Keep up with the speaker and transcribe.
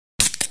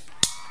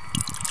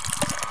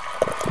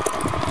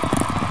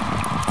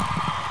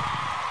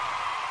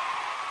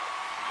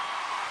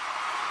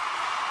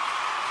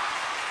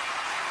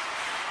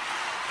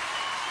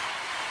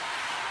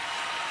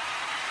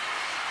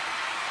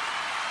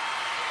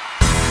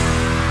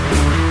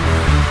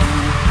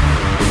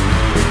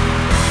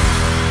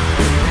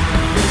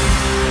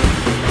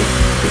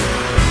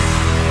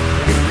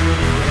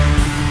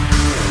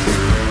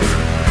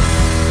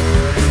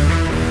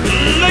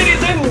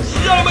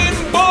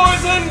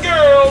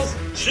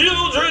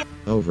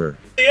over.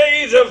 The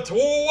age of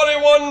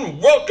 21,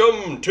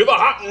 welcome to the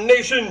Hop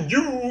Nation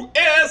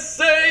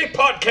USA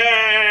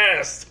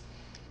podcast.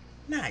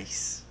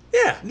 Nice.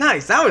 Yeah.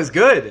 Nice. That was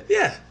good.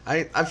 Yeah.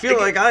 I feel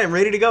like I am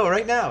ready to go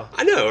right now.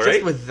 I know, right?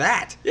 Just with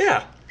that.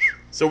 Yeah.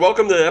 So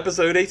welcome to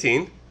episode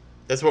 18.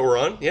 That's what we're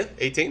on. Yeah,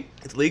 18.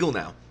 It's legal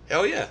now.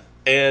 Hell yeah.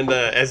 And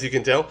as you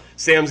can tell,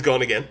 Sam's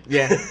gone again.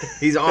 Yeah.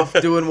 He's off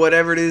doing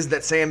whatever it is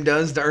that Sam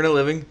does to earn a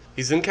living.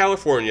 He's in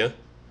California.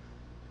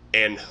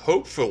 And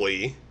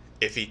hopefully,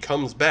 if he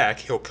comes back,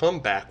 he'll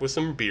come back with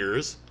some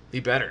beers He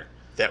better.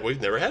 that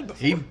we've never had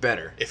before. He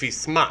better. If he's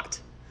smart.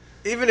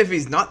 Even if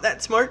he's not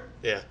that smart,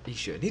 Yeah. he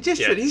should. He just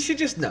Yeah. should. He should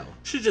just know.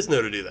 Should just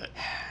know to do that.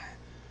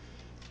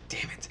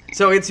 Damn it.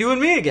 So it's you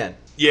and me again.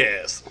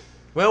 Yes.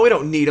 Well, we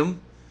don't need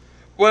him.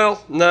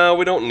 Well, no,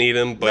 we don't need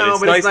him, but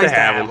it's nice to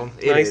have him.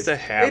 It Nice is. to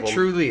have him. It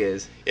truly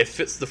is. It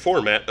fits the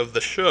format of the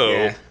show.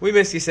 Yeah. We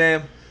miss you,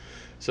 Sam.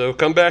 So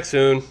come back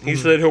soon. He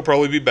said he'll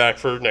probably be back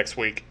for next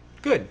week.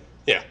 Good.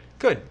 Yeah.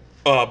 Good.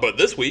 But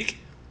this week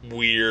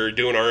we're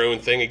doing our own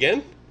thing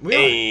again. We are.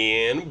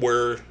 And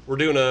we're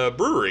doing a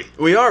brewery.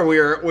 We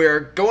are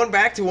going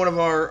back to one of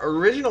our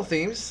original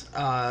themes,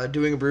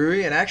 doing a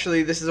brewery, and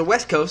actually this is a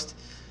Western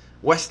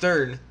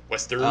Western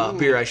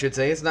beer, I should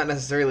say. It's not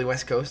necessarily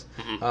West Coast.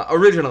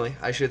 Originally,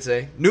 I should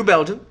say, New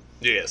Belgium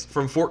Yes.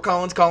 from Fort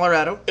Collins,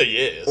 Colorado,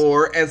 Yes.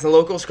 or as the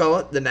locals call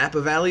it, the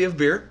Napa Valley of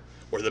beer.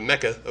 Or the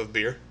Mecca of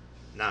beer.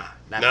 Nah,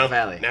 Napa No,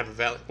 Valley. Napa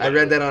Valley. I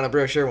read that on a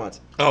brochure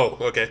once. Oh,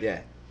 okay.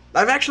 Yeah,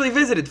 I've actually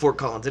visited Fort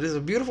Collins. It is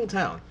a beautiful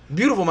town,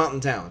 beautiful mountain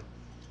town.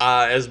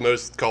 As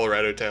most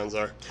Colorado towns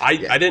are.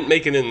 I didn't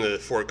make it into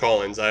Fort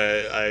Collins.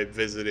 I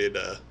visited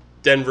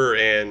Denver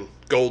and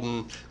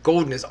Golden.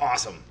 Golden is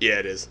awesome. Yeah,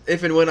 it is.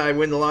 If and when I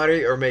win the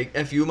lottery or make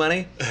FU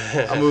money,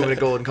 I'm moving to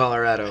Golden,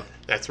 Colorado.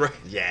 That's right.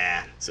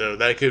 Yeah. So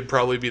that could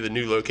probably be the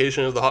new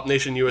location of the Hop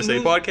Nation USA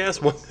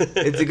podcast.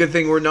 It's a good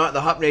thing we're not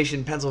the Hop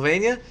Nation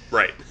Pennsylvania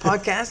Right.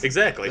 podcast.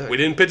 Exactly. We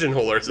didn't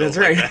pigeonhole ourselves. That's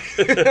right.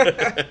 Like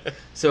that.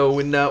 So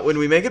when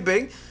we make it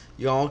big,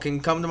 y'all can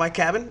come to my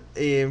cabin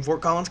in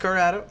Fort Collins,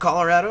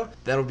 Colorado.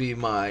 That'll be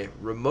my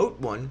remote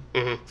one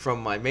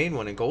from my main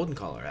one in Golden,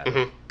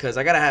 Colorado. Because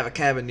I got to have a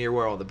cabin near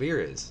where all the beer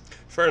is.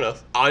 Fair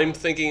enough. I'm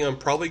thinking I'm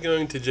probably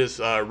going to just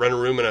rent a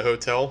room in a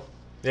hotel.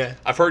 Yeah.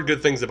 I've heard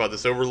good things about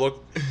this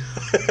Overlook.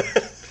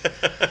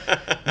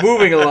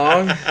 Moving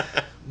along.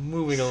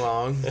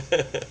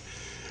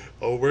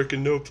 All work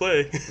and no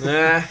play.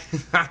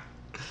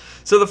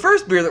 So the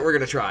first beer that we're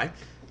going to try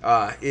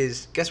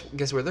is,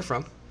 guess where they're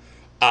from?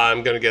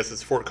 I'm going to guess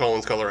it's Fort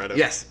Collins, Colorado.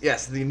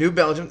 Yes, the New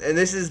Belgium. And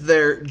this is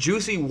their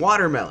Juicy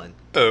Watermelon.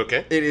 Oh,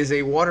 okay. It is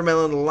a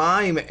watermelon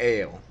lime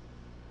ale,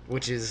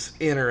 which is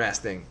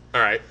interesting.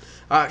 All right.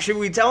 Should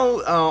we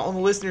tell all the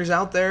listeners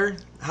out there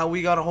how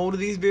we got a hold of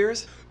these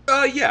beers?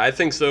 Yeah, I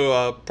think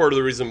so. Part of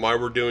the reason why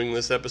we're doing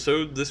this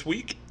episode this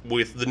week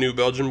with the New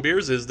Belgian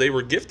beers is they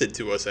were gifted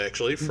to us,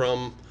 actually,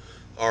 from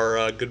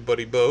our good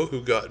buddy Bo,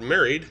 who got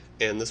married,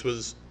 and this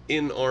was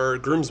in our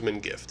groomsman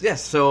gift.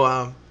 Yes,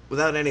 so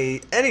without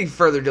any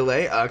further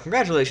delay,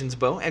 congratulations,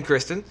 Bo and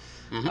Kristen.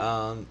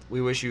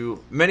 We wish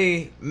you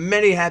many,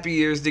 many happy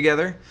years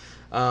together.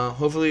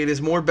 Hopefully it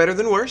is more better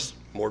than worse.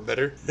 More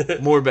better?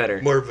 More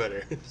better. More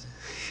better.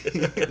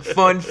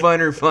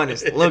 Funner,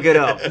 funnest. Look it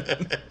up.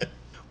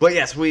 But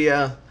yes, we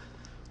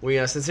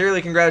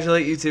sincerely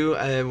congratulate you two,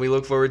 and we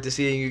look forward to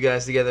seeing you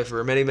guys together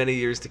for many, many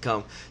years to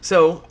come.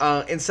 So,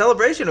 in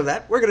celebration of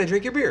that, we're going to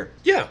drink your beer.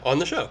 Yeah, on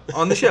the show.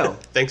 On the show.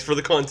 Thanks for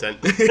the content.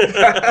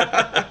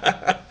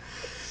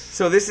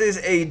 So this is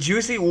a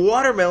Juicy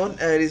Watermelon.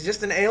 It is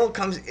just an ale. It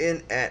comes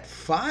in at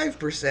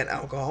 5%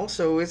 alcohol,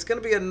 so it's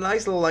going to be a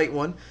nice little light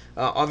one.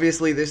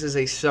 Obviously, this is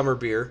a summer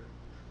beer.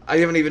 I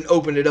haven't even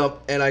opened it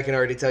up, and I can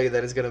already tell you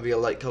that it's going to be a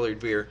light-colored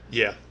beer.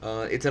 Yeah.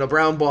 It's in a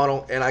brown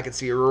bottle, and I can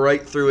see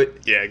right through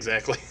it. Yeah,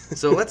 exactly.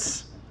 So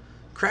let's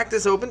crack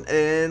this open,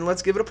 and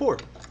let's give it a pour.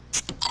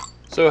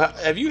 So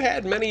have you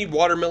had many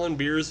watermelon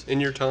beers in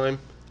your time?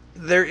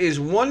 There is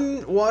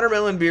one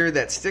watermelon beer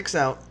that sticks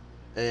out,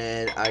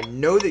 and I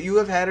know that you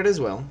have had it as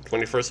well.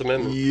 21st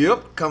Amendment.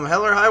 Yep, come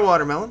hell or high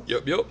watermelon.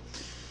 Yep.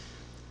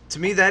 To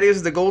me, that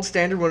is the gold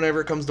standard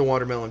whenever it comes to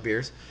watermelon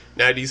beers.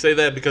 Now, do you say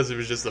that because it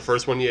was just the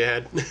first one you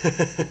had?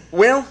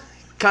 Well,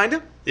 kind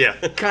of. Yeah.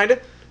 Kind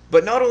of.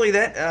 But not only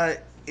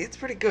that, it's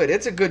pretty good.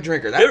 It's a good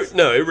drinker.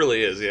 It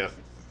really is, yeah.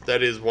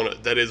 That is one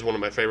of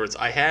my favorites.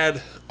 I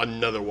had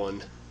another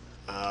one,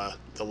 the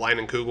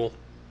Leinenkugel.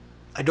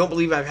 I don't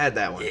believe I've had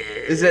that one.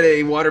 Is it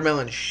a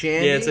watermelon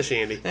shandy? Yeah, it's a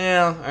shandy.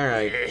 Yeah, all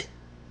right.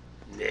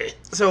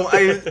 So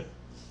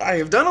I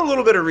have done a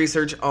little bit of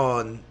research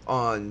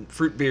on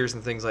fruit beers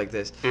and things like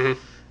this. Mm-hmm.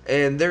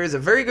 And there is a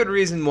very good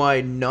reason why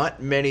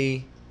not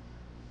many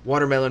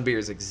watermelon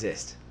beers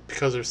exist.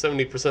 Because they're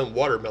 70%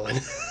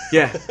 watermelon.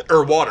 Yeah.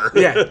 Or water.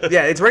 Yeah,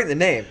 it's right in the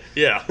name.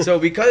 Yeah. So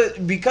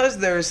because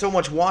there is so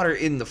much water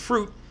in the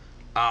fruit,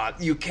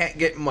 you can't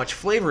get much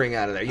flavoring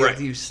out of there. You have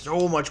to use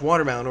so much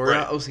watermelon, or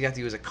else you have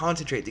to use a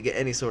concentrate to get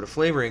any sort of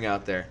flavoring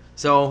out there.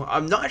 So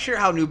I'm not sure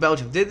how New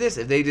Belgium did this,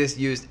 if they just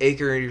used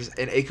acres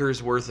and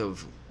acres worth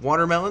of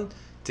watermelon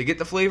to get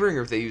the flavoring,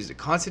 or if they used a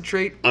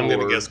concentrate. I'm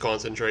gonna guess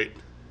concentrate.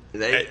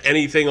 They,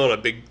 Anything on a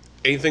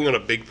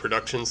big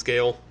production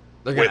scale.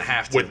 They're gonna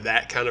have to. With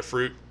that kind of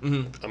fruit.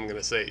 Mm-hmm. I'm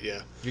gonna say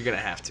yeah. You're gonna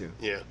have to.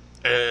 Yeah,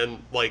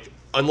 and like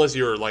unless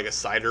you're like a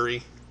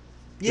cidery.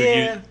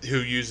 Yeah. Who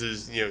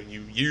uses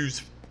you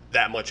use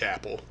that much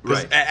apple.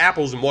 'Cause Right.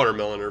 apples and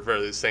watermelon are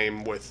fairly the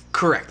same with.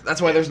 Correct.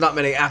 That's why there's not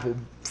many apple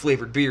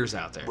flavored beers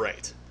out there.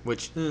 Right.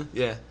 Which,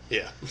 yeah.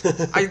 Yeah.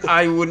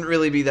 I wouldn't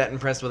really be that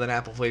impressed with an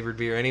apple flavored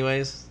beer,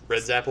 anyways.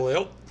 Red's Apple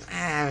Ale.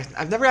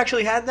 I've never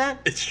actually had that.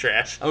 It's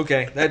trash.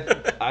 Okay,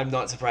 that I'm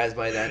not surprised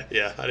by that.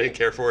 Yeah, I didn't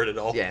care for it at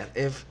all. Yeah,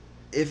 if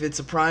it's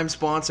a prime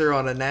sponsor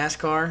on a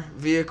NASCAR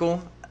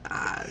vehicle,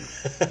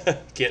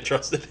 Can't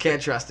trust it.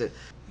 can't trust it.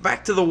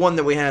 Back to the one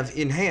that we have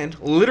in hand,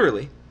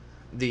 literally,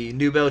 the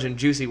New Belgian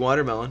Juicy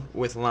Watermelon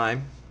with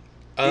lime.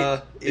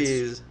 It It's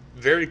is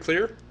very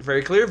clear.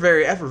 very clear,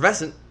 very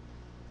effervescent,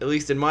 at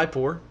least in my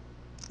pour.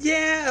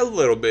 Yeah, a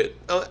little bit.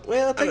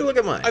 Well, take a look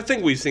at mine. I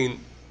think we've seen.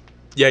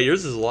 Yeah,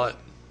 yours is a lot.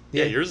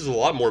 Yeah, Yeah. yours is a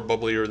lot more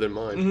bubblier than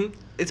mine. Mm-hmm.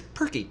 It's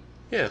perky.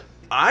 Yeah.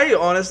 I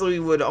honestly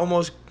would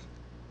almost,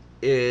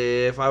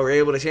 if I were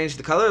able to change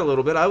the color a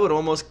little bit, I would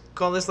almost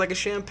call this like a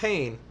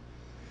champagne.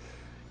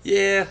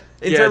 Yeah.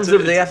 In Yeah, terms it's-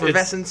 of the it's-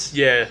 effervescence.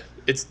 Yeah,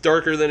 it's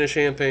darker than a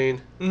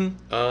champagne.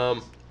 Mm-hmm.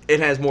 It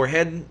has more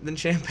head than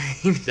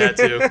champagne. That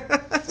too.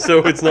 So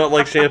it's not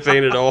like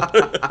champagne at all.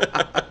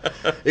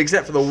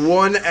 Except for the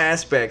one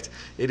aspect,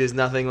 it is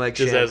nothing like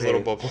Just champagne. has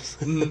little bubbles.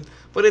 Mhm.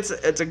 But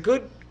it's a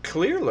good,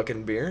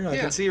 clear-looking beer. I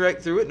Yeah. can see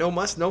right through it. No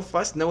must, no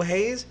fuss, no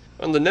haze.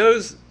 On the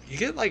nose, you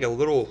get like a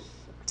little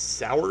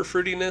sour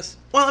fruitiness.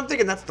 Well, I'm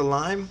thinking that's the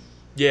lime.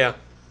 Yeah.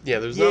 Yeah,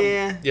 there's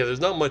Yeah. there's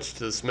not much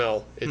to the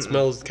smell. It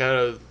smells kind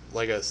of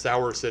like a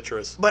sour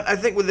citrus. But I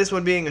think with this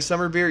one being a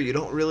summer beer, you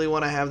don't really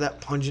want to have that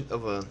pungent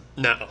of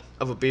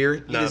a beer.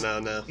 You No, just,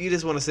 no. You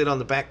just want to sit on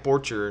the back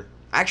porch or...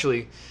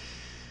 Actually,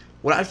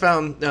 what I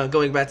found,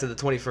 going back to the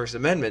 21st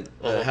Amendment,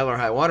 Uh-huh. Hell or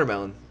High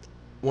Watermelon,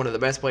 one of the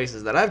best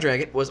places that I've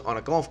drank it was on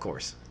a golf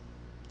course.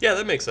 Yeah,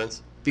 that makes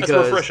sense. Because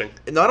That's refreshing.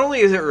 not only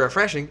is it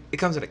refreshing, it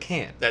comes in a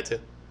can. That too.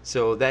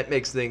 So that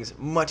makes things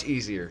much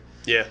easier.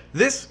 Yeah.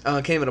 This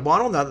came in a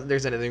bottle. Not that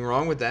there's anything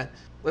wrong with that.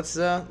 Let's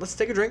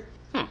take a drink.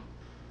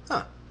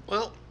 Huh.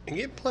 Well, you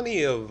get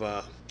plenty of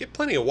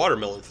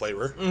watermelon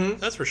flavor. Mhm.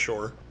 That's for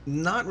sure.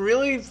 Not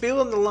really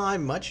feeling the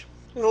lime much.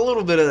 There's a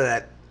little bit of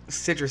that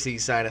citrusy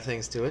side of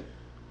things to it.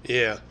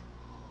 Yeah.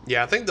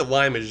 Yeah, I think the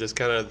lime is just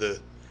kind of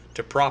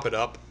to prop it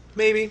up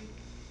Maybe.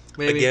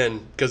 again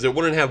because it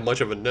wouldn't have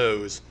much of a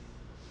nose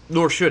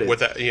Nor should it.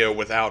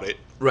 without it.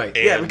 Right.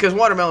 And- Yeah, because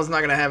watermelon's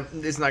not gonna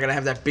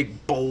have that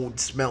big bold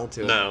smell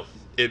to it. No,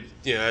 it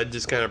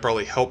just kind of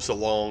probably helps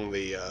along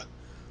the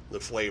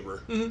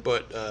flavor. Mm-hmm.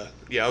 But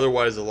yeah,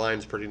 otherwise the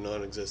lime's pretty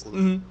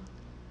non-existent.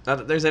 Not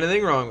that there's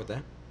anything wrong with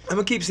that. I'm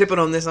gonna keep sipping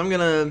on this. I'm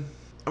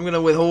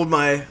gonna withhold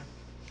my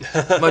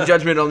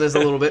judgment on this a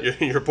little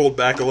bit. You're pulled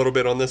back a little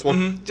bit on this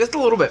one. Just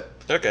a little bit.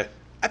 Okay,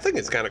 I think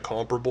it's kind of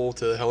comparable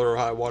to Hell or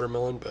High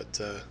Watermelon,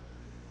 but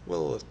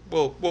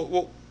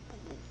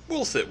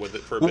we'll sit with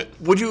it for a bit.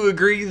 Would you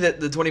agree that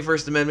the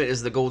 21st Amendment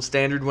is the gold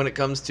standard when it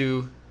comes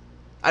to...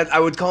 I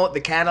would call it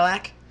the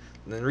Cadillac.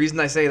 And the reason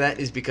I say that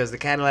is because the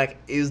Cadillac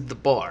is the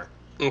bar.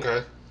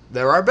 Okay,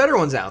 There are better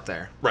ones out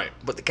there, right.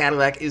 but the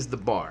Cadillac is the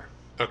bar.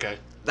 Okay.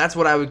 That's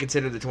what I would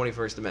consider the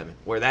 21st Amendment,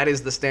 where that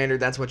is the standard.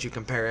 That's what you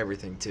compare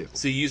everything to.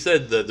 See, you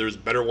said that there's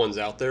better ones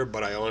out there,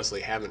 but I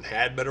honestly haven't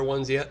had better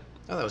ones yet.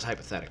 Oh, that was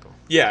hypothetical.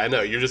 Yeah, I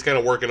know. You're just kind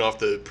of working off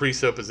the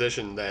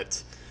presupposition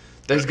that,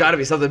 There's got to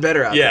be something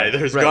better out yeah, there.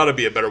 there's Right. got to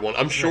be a better one.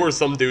 I'm sure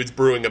some dude's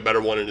brewing a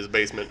better one in his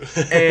basement.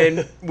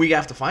 And we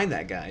have to find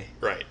that guy,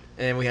 right.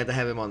 and we have to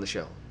have him on the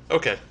show.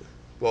 Okay.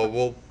 Well,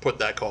 we'll put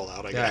that call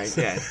out, I All guess.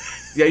 right, yeah.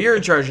 Yeah, you're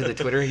in charge of the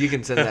Twitter. You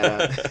can send that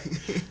out.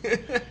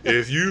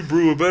 If you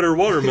brew a better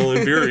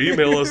watermelon beer,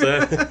 email us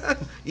at.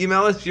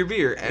 Email us your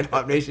beer at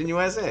Hop Nation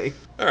USA.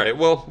 All right.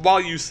 Well,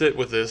 while you sit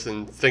with this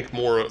and think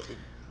more,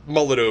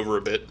 mull it over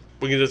a bit,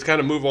 we can just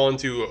kind of move on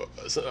to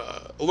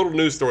a little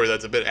news story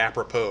that's a bit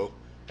apropos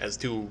as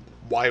to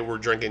why we're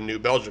drinking New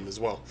Belgium as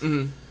well.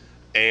 Mm-hmm.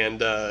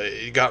 And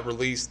it got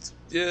released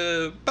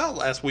about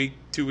last week,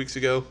 2 weeks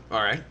ago.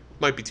 All right.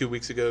 Might be 2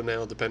 weeks ago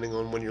now, depending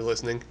on when you're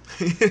listening.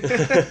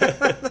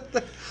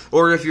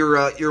 Or if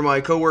you're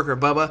my coworker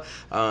Bubba,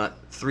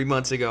 3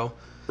 months ago.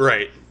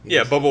 Right.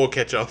 Yeah, Bubba will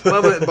catch up.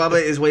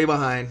 Bubba is way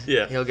behind.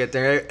 Yeah. He'll get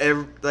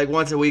there. Like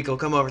once a week, he'll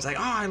come over. It's like,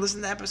 oh, I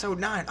listened to episode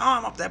 9. Oh,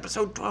 I'm up to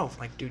episode 12.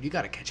 Like, dude, you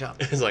got to catch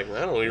up. It's like, I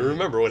don't even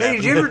remember what Hey,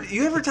 happened. did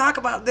you ever talk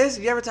about this?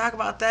 Did you ever talk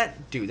about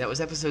that? Dude, that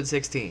was episode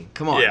 16.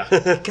 Come on. Yeah,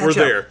 Catch we're up.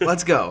 there.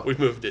 Let's go. We've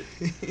moved it.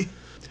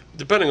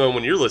 Depending on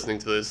when you're listening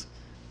to this,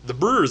 the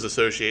Brewers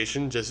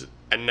Association just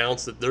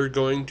announced that they're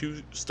going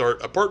to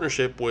start a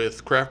partnership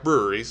with craft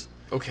breweries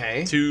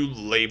Okay. to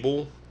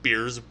label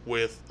beers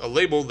with a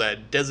label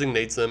that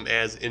designates them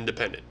as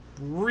independent.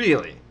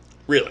 Really?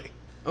 Really.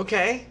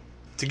 Okay.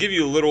 To give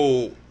you a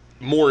little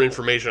more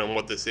information on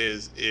what this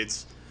is,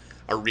 it's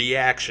a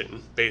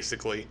reaction,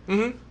 basically,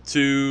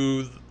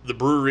 to the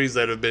breweries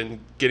that have been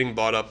getting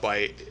bought up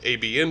by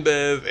AB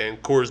InBev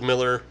and Coors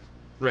Miller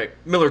Right.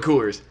 Miller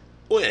Coolers.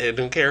 Well, I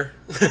don't care.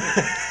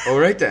 All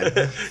right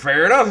then.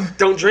 Fair enough.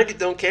 Don't drink it,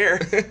 don't care.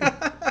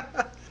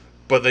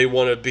 But they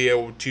want to be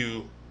able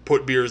to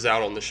put beers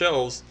out on the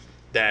shelves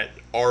that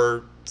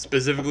are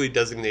specifically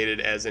designated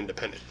as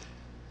independent.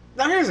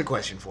 Now here's a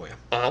question for you.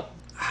 Uh-huh.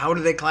 How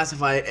do they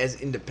classify it as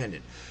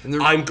independent?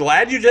 And I'm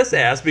glad you just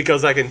asked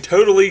because I can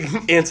totally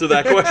answer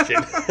that question.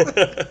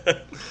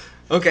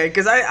 Okay,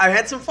 because I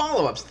had some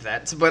follow-ups to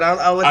that, but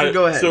I'll let you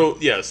go ahead.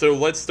 So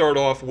let's start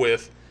off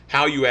with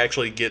how you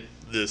actually get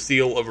the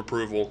seal of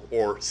approval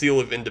or seal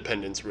of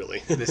independence, really.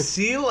 The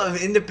seal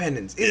of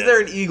independence. Is Yes. there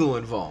an eagle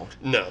involved?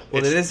 No.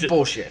 Well, then it's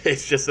bullshit.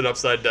 It's just an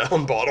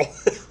upside-down bottle.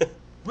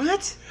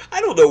 What?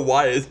 I don't know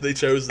why they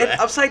chose An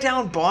that.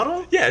 upside-down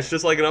bottle? Yeah, it's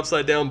just like an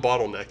upside-down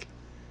bottleneck.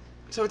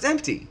 So it's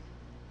empty.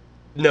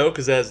 No,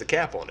 because it has the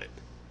cap on it.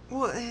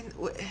 What?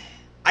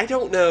 I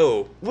don't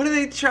know. What are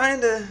they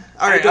trying to...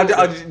 All right, don't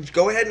I'll know.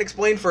 go ahead and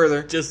explain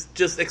further.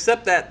 Just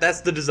accept that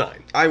that's the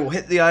design. I will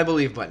hit the I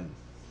believe button.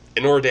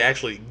 In order to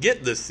actually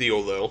get this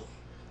seal, though,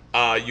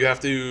 you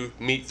have to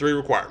meet 3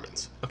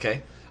 requirements.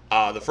 Okay.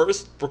 The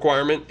first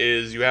requirement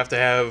is you have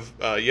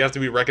to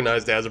be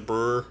recognized as a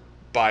brewer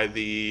by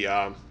the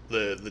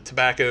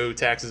Tobacco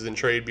Taxes and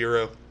Trade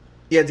Bureau.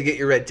 You have to get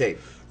your red tape.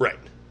 Right.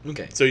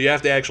 Okay. So you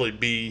have to actually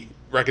be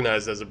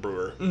recognized as a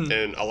brewer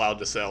and allowed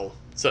to sell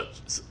such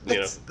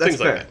That's things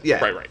fair. like that.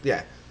 Yeah. Right.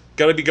 Yeah.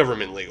 Got to be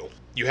government legal.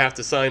 You have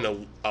to sign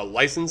a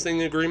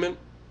licensing agreement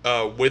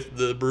with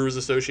the Brewers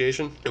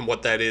Association, and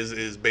what that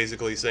is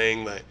basically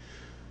saying that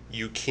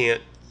you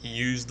can't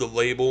use the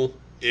label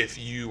if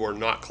you are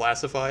not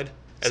classified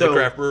as a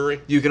craft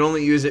brewery. You can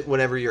only use it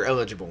whenever you're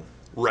eligible.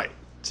 Right.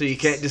 So you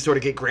can't just sort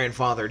of get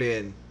grandfathered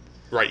in.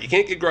 Right. You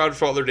can't get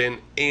grandfathered in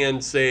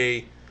and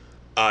say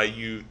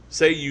you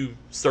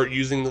start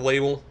using the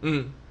label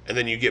and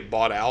then you get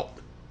bought out.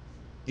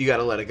 You got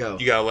to let it go.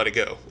 You gotta let it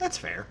go. That's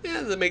fair.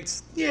 Yeah, that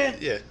makes Yeah.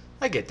 yeah.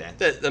 I get that.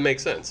 That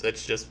makes sense.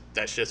 That's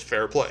just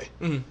fair play.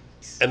 And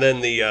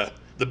then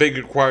the big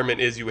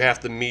requirement is you have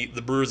to meet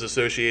the Brewers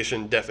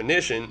Association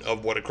definition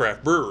of what a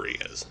craft brewery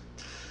is.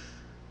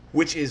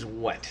 Which is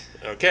what?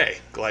 Okay,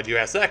 glad you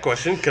asked that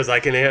question because I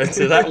can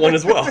answer that one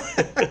as well.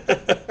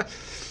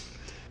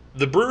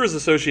 The Brewers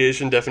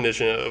Association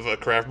definition of a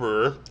craft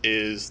brewer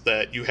is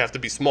that you have to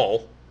be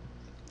small,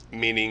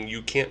 meaning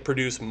you can't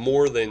produce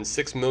more than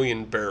 6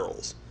 million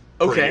barrels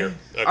per year.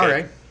 Okay. All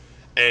right.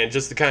 And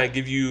just to kind of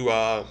give you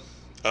a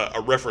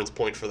reference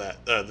point for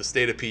that, the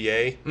state of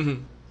PA,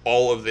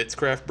 all of its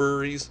craft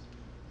breweries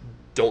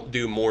don't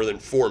do more than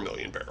 4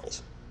 million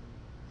barrels.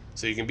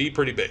 So you can be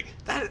pretty big.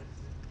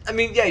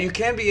 Yeah, you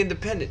can be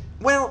independent.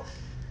 Well,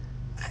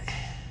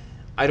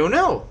 I don't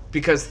know,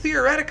 because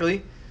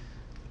theoretically,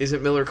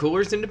 isn't Miller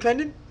Coolers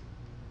independent?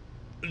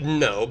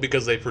 No,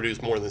 because they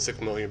produce more than 6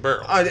 million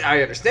barrels.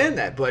 I understand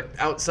that, but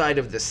outside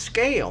of the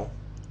scale,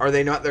 are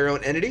they not their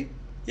own entity?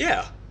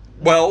 Yeah.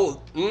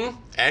 Well,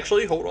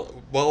 actually, hold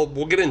on. Well,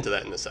 we'll get into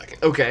that in a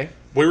second. Okay.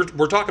 We're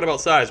talking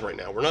about size right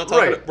now. We're not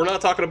talking. Right. We're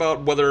not talking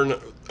about whether or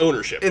not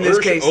ownership. In this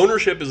case,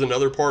 ownership is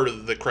another part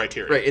of the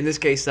criteria. Right. In this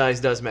case, size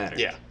does matter.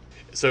 Yeah.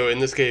 So in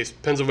this case,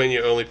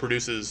 Pennsylvania only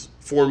produces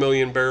 4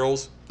 million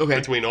barrels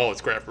between all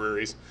its craft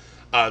breweries.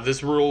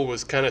 This rule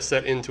was kind of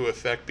set into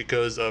effect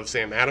because of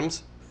Sam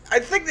Adams. I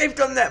think they've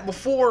done that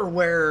before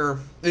where,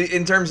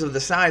 in terms of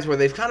the size, where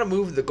they've kind of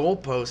moved the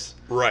goalposts.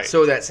 Right.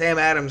 So that Sam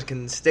Adams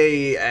can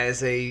stay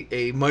as a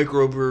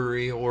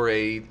microbrewery or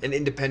an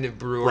independent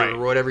brewer Right. or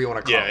whatever you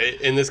want to call it.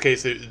 Yeah, in this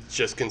case, it's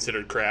just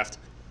considered craft.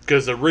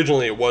 Because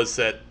originally it was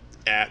set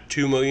at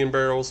 2 million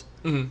barrels,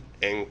 and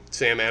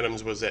Sam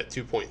Adams was at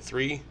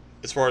 2.3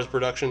 as far as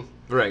production.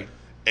 Right.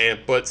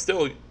 But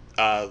still,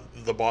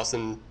 the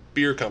Boston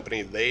Beer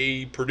Company,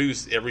 they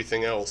produce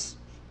everything else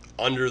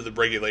under the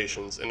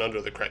regulations and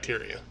under the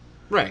criteria.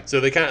 Right. So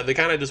they kind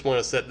of just want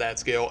to set that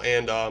scale,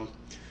 and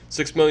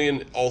 6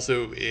 million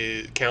also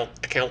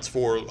accounts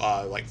for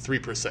like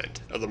 3%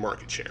 of the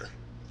market share.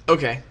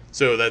 Okay.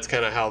 So that's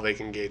kind of how they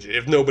can gauge it.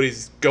 If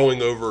nobody's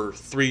going over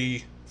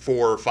 3,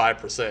 4, or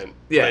 5%,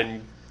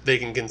 then they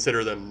can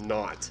consider them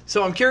not.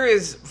 So I'm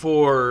curious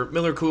for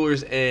Miller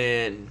Coolers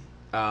and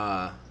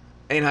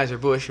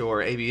Anheuser-Busch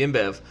or AB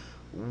InBev,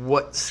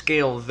 what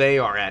scale they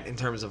are at in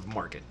terms of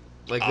market.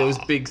 Like those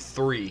big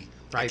three.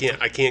 Right?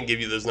 I can't give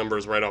you those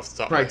numbers right off the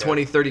top of my head.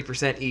 Probably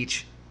 20-30%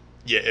 each.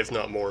 Yeah, if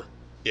not more.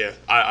 Yeah,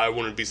 I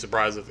wouldn't be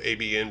surprised if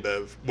AB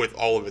InBev, with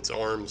all of its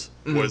arms,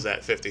 was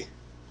at 50.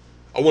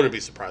 I wouldn't be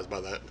surprised by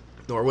that.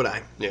 Nor would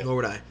I. Yeah. Nor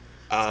would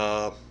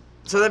I.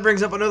 So that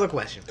brings up another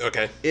question.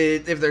 Okay.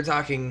 If they're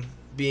talking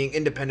being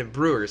independent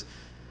brewers,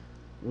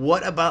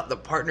 what about the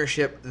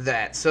partnership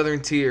that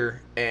Southern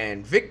Tier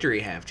and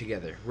Victory have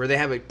together? Where they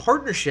have a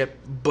partnership,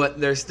 but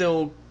they're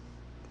still...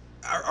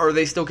 Are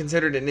they still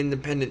considered an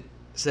independent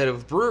set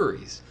of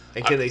breweries?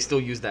 And can they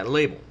still use that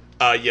label?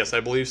 Yes,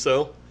 I believe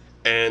so.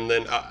 And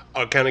then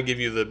I'll kind of give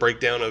you the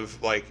breakdown of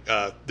like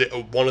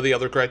one of the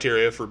other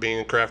criteria for being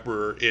a craft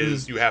brewer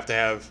is you have to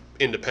have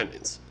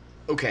independence.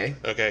 Okay.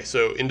 Okay,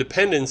 so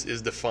independence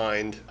is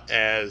defined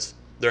as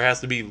there has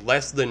to be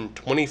less than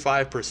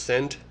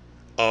 25%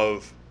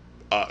 of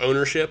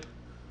ownership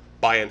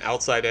by an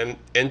outside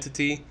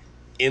entity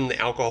in the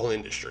alcohol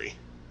industry.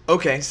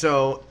 Okay,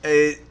 so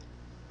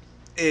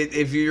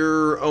if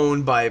you're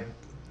owned by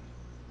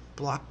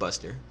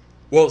Blockbuster.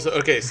 Well,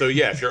 so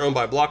yeah, if you're owned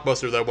by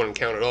Blockbuster, that wouldn't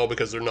count at all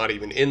because they're not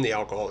even in the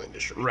alcohol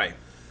industry. Right.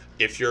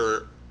 If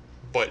you're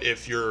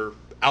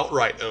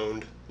outright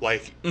owned,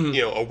 like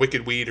a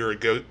Wicked Weed or a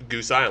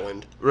Goose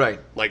Island, Right.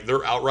 like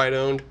they're outright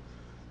owned,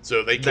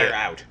 so They're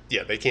out.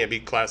 Yeah, they can't be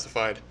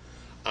classified.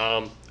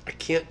 I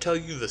can't tell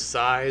you the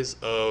size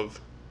of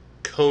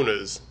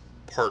Kona's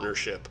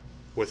partnership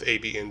with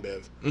AB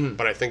InBev,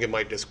 but I think it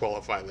might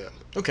disqualify them.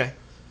 Okay.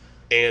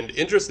 And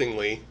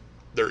interestingly,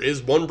 there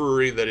is one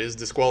brewery that is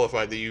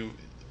disqualified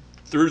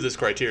through this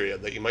criteria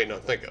that you might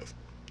not think of.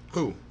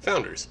 Who?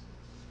 Founders.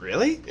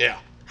 Really? Yeah.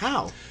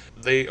 How?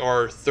 They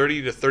are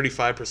 30 to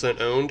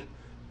 35% owned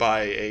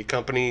by a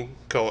company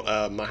called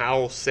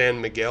Mahal San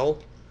Miguel.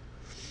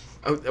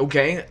 Oh,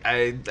 okay.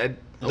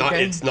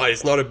 Okay.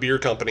 It's not a beer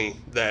company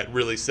that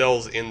really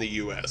sells in the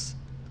U.S.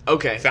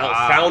 Okay.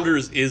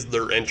 Founders is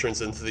their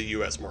entrance into the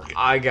U.S. market.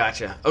 I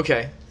gotcha.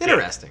 Okay.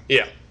 Interesting.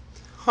 Yeah.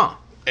 Huh.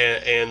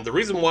 And the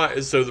reason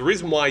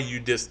why you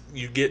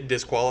get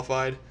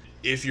disqualified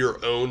if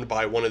you're owned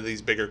by one of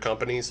these bigger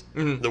companies,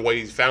 the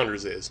way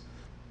Founders is,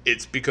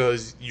 it's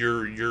because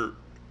you're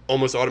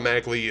almost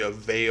automatically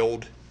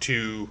availed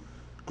to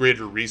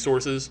greater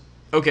resources.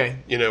 Okay.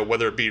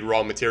 Whether it be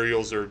raw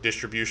materials or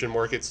distribution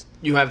markets.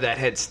 You have that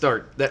head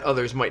start that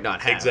others might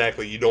not have.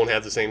 Exactly. You don't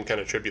have the same kind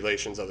of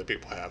tribulations other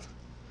people have.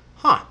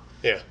 Huh.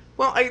 Yeah.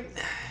 Well,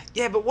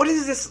 but what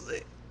is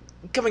this?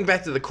 Coming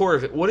back to the core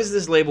of it, what is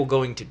this label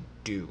going to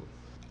do?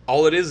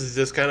 All it is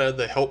just kind of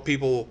to help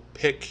people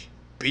pick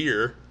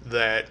beer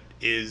that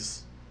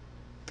is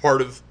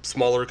part of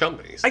smaller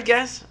companies. I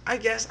guess.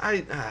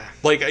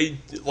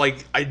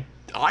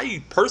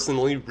 I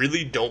personally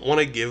really don't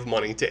want to give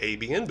money to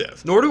AB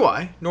InBev. Nor do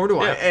I.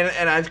 Yeah.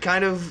 And I've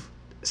kind of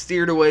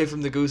steered away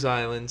from the Goose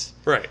Islands.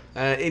 Right.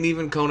 And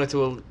even Kona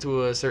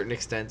to a certain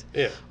extent.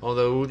 Yeah.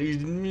 Although,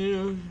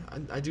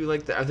 I do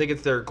like that. I think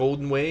it's their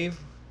Golden Wave.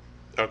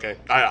 Okay.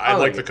 I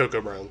like the it.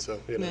 Cocoa Brown, so,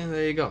 Yeah,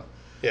 there you go.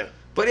 Yeah.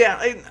 But yeah,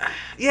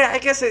 I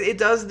guess it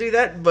does do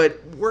that,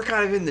 but we're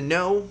kind of in the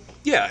know.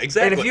 Yeah,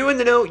 exactly. And if you're in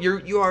the know,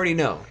 you already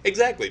know.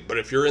 Exactly. But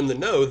if you're in the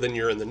know, then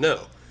you're in the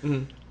know.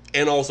 Mm-hmm.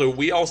 And also,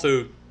 we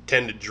also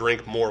tend to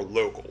drink more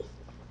local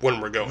when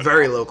we're going.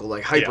 Very out. local,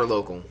 like hyper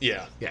local.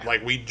 Yeah. Yeah.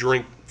 Like we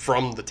drink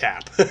from the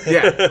tap.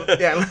 Yeah.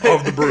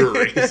 of the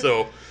brewery.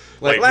 So,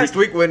 like last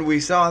week when we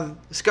saw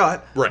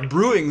Scott Right.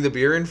 brewing the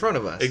beer in front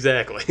of us.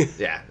 Exactly.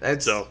 Yeah,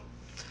 that's So,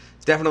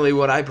 definitely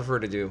what I prefer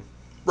to do.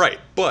 right.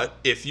 But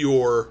if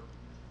you're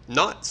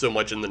not so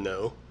much in the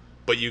know,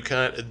 but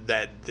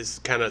this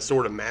kind of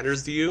sort of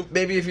matters to you.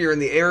 Maybe if you're in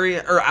the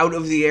area or out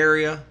of the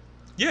area.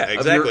 Yeah,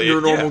 exactly.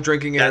 Your normal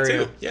drinking that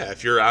area. too. Yeah,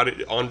 if you're out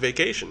on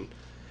vacation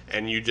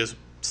and you just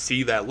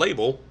see that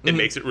label, it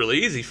makes it really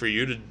easy for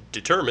you to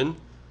determine,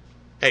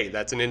 hey,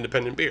 that's an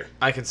independent beer.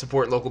 I can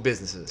support local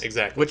businesses.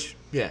 Exactly. Which,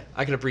 yeah,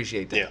 I can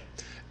appreciate that. Yeah.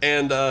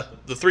 And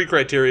the three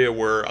criteria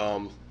were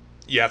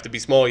you have to be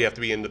small, you have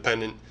to be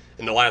independent,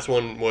 and the last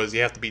one was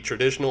you have to be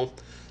traditional.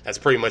 That's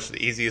pretty much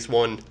the easiest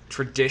one.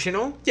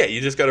 Traditional? Yeah,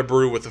 you just got to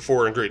brew with the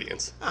 4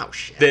 ingredients. Oh,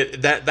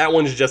 shit. That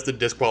one's just to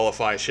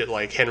disqualify shit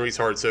like Henry's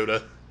Hard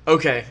Soda.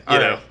 Okay. You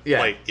know,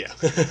 yeah. yeah.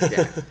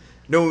 Yeah.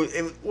 No,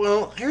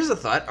 well, here's a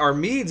thought. Are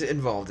meads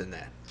involved in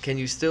that? Can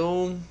you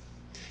still...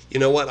 You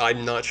know what?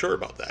 I'm not sure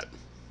about that.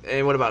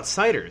 And what about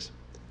ciders?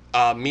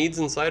 Meads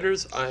and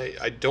ciders,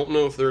 I don't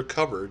know if they're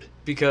covered.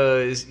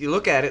 Because you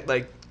look at it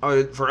like,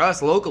 for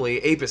us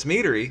locally, Apis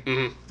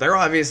Meadery, they're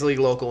obviously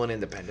local and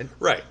independent.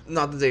 Right.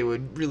 Not that they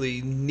would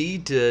really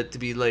need to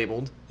be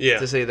labeled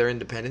to say they're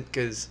independent,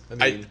 because,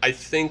 I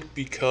think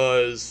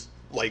because,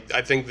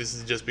 I think this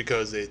is just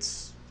because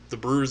it's the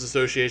Brewers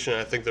Association,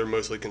 I think they're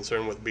mostly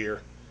concerned with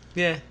beer.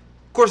 Yeah.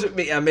 Of course,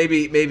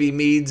 maybe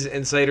meads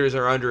and ciders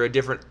are under a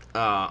different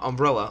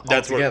umbrella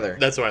altogether.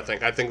 That's what I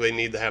think. I think they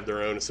need to have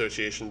their own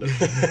association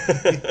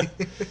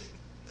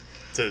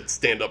to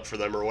stand up for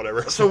them or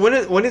whatever. So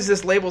when is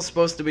this label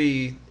supposed to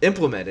be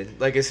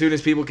implemented? Like as soon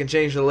as people can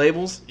change the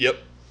labels? Yep.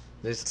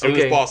 As soon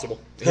as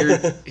possible.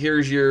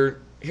 Here's your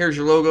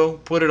logo.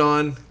 Put it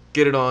on.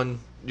 Get it on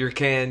your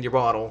can, your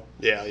bottle.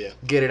 Yeah.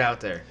 Get it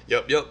out there.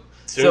 Yep.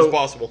 As soon as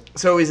possible.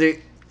 So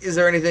is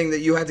there anything that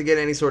you have to get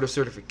any sort of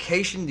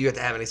certification? Do you have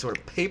to have any sort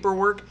of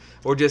paperwork?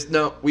 Or just,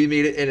 no, we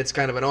meet it and it's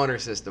kind of an honor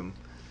system?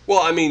 Well,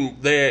 I mean,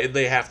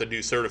 they have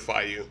to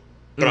certify you.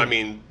 But, I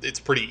mean, it's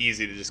pretty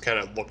easy to just kind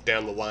of look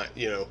down the line,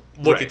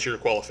 look at your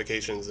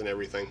qualifications and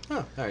everything. Oh,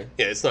 all right.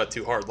 Yeah, it's not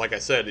too hard. Like I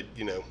said,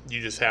 you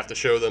just have to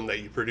show them that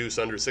you produce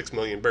under 6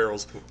 million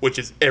barrels, which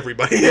is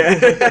everybody.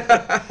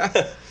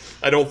 Yeah.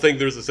 I don't think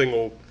there's a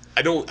single...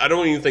 I don't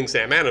even think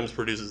Sam Adams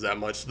produces that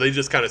much. They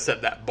just kind of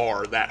set that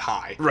bar that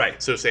high.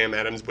 Right. So Sam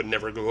Adams would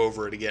never go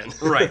over it again.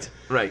 Right.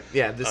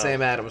 Yeah, the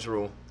Sam Adams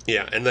rule.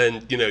 Yeah, and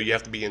then, you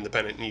have to be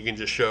independent and you can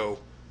just show,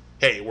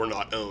 hey, we're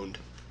not owned.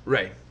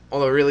 Right.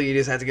 Although, really, you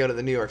just have to go to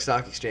the New York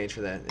Stock Exchange for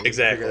that. And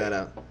exactly. Figure that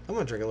out. I'm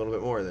going to drink a little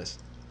bit more of this.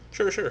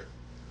 Sure.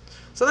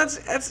 So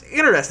that's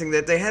interesting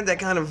that they had that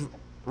kind of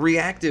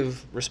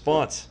reactive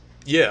response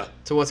Yeah.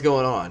 to what's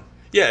going on.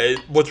 Yeah,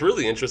 what's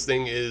really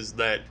interesting is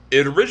that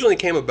it originally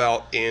came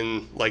about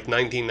in like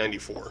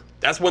 1994.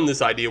 That's when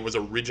this idea was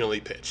originally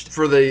pitched.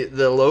 For the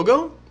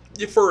logo?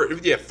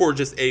 For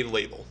just a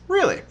label.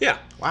 Really? Yeah.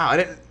 Wow, I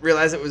didn't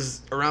realize it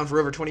was around for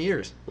over 20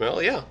 years.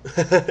 Well, yeah.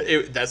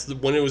 That's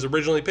when it was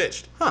originally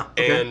pitched. Huh,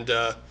 okay.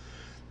 And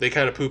they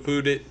kind of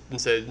poo-pooed it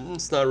and said,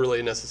 it's not really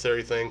a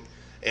necessary thing.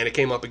 And it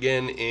came up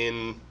again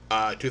in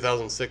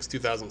 2006,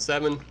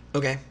 2007.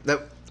 Okay, that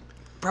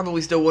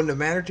probably still wouldn't have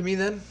mattered to me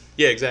then.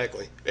 Yeah,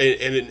 exactly.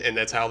 And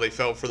that's how they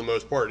felt for the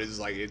most part. Is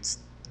like it's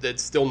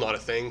still not a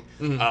thing.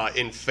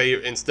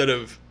 Mm-hmm. Instead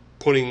of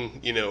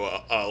putting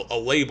a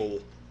label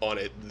on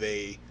it,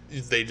 they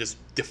just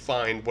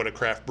defined what a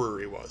craft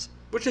brewery was.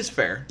 Which is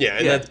fair.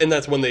 Yeah, and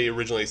that's when they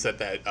originally set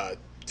that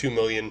 2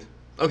 million.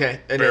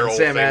 Okay, and barrel then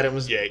Sam thing.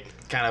 Adams Yeah.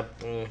 kind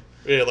of.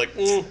 Yeah, like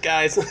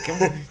guys,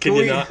 can we,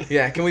 you not?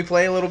 Yeah, can we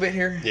play a little bit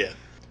here? Yeah,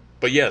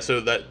 but yeah, so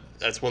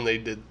that's when they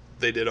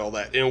did all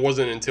that, and it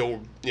wasn't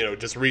until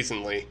just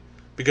recently,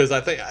 because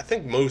I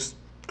think most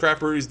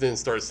craft breweries didn't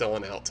start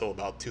selling out till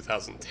about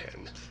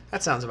 2010.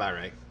 That sounds about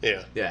right.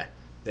 Yeah. Yeah,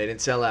 they didn't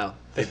sell out;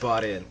 they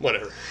bought in.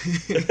 Whatever.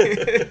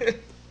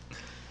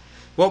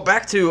 Well,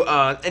 back to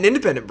an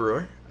independent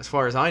brewer, as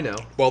far as I know,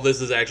 Well, this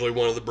is actually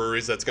one of the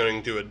breweries that's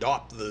going to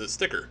adopt the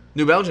sticker.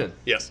 New Belgium.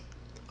 Yes.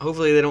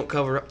 Hopefully, they don't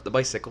cover up the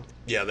bicycle.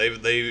 Yeah, they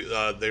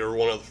were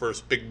one of the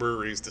first big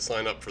breweries to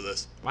sign up for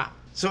this. Wow.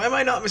 So, am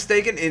I not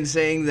mistaken in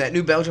saying that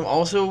New Belgium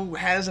also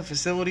has a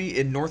facility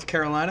in North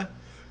Carolina?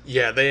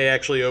 Yeah, they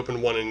actually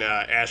opened one in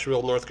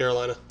Asheville, North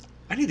Carolina.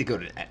 I need to go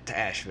to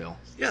Asheville.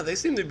 Yeah, they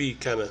seem to be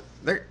kind of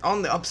They're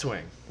on the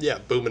upswing.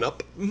 booming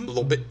up a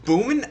little bit.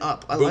 Booming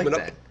up. I Booming like up.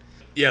 that.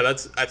 Yeah,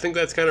 I think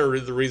that's kind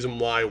of the reason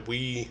why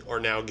we are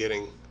now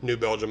getting New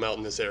Belgium out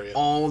in this area.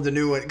 All the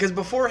new ones. Because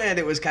beforehand,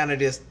 it was kind of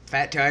just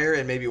Fat Tire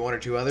and maybe one or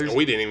two others. And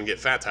we didn't even get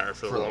Fat Tire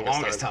for the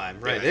longest time.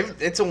 Right. Yeah.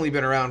 It's only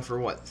been around for,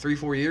 what,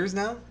 3-4 years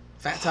now?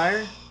 Fat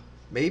Tire?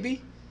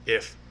 Maybe?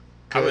 If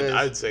I 'Cause-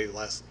 would say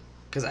less.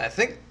 Because I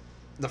think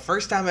the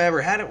first time I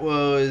ever had it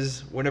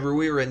was whenever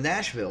we were in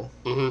Nashville.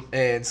 Mm-hmm.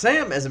 And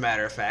Sam, as a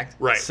matter of fact,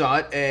 Right. saw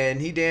it, and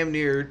he damn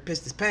near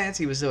pissed his pants.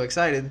 He was so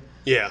excited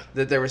Yeah,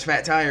 that there was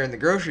Fat Tire in the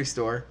grocery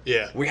store.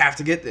 yeah. We have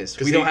to get this.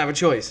 'Cause We don't have a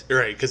choice.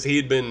 Right, because he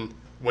had been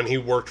when he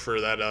worked for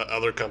that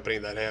other company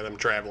that had him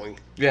traveling.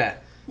 Yeah.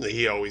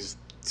 He always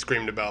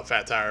screamed about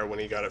Fat Tire when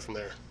he got it from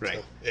there. Right.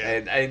 So, yeah.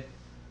 And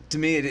to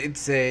me,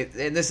 it's a,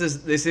 and this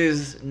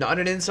is not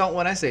an insult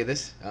when I say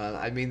this.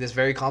 I mean this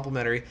very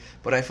complimentary,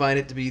 but I find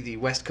it to be the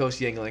West Coast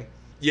Yingling.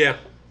 Yeah.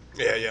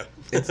 Yeah.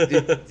 It's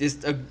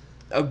just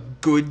a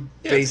good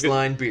Yeah, it's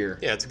baseline beer.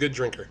 Yeah, it's a good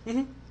drinker.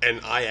 Mm-hmm. And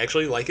I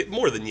actually like it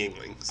more than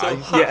Yingling. So,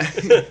 Yeah.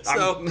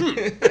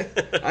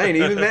 so, I ain't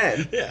even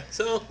mad. Yeah,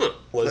 so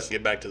let's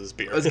get back to this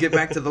beer. Let's get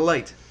back to the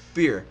light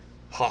beer.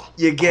 Ha.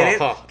 You get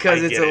Ha, it? ha.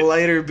 Because I it's get a it.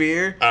 lighter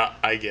beer.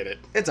 I get it.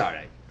 It's all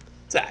right.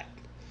 It's all right.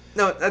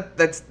 No,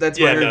 that's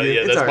Yeah, my no, review. yeah,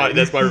 It's that's all right.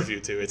 that's my review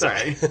too. It's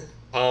It's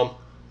all right.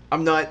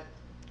 I'm not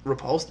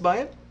repulsed by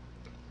it.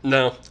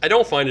 No, I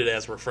don't find it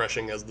as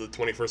refreshing as the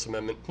 21st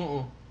Amendment.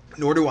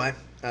 Nor do I.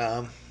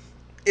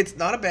 It's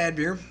not a bad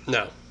beer.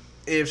 No.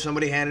 If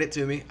somebody handed it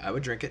to me, I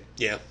would drink it.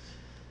 Yeah.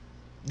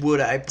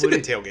 Would I It's a put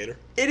good it? tailgater.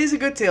 It is a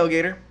good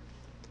tailgater,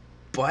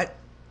 but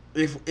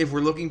if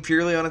we're looking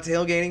purely on a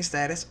tailgating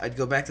status, I'd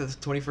go back to the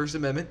 21st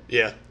Amendment.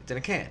 Yeah. It's in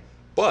a can.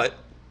 But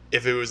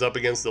if it was up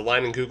against the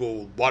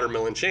Leinenkugel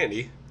Watermelon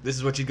Shandy, This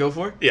is what you'd go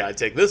for? yeah, I'd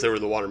take this over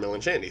the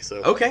Watermelon Shandy. So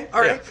Okay,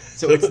 all right. Yeah.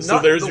 So it's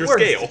not there's the your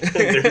worst. scale.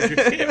 There's your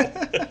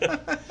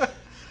scale.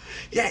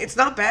 Yeah, it's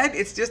not bad.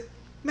 It's just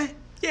meh.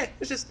 Yeah,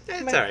 it's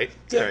all Man. right.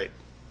 It's Yeah. all right.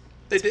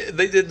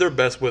 They did their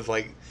best with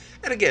like,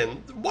 and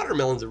again,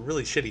 watermelon's a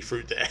really shitty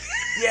fruit to,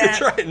 Yeah. to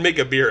try and make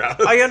a beer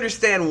out of. I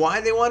understand why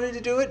they wanted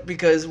to do it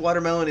because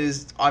watermelon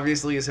is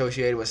obviously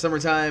associated with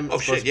summertime. Oh,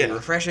 It's shit, supposed to be yeah.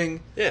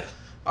 refreshing.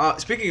 Yeah.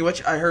 Speaking of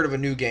which, I heard of a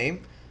new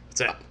game, What's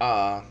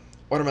that?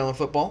 watermelon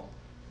football,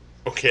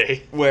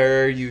 Okay.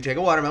 where you take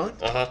a watermelon,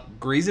 Uh huh.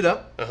 grease it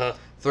up, Uh huh.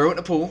 throw it in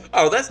a pool.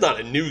 Oh, that's not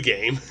a new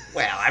game.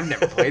 Well, I've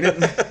never played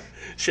it.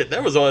 Shit,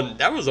 that was on.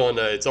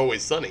 It's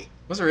Always Sunny.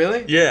 Was it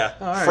really? Yeah.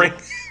 All right.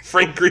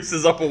 Frank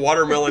greases up a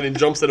watermelon and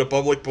jumps in a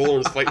public pool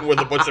and is fighting with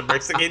a bunch of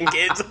Mexican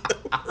kids.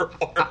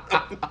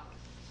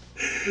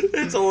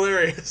 It's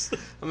hilarious. I'm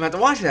gonna have to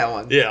watch that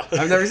one. Yeah.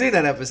 I've never seen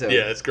that episode.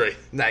 Yeah, it's great.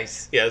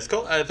 Nice. Yeah,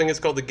 I think it's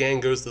called The Gang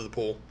Goes to the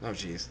Pool. Oh,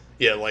 jeez.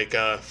 Yeah, like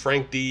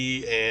Frank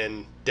D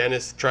and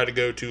Dennis try to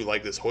go to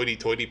like this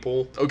hoity-toity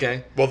pool.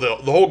 Okay. Well, the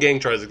whole gang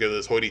tries to go to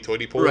this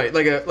hoity-toity pool. Right,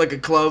 like a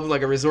club,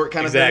 like a resort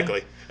kind of thing.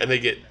 Exactly. And they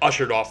get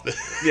ushered off the.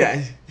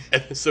 Yeah.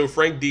 And so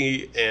Frank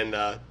D and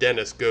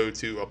Dennis go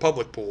to a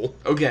public pool.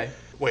 Okay.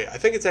 Wait, I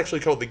think it's actually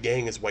called The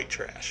Gang is White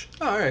Trash.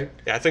 Oh, all right.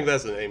 Yeah, I think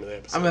that's the name of the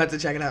episode. I'm gonna have to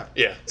check it out.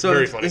 Yeah, So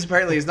very funny. this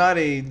apparently is not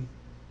a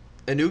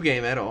new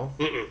game at all.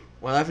 Mm-mm.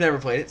 Well, I've never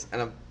played it,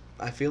 and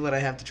I feel that I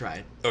have to try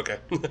it. Okay.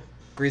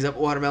 Grease up a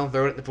watermelon,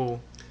 throw it in the pool.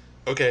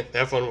 Okay,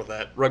 have fun with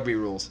that. Rugby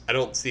rules. I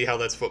don't see how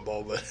that's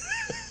football, but...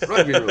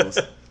 Rugby rules.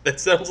 That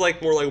sounds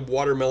like more like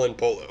watermelon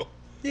polo.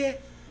 Yeah.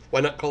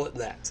 Why not call it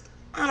that?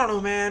 I don't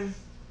know, man.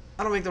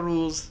 I don't make the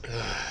rules.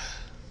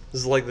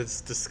 This is like this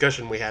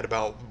discussion we had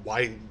about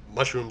why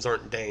mushrooms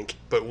aren't dank,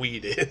 but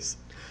weed is.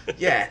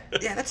 Yeah,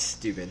 that's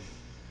stupid.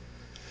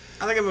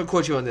 I think I'm going to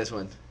quote you on this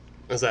one.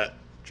 What's that?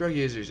 Drug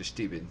users are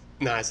stupid.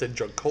 No, I said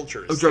drug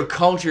culture is Oh, stupid. drug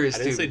culture is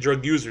I stupid. didn't say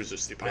drug users are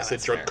stupid. I Well, said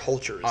that's drug fair.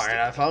 culture is All right,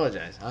 stupid. I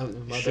apologize.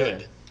 My You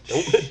should.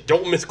 bad.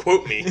 Don't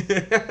misquote me.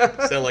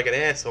 Sound like an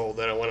asshole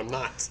when I'm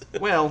not.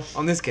 Well,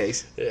 on this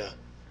case, Yeah.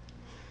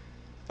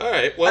 All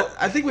right. Well,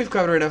 I think we've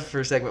covered enough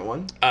for segment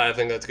 1. I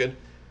think that's good.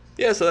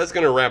 Yeah, so that's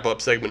going to wrap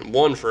up segment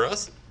 1 for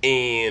us.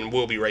 And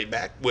we'll be right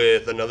back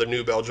with another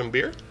New Belgium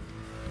beer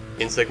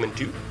in segment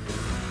 2.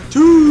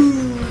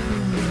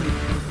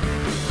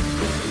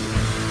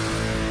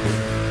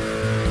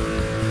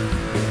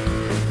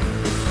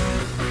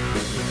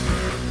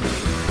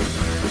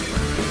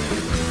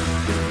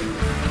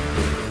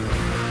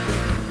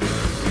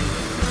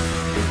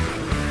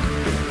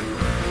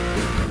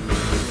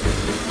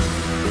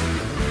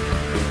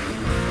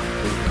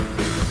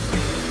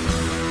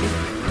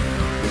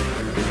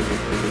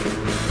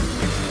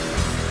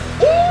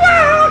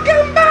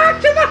 Welcome back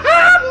to the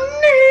Hot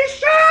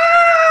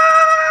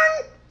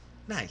Nation!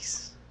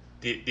 Nice.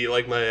 Do you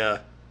like my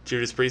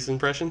Judas Priest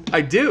impression?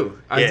 I do.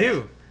 I Yeah.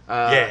 do.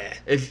 Yeah.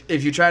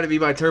 If you try to be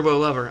my turbo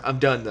lover, I'm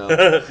done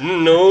though.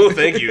 No,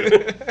 thank you.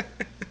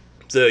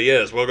 So,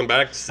 yes, welcome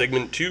back to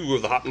segment 2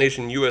 of the Hop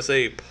Nation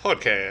USA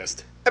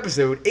podcast.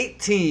 Episode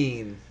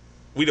 18.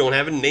 We don't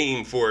have a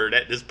name for it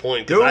at this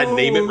point because No. I'd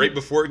name it right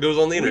before it goes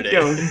on the We internet.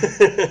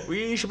 don't.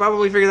 We should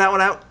probably figure that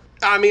one out.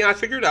 I mean, I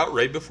figured it out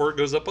right before it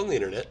goes up on the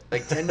internet.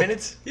 Like 10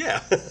 minutes?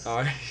 Yeah. All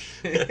right.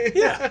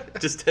 Yeah,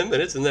 just 10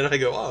 minutes, and then I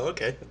go, oh,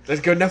 okay.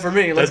 That's good enough for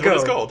me. Let's That's go. what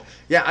it's called.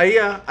 Yeah, I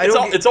It's don't.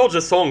 all, it's all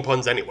just song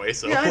puns anyway,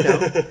 so. Yeah, I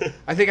know.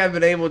 I think I've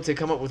been able to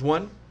come up with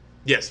one.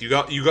 Yes, you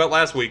got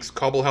last week's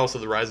Cobble House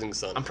of the Rising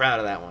Sun. I'm proud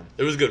of that one.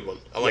 It was a good one.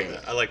 I like Yeah.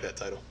 that. I like that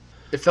title.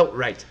 It felt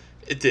right.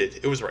 It did.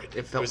 It was right.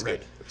 It felt was right.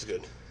 good. It was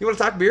good. You want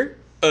to talk beer?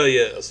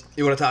 Yes.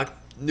 You want to talk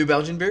New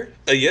Belgian beer?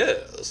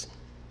 Yes.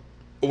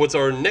 What's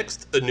our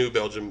next New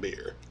Belgium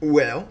beer?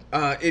 Well,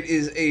 it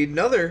is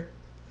another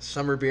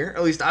summer beer.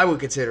 At least I would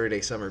consider it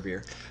a summer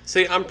beer.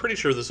 See, I'm pretty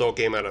sure this all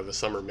came out of a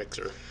summer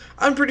mixer.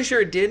 I'm pretty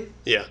sure it did.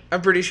 Yeah.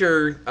 I'm pretty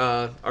sure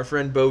our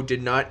friend Bo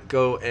did not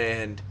go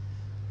and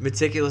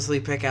meticulously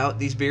pick out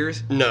these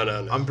beers.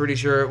 No. I'm pretty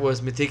sure it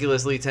was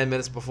meticulously 10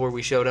 minutes before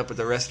we showed up at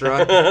the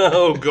restaurant.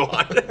 Oh,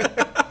 God.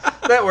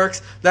 That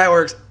works.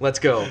 Let's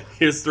go.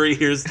 Here's three.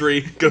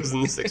 Goes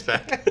in the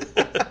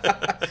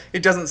 6-pack.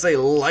 It doesn't say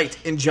light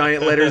in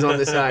giant letters on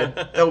the side.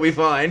 That'll be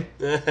fine.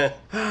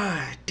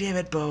 Damn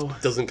it, Bo.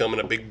 Doesn't come in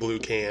a big blue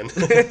can.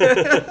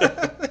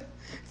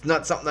 It's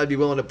not something I'd be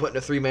willing to put in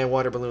a 3-man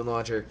water balloon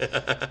launcher.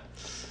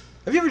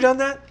 Have you ever done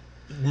that?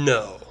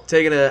 No.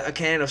 Taken a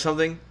can of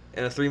something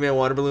and a 3-man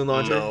water balloon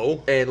launcher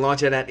No. and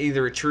launch it at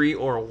either a tree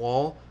or a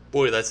wall?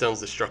 Boy, that sounds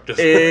destructive.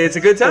 It's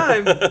a good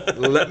time.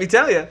 Let me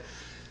tell you.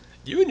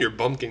 You and your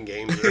bumpkin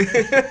games are...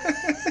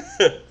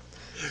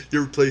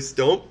 You ever play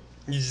stump?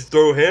 You just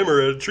throw a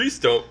hammer at a tree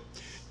stump.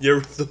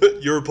 You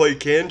ever play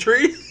can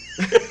tree?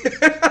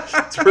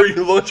 It's where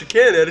you launch a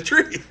can at a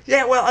tree.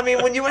 Yeah, well, I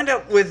mean, when you end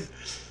up with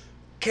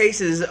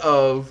cases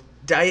of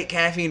diet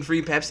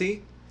caffeine-free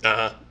Pepsi,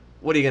 Uh-huh.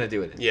 what are you going to do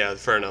with it? Yeah,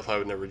 fair enough. I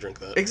would never drink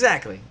that.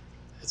 Exactly.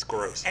 It's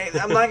gross. And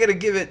I'm not going to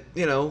give it,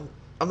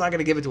 I'm not going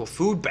to give it to a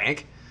food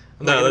bank.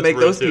 I'm No, not going to that's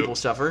make those rude, too. people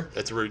suffer.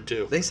 That's rude,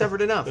 too. They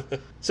suffered enough.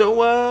 So,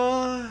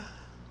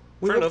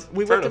 we Fair whipped enough,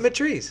 we fair whipped them enough. at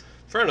trees.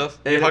 Fair enough.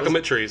 And You it huck was- them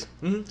at trees.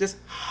 Just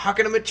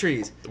hucking them at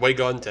trees. The way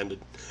God intended.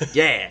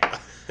 Yeah.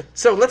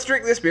 So let's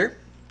drink this beer,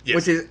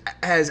 Yes. which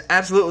has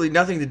absolutely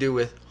nothing to do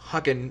with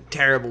hucking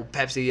terrible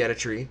Pepsi at a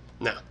tree.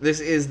 No. This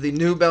is the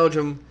New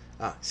Belgium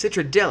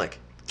Citradelic.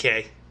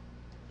 Okay.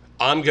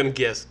 I'm going to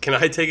guess. Can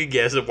I take a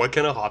guess at what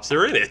kind of hops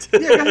are in it? Yeah,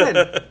 go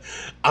ahead.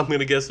 I'm going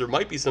to guess there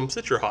might be some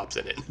Citra hops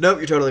in it. Nope,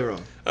 you're totally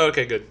wrong.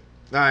 Okay, good.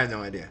 I have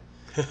no idea.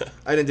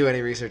 I didn't do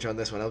any research on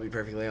this one, I'll be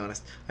perfectly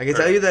honest. I can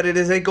tell you that it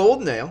is a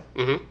golden ale.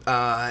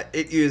 Mm-hmm.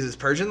 It uses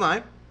Persian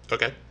lime,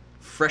 Okay.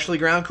 freshly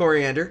ground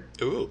coriander,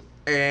 Ooh.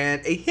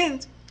 and a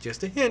hint,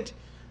 just a hint,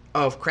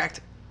 of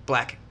cracked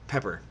black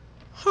pepper.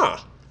 Huh.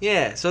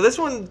 Yeah, so this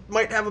one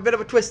might have a bit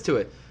of a twist to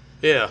it.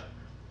 Yeah.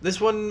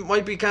 This one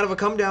might be kind of a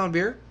come-down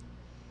beer.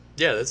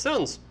 Yeah, that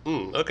sounds...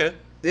 okay.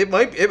 It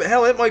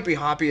might be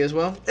hoppy as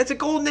well. It's a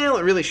golden ale.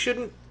 It really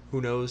shouldn't.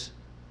 Who knows?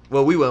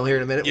 Well, we will here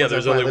in a minute. Yeah, once I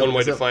there's only finally one look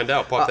way this to up. find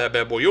out. Pop that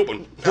bad boy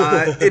open.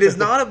 It is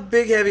not a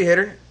big heavy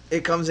hitter.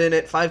 It comes in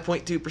at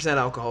 5.2%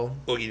 alcohol.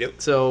 Okie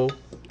doke. So,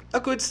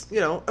 a good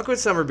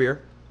summer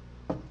beer.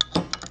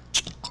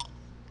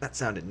 That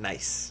sounded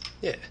nice.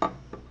 Yeah.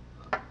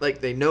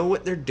 Like they know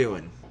what they're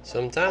doing.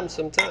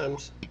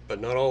 Sometimes, but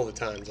not all the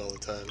times.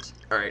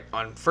 All right,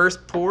 on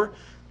first pour,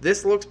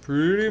 this looks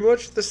pretty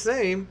much the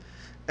same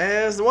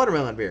as the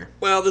watermelon beer.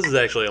 Well, this is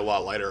actually a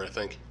lot lighter, I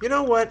think. You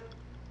know what?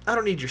 I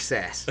don't need your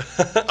sass.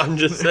 I'm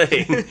just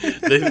saying.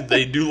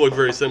 they do look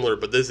very similar,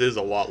 but this is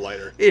a lot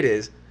lighter. It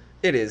is.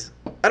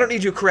 I don't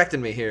need you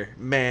correcting me here,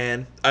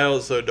 man. I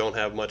also don't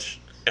have much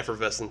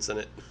effervescence in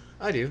it.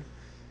 I do.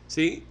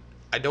 See,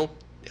 I don't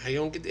I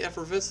don't get the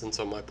effervescence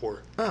on my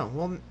pour. Oh,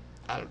 well,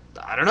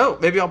 I don't know.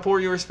 Maybe I'll pour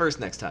yours first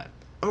next time.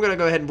 I'm going to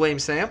go ahead and blame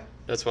Sam.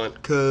 That's fine.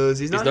 Because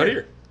he's not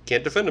here.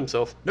 Can't defend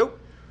himself. Nope.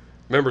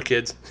 Remember,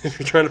 kids, if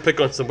you're trying to pick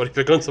on somebody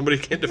who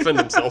can't defend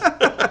himself.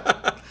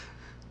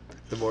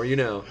 The more you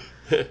know.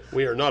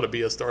 We are not a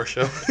Be a Star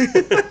show.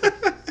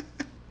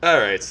 All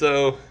right,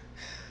 so...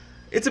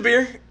 It's a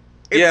beer.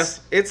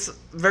 It's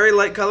very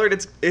light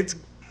colored. It's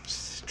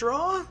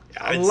straw?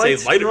 I'd say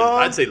lighter. Straw?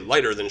 I'd say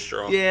lighter than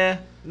straw. Yeah.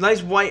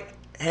 Nice white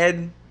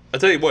head. I'll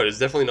tell you what, it's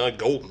definitely not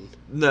golden.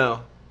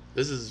 No.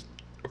 This is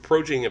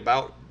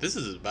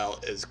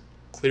about as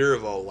clear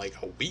of a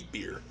wheat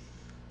beer.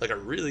 Like a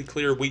really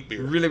clear wheat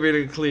beer. Really,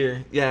 really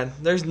clear. Yeah.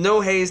 There's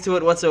no haze to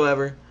it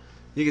whatsoever.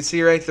 You can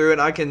see right through it.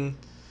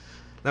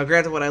 Now,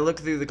 granted, when I look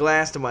through the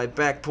glass to my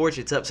back porch,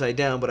 it's upside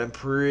down, but I'm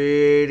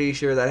pretty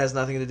sure that has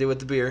nothing to do with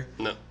the beer.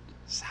 No.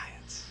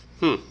 Science.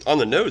 On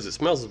the nose, it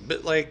smells a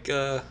bit like...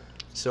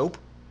 Soap?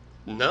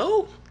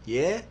 No?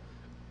 Yeah?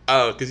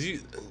 Oh, because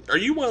are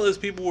you one of those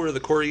people where the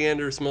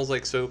coriander smells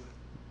like soap?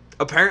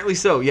 Apparently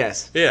so,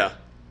 yes. Yeah.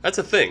 That's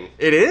a thing.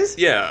 It is?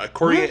 Yeah.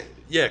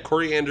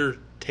 Coriander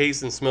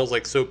tastes and smells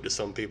like soap to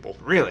some people.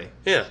 Really?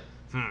 Yeah.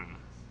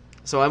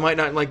 So I might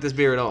not like this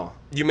beer at all.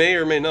 You may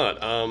or may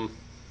not.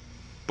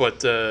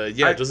 But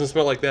it doesn't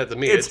smell like that to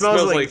me. It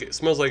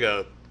smells like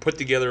a put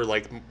together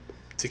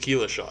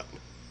tequila shot.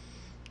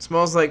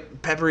 Smells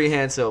like peppery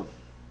hand soap.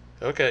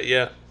 Okay,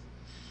 yeah.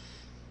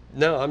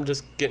 No, I'm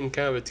just getting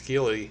kind of a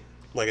tequila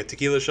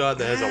shot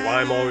that has a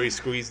lime already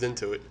squeezed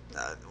into it.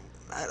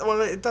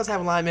 Well, it does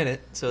have lime in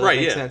it, so that Right,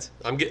 makes yeah. sense.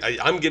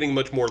 I'm getting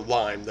much more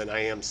lime than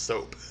I am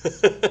soap.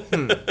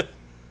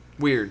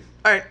 Weird.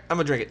 All right, I'm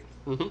gonna drink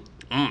it.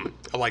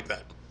 I like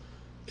that.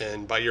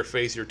 And by your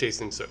face, you're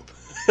tasting soap.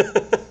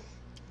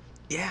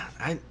 Yeah,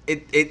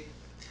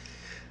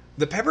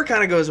 the pepper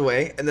kind of goes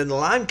away, and then the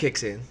lime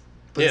kicks in,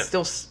 but it's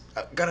still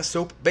got a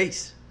soap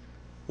base.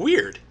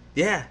 Weird.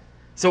 Yeah.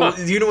 So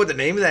do you know what the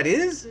name of that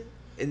is?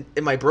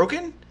 Am I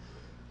broken?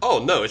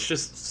 Oh no, it's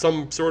just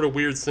some sort of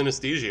weird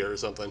synesthesia or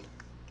something.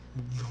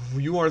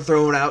 You are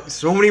throwing out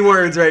so many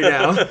words right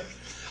now.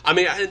 I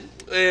mean,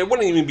 it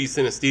wouldn't even be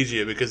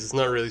synesthesia because it's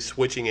not really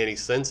switching any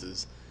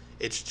senses.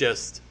 It's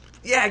just...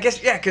 Yeah, I guess,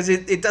 because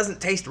it doesn't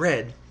taste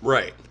red.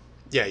 Right.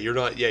 Yeah, you're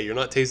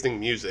not tasting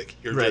music.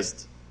 You're right.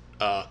 just...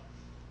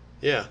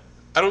 yeah.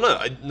 I don't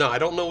know. I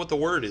don't know what the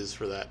word is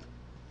for that.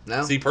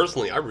 No? See,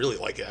 personally, I really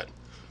like that.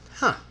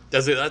 Huh.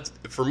 That's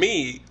for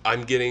me,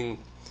 I'm getting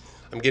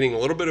a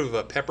little bit of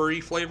a peppery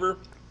flavor.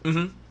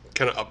 Mm-hmm.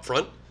 Kind of up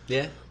front.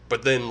 Yeah.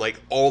 But then,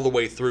 all the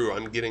way through,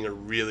 I'm getting a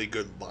really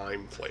good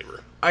lime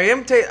flavor. I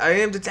am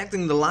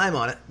detecting the lime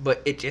on it,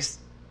 but it just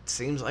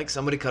seems like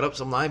somebody cut up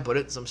some lime, put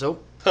it in some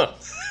soap. Huh.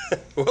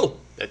 Well,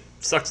 that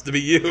sucks to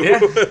be you. Yeah.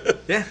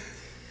 Yeah.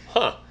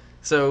 Huh.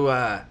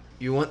 So,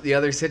 you want the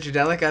other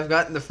Citradelic I've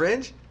got in the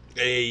fridge?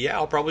 Yeah,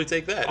 I'll probably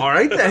take that. All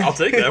right, then. I'll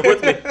take that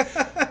with me.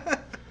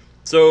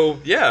 So,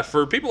 yeah,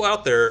 for people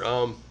out there,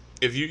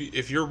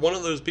 if you're one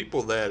of those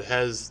people that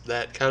has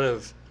that kind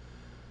of...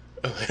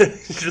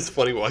 It's just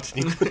funny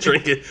watching you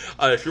drink it.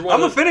 If you're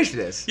I'm going to finish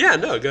this. Yeah,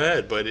 no, go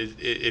ahead. But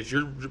if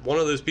you're one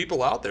of those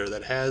people out there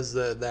that has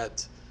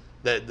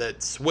that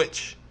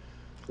switch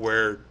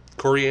where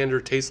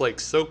coriander tastes like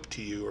soap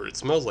to you or it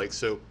smells like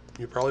soap,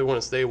 you probably want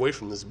to stay away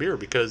from this beer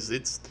because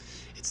it's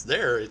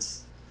there.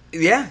 It's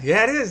Yeah,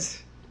 it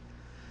is.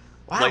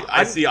 Wow.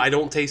 I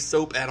don't taste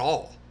soap at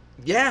all.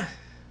 Yeah.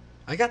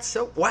 I got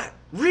soap. What?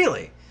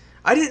 Really?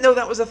 I didn't know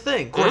that was a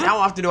thing. Of course, how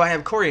often do I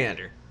have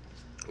coriander?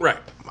 Right.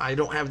 I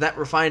don't have that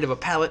refined of a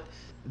palate.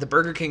 The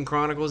Burger King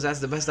Chronicles, that's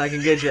the best I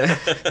can get you.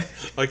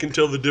 I can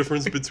tell the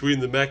difference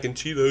between the mac and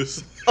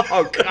Cheetos.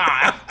 Oh,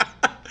 God.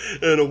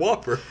 And a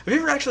Whopper. Have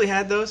you ever actually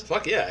had those?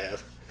 Fuck yeah, I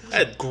have.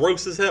 That's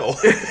gross as hell.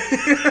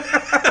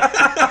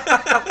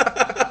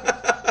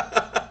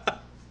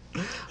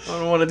 I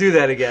don't want to do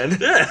that again.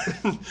 Yeah.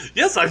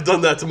 Yes, I've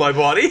done that to my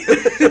body.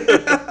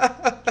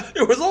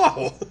 It was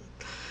awful.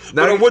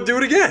 But I would do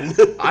it again.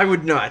 I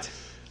would not.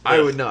 I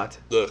would not.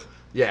 Ugh.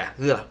 Yeah.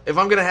 Ugh. If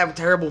I'm going to have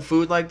terrible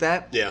food like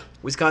that, Yeah.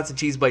 Wisconsin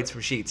cheese bites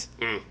from Sheetz.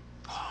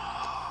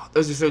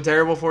 Those are so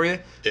terrible for you.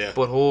 Yeah.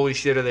 But holy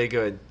shit, are they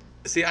good.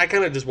 See, I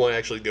kind of just want to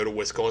actually go to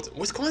Wisconsin.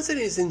 Wisconsin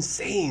is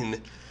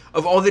insane.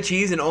 Of all the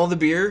cheese and all the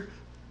beer?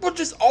 Well,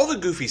 just all the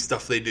goofy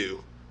stuff they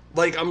do.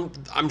 Like,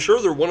 I'm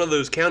sure they're one of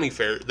those county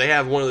fairs. They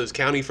have one of those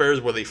county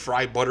fairs where they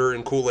fry butter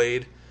and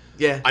Kool-Aid.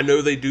 Yeah. I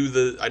know they do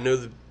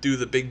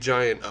the big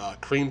giant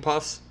cream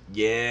puffs.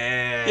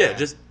 Yeah. Yeah,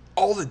 just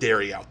all the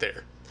dairy out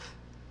there.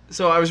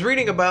 So I was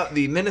reading about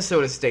the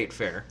Minnesota State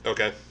Fair.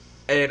 Okay.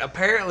 And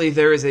apparently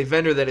there is a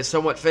vendor that is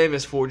somewhat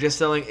famous for just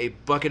selling a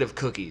bucket of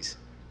cookies.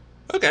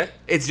 Okay.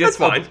 It's just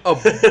That's fine. a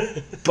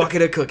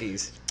bucket of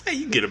cookies. Hey,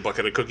 you can get a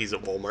bucket of cookies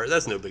at Walmart.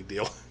 That's no big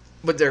deal.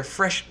 But they're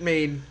fresh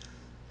made.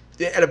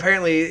 And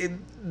apparently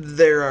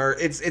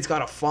it's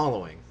got a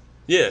following.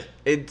 Yeah.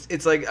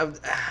 It's like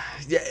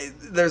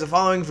there's a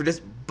following for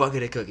just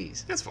bucket of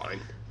cookies. That's fine.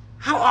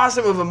 How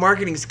awesome of a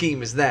marketing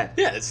scheme is that?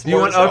 Yeah, it's You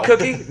want smart a as hell.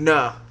 cookie?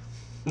 No.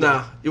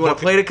 Nah. You want a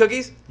plate of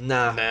cookies?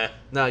 Nah. Nah.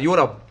 Nah. You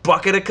want a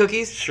bucket of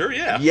cookies? Sure,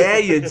 yeah. Yeah,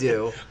 you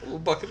do. A little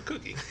bucket of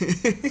cookies.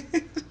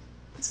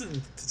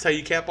 That's how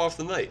you cap off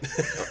the night.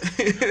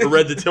 I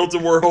read the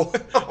Tilt-A-Whirl.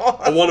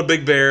 I want a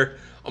Big Bear.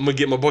 I'm going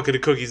to get my bucket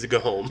of cookies to go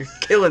home.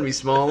 Killing me,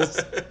 Smalls.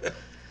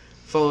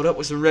 Followed up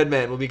with some Red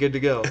Man. We'll be good to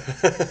go.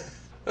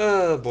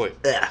 Oh, boy.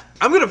 Yeah.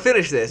 I'm going to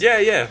finish this.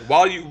 Yeah.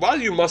 While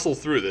you muscle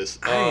through this,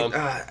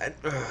 I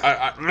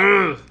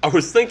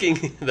was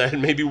thinking that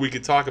maybe we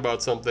could talk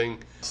about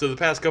something. So the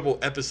past couple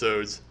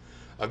episodes,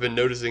 I've been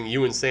noticing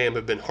you and Sam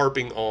have been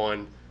harping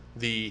on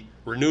the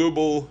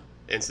renewable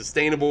and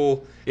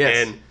sustainable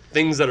and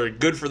things that are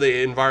good for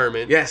the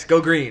environment. Yes, go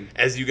green.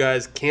 As you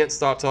guys can't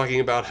stop talking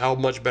about how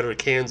much better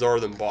cans are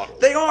than bottles.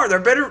 They are. They're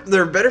better.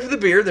 They're better for the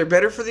beer. They're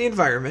better for the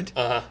environment.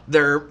 Uh-huh.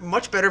 They're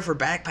much better for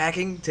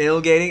backpacking,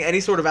 tailgating, any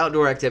sort of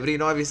outdoor activity.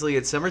 And obviously,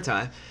 it's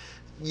summertime.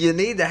 You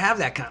need to have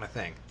that kind of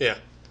thing. Yeah.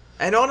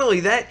 And not only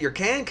that, your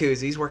can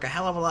koozies work a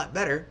hell of a lot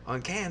better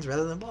on cans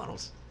rather than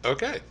bottles.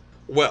 Okay.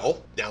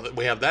 Well, now that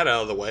we have that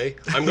out of the way,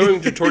 I'm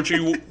going to torture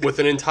you with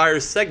an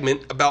entire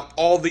segment about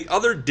all the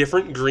other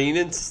different green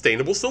and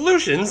sustainable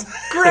solutions.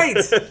 Great!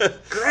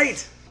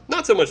 Great!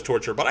 Not so much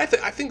torture, but I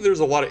think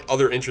there's a lot of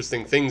other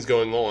interesting things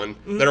going on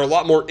that are a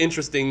lot more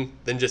interesting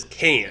than just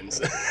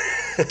cans.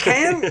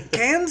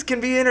 Cans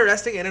can be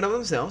interesting in and of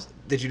themselves.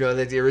 Did you know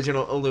that the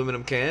original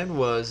aluminum can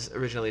was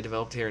originally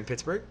developed here in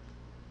Pittsburgh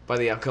by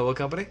the Alcoa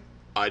Company?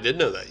 I did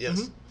know that,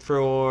 yes. Mm-hmm.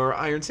 For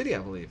Iron City, I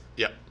believe.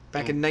 Yep.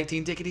 Back in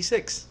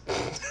 1966.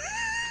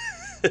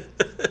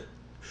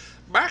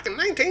 Back in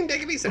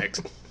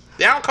 1966,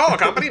 the Alcoa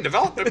Company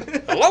developed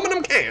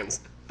aluminum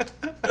cans.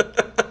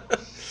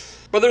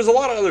 But there's a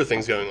lot of other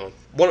things going on.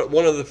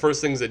 One of the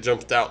first things that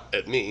jumped out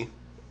at me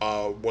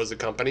was a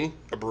company,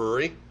 a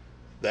brewery,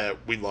 that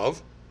we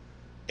love,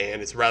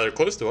 and it's rather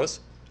close to us.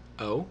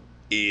 Oh?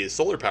 Is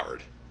solar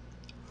powered.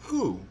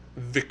 Who?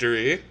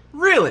 Victory.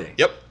 Really?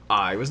 Yep.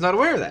 I was not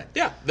aware of that.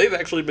 Yeah, they've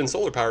actually been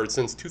solar powered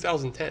since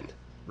 2010.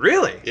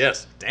 Really?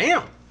 Yes.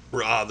 Damn.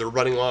 They're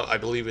running on, I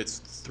believe it's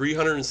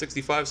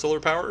 365 solar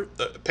power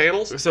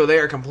panels. So they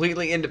are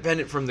completely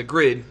independent from the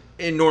grid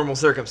in normal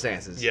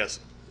circumstances. Yes.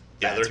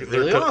 Yeah, That's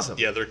really awesome.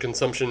 Yeah,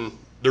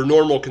 their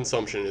normal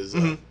consumption is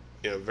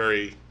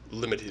very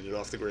limited and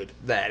off the grid.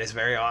 That is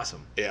very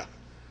awesome. Yeah.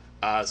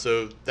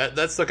 So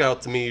that stuck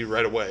out to me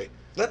right away.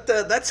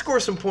 That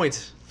scores some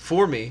points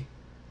for me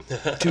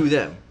to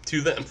them.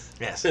 To them.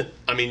 Yes.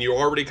 I mean, you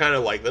already kind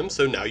of like them,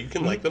 so now you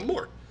can like them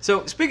more.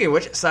 So, speaking of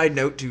which, side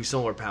note to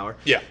solar power.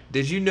 Yeah.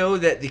 Did you know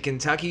that the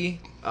Kentucky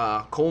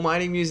Coal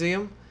Mining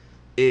Museum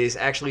is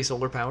actually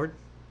solar powered?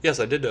 Yes,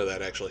 I did know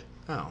that, actually.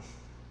 Oh.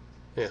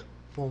 Yeah.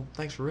 Well,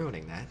 thanks for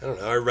ruining that. I don't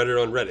know. I read it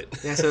on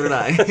Reddit. Yeah, so did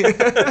I.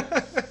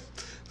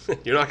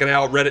 You're not going to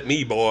out-Reddit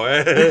me,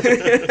 boy.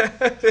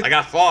 I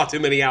got far too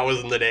many hours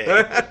in the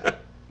day.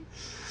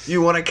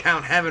 You want to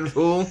count heaven,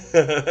 fool?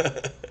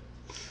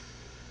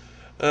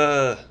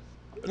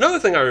 Another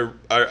thing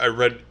I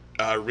read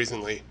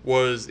recently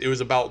was it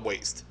was about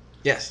waste.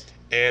 Yes.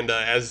 And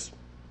as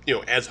you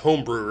know, as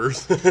home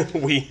brewers,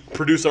 we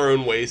produce our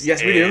own waste.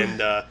 Yes, we do.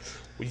 And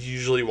we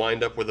usually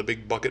wind up with a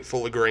big bucket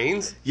full of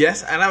grains.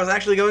 Yes, and I was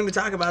actually going to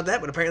talk about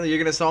that, but apparently you're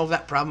going to solve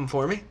that problem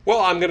for me.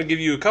 Well, I'm going to give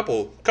you a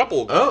couple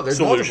there's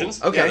solutions.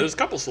 Multiple. Okay. Yeah, there's a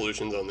couple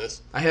solutions on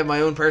this. I have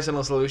my own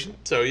personal solution.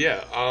 So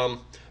yeah,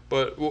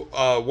 but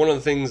one of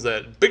the things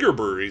that bigger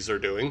breweries are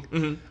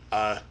doing,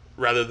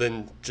 rather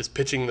than just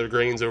pitching their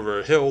grains over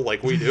a hill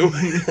like we do.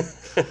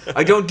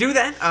 I don't do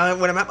that.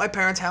 When I'm at my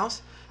parents'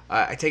 house,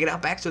 I take it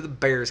out back so the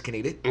bears can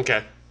eat it.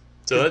 Okay.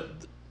 So that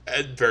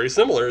very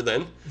similar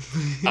then.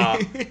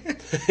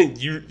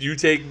 You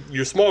take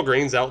your small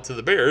grains out to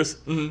the bears.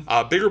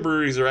 Mm-hmm. Bigger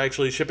breweries are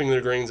actually shipping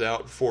their grains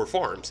out for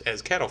farms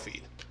as cattle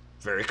feed.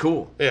 Very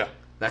cool. Yeah.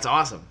 That's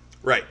awesome.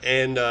 Right.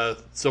 And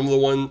some of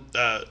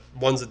the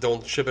ones that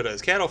don't ship it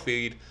as cattle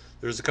feed,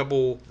 there's a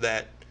couple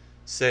that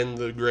send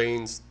the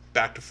grains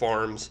back to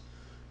farms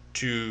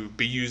to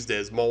be used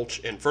as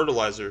mulch and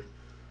fertilizer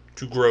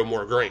to grow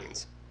more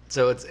grains.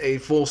 So it's a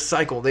full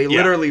cycle. They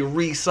literally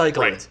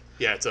recycle it.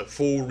 Yeah, it's a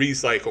full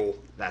recycle.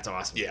 That's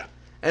awesome. Yeah.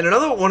 And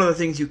another one of the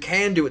things you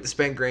can do with the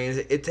spent grains,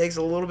 it takes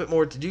a little bit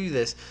more to do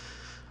this.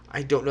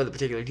 I don't know the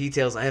particular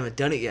details. I haven't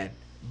done it yet.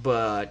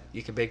 But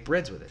you can bake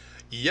breads with it.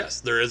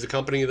 Yes, there is a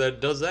company that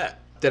does that.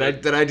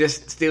 Did I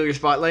just steal your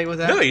spotlight with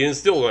that? No, you didn't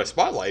steal my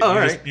spotlight.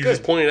 Oh, You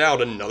just pointed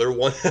out another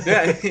one.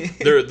 Yeah.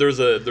 There's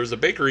a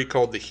bakery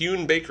called the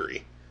Hewn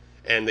Bakery,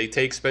 and they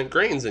take spent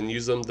grains and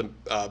use them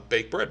to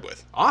bake bread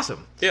with.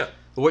 Awesome. Yeah.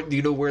 What do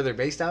you know where they're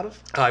based out of?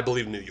 I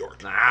believe New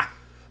York.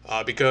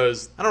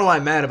 Because I don't know why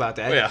I'm mad about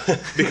that. Yeah,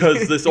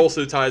 because this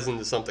also ties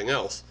into something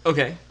else.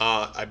 Okay.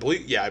 I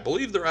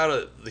believe they're out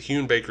of the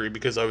Hewn Bakery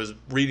because I was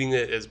reading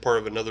it as part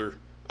of another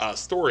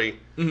story.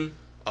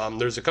 Mm-hmm.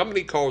 There's a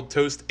company called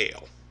Toast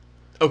Ale.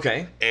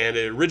 Okay. And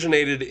it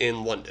originated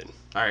in London.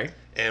 All right.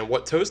 And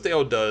what Toast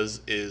Ale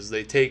does is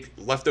they take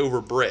leftover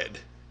bread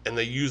and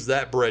they use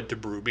that bread to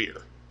brew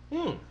beer.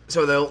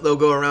 So they'll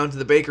go around to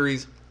the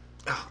bakeries.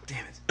 Oh,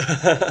 damn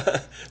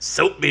it.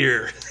 Soap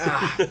beer.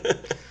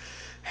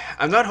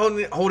 I'm not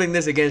holding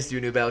this against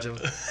you, New Belgium.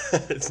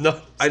 It's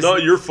not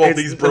your fault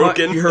he's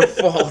broken. Not your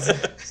fault.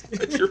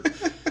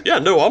 Yeah,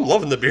 no, I'm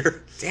loving the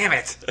beer. Damn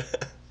it.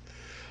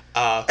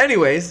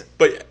 Anyways.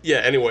 But yeah,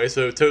 anyway,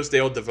 so Toast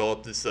Ale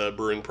developed this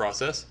brewing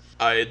process.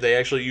 They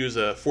actually use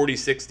a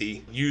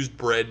 4060 used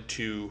bread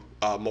to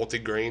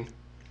multigrain.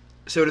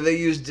 So do they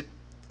use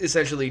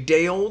essentially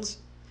day olds?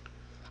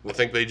 I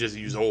think they just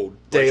use old.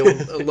 Day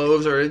old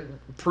loaves or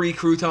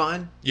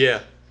pre-crouton?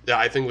 Yeah,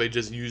 I think they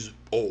just use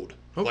old.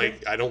 Okay.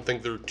 Like, I don't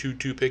think they're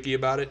too picky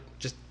about it.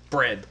 Just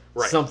bread.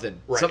 Right. Something.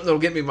 Right. Something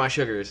that'll get me my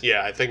sugars.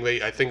 Yeah, I think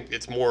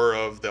it's more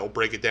of they'll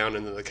break it down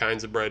into the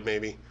kinds of bread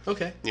maybe.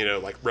 Okay.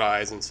 Like rye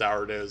and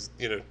sourdoughs,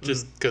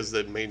 just because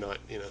they may not,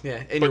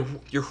 Yeah, and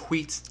your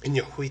wheats. And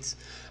your wheats.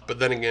 But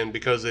then again,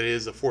 because it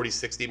is a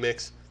 40-60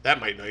 mix,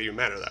 that might not even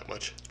matter that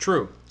much.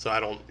 True. So I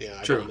don't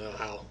know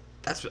how.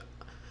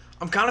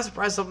 I'm kind of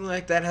surprised something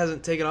like that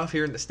hasn't taken off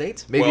here in the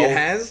States. Maybe it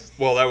has?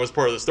 Well, that was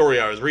part of the story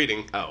I was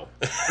reading. Oh.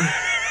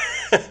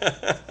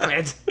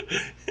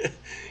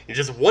 You're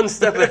just one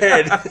step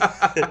ahead.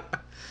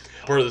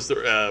 Part of the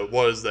story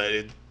was that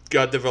it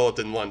got developed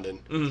in London.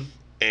 Mm-hmm.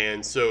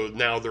 And so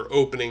now they're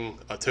opening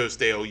a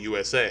Toast Ale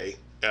USA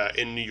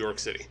in New York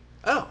City.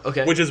 Oh,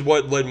 okay. Which is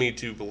what led me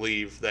to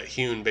believe that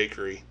Hune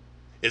Bakery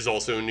is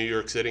also in New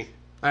York City.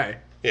 All right.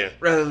 Yeah.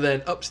 Rather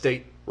than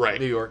upstate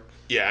New York.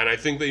 Yeah, and I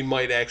think they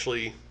might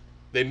actually...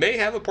 They may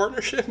have a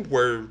partnership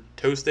where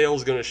Toast Ale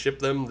is going to ship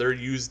them their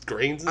used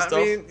grains and stuff.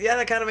 I mean, yeah,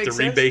 that kind of makes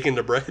sense. To rebake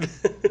into bread.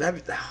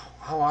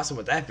 How awesome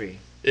would that be?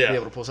 Yeah. To be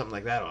able to pull something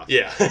like that off.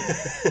 Yeah.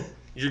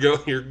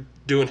 You're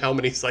doing how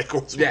many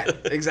cycles? Yeah,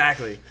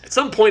 exactly. At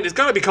some point, it's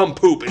got to become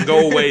poop and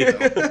go away,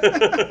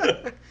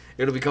 though.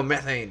 It'll become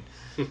methane.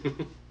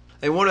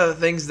 And one of the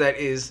things that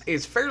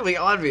is fairly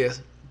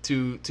obvious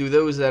to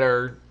those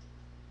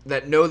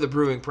that know the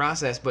brewing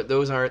process, but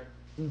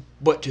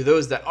to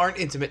those that aren't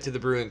intimate to the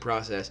brewing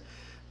process,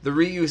 the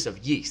reuse of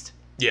yeast.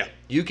 Yeah.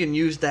 You can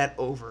use that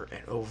over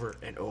and over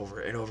and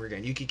over and over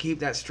again. You can keep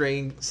that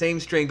same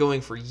strain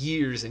going for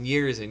years and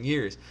years and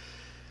years.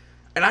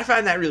 And I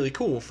find that really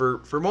cool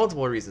for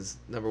multiple reasons.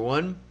 Number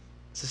one,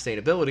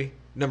 sustainability.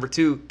 Number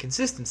two,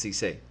 consistency's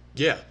sake.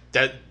 Yeah,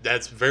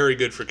 that's very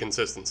good for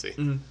consistency.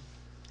 Mm-hmm.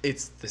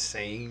 It's the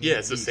same. Yeah,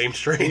 it's the same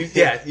strain.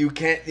 You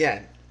can't.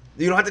 Yeah,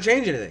 you don't have to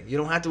change anything. You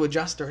don't have to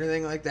adjust or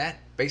anything like that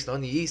based on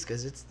the yeast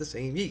because it's the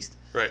same yeast.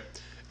 Right,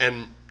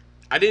 and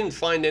I didn't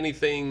find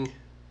anything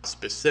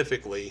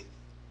specifically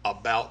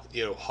about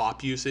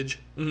hop usage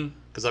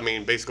because I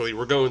mean basically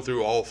we're going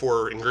through all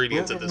four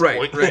ingredients at this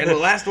point. Right, and the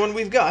last one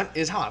we've got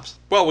is hops.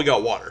 Well, we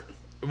got water.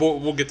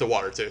 We'll get to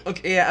water too.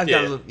 Okay, yeah, I've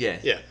got a little, yeah.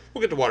 Yeah,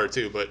 we'll get to water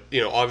too, but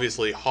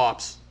obviously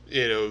hops.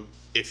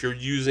 If you're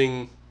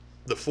using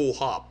the full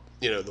hop.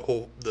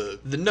 The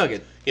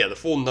nugget. Yeah, the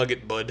full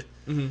nugget bud,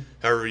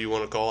 however you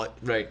want to call it.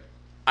 Right.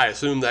 I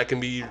assume that can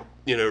be,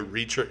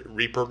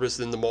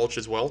 repurposed in the mulch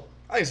as well.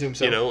 I assume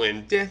so.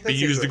 And be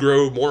used to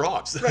grow more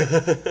hops.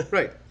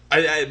 Right.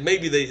 Right.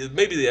 Maybe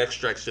the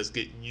extracts just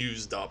get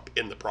used up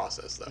in the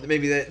process though.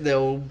 Maybe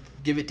they'll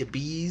give it to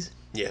bees.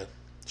 Yeah.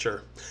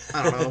 Sure.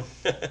 I don't know.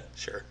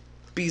 Sure.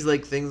 Bees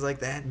like things like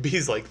that.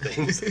 Bees like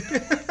things.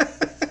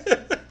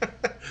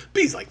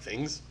 Bees like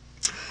things.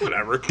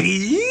 Whatever.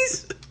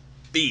 Bees?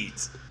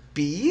 Beads.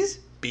 Bees?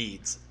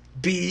 Beads.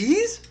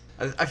 Bees?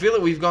 I feel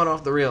like we've gone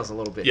off the rails a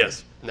little bit.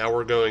 Yes. Now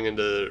we're going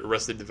into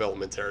Arrested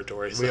Development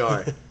territory. So. We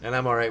are. And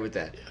I'm all right with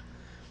that. Yeah.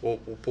 We'll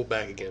pull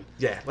back again.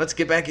 Yeah. Let's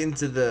get back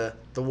into the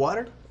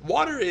water.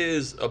 Water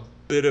is a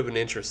bit of an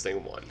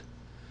interesting one.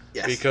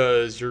 Yes.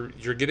 Because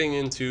you're getting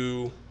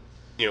into,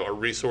 a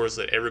resource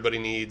that everybody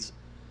needs.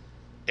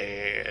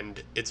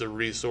 And it's a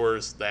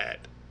resource that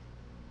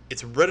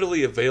it's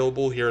readily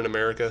available here in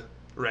America.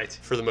 Right.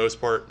 For the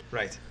most part.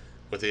 Right.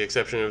 With the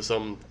exception of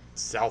some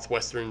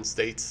southwestern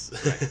states.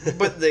 Right.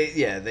 But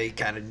they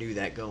kind of knew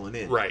that going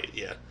in. Right,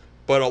 yeah.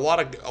 But a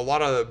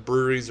lot of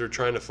breweries are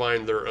trying to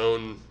find their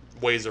own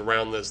ways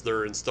around this.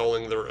 They're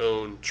installing their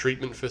own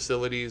treatment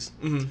facilities.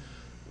 Mm-hmm.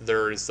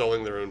 They're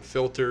installing their own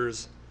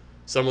filters.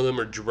 Some of them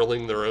are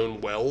drilling their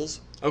own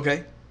wells.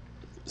 Okay.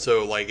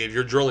 So, like, if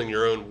you're drilling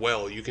your own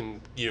well, you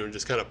can,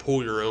 just kind of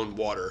pull your own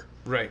water.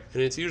 Right.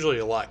 And it's usually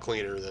a lot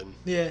cleaner than...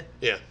 Yeah.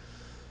 Yeah.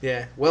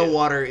 Yeah,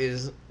 water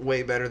is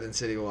way better than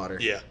city water.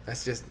 Yeah.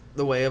 That's just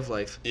the way of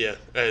life. Yeah,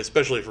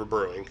 especially for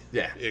brewing.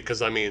 Yeah.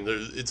 Because, I mean,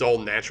 it's all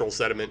natural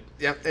sediment.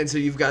 Yep, and so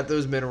you've got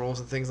those minerals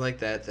and things like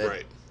that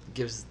right.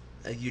 gives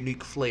a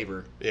unique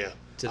flavor to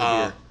the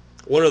beer.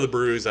 One of the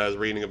breweries I was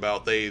reading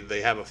about,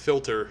 they have a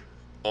filter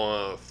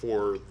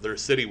for their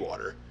city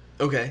water.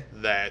 Okay.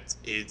 That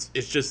it's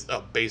just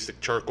a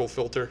basic charcoal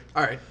filter.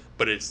 All right.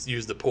 But it's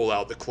used to pull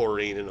out the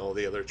chlorine and all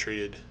the other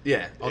treated...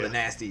 Yeah, all the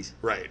nasties.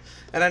 Right.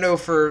 And I know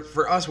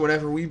for us,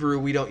 whenever we brew,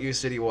 we don't use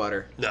city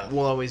water. No.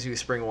 We'll always use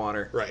spring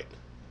water. Right.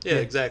 Yeah,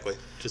 exactly.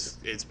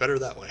 Just, it's better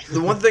that way.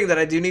 The one thing that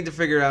I do need to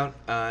figure out,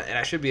 and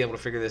I should be able to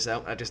figure this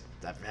out, I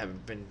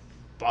haven't been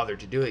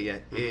bothered to do it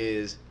yet,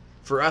 is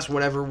for us,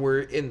 whenever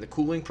we're in the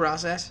cooling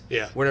process,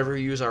 whenever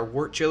we use our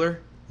wort chiller,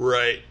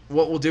 Right.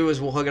 What we'll do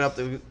is we'll hook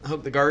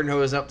the garden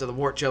hose up to the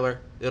wort chiller.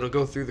 It'll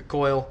go through the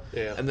coil,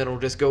 Yeah. and then it'll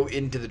just go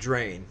into the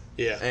drain.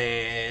 Yeah.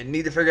 And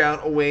need to figure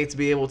out a way to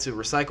be able to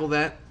recycle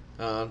that,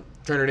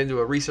 turn it into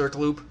a recirc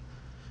loop.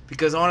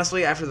 Because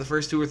honestly, after the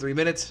first 2 or 3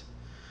 minutes,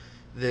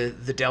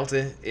 the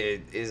delta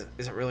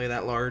isn't really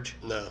that large.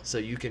 No. So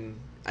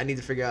I need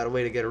to figure out a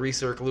way to get a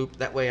recirc loop.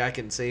 That way I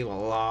can save a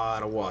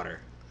lot of water.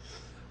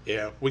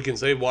 Yeah, we can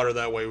save water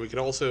that way. We could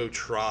also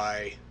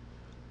try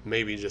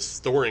maybe just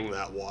storing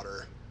that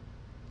water.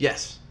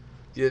 Yes.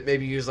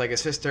 Maybe use like a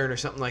cistern or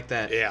something like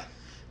that. Yeah.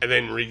 And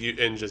then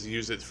and just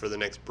use it for the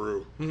next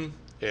brew. Mm-hmm.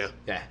 Yeah.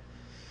 Yeah.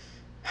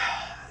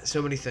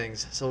 So many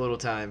things. So little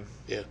time.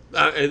 Yeah.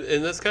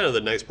 And that's kind of the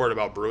nice part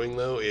about brewing,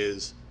 though,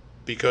 is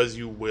because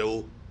you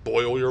will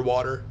boil your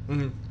water,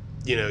 Mm-hmm.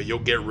 You'll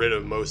get rid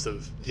of most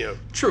of,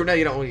 True. Now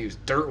you don't want to use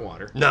dirt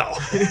water. No.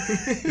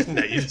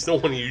 No, you just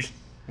don't want to use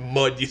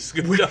mud you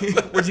scooped up.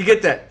 Where'd you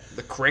get that?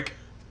 The crick?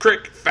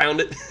 Crick,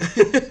 found it.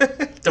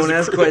 Don't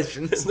ask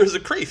questions. There's a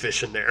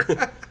crayfish in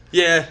there.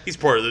 Yeah, he's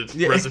part of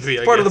the recipe,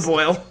 I guess. Part of the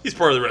boil. He's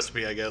part of the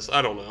recipe, I guess.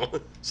 I don't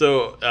know.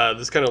 So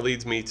this kind of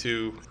leads me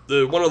to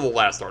one of the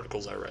last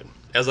articles I read.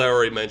 As I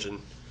already mentioned,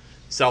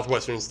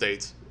 southwestern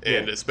states,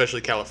 and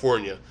especially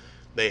California,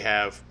 they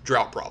have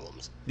drought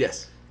problems.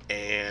 Yes.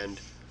 And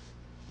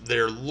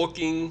they're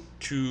looking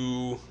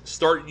to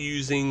start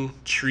using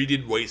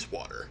treated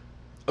wastewater.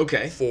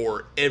 Okay.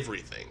 For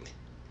everything.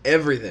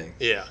 Everything.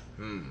 Yeah.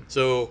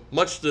 So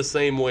much the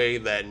same way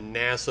that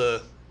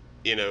NASA,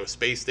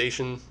 space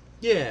station.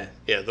 Yeah.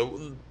 Yeah,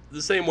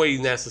 the same way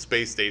NASA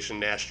space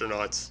station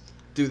astronauts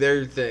do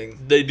their thing.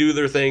 They do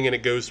their thing and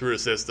it goes through a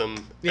system,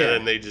 and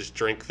then they just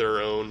drink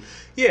their own.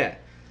 Yeah.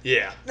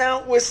 Yeah.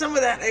 Now, with some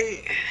of that,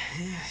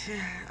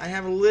 I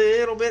have a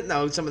little bit.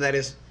 No, some of that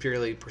is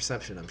purely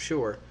perception, I'm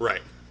sure.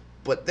 Right.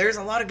 But there's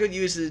a lot of good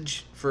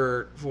usage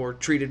for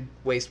treated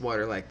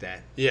wastewater like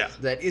that. Yeah.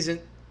 That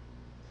isn't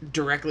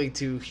directly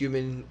to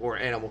human or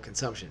animal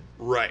consumption.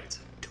 Right.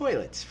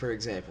 Toilets, for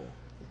example.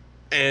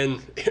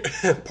 And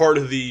part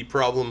of the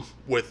problem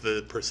with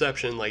the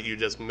perception, like you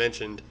just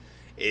mentioned,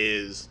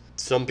 is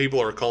some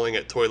people are calling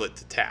it toilet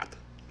to tap.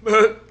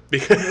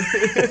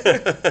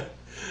 Because,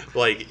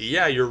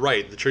 yeah, you're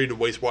right. The treated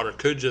wastewater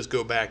could just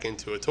go back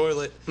into a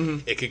toilet.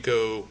 Mm-hmm. It could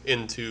go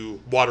into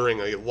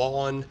watering a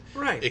lawn.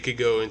 Right. It could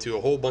go into a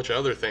whole bunch of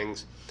other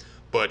things.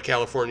 But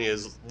California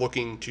is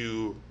looking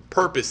to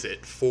purpose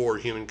it for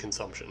human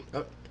consumption.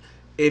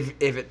 If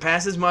it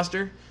passes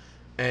muster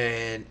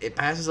and it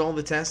passes all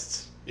the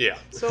tests, yeah,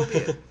 so be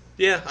it.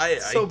 Yeah,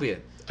 so be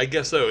it. I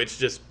guess so. It's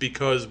just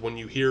because when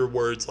you hear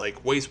words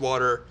like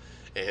wastewater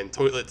and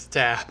toilet to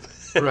tap,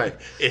 right,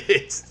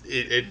 it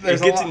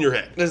gets in your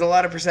head. There's a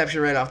lot of perception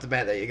right off the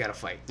bat that you got to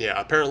fight.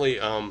 Yeah, apparently,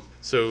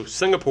 so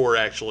Singapore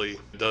actually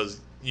does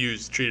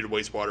use treated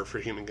wastewater for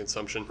human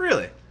consumption.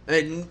 Really?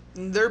 And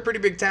they're a pretty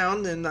big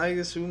town, and I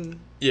assume...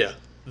 Yeah.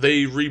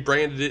 They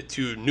rebranded it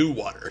to New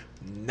Water.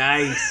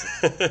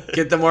 Nice.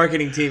 Get the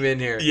marketing team in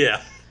here.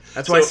 Yeah.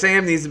 That's why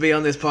Sam needs to be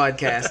on this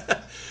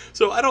podcast.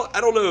 So I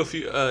don't know if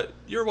you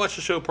ever watch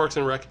the show Parks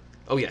and Rec?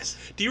 Oh, yes.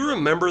 Do you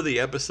remember the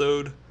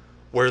episode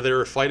where they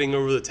were fighting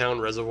over the town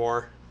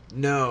reservoir?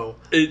 No.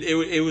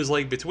 It was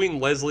like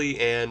between Leslie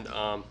and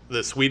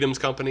the Sweetums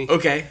company.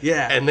 Okay,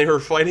 yeah. And they were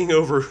fighting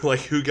over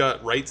like who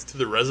got rights to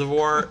the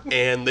reservoir,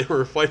 and they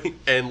were fighting,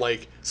 and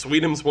like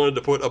Sweetums wanted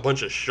to put a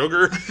bunch of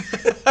sugar,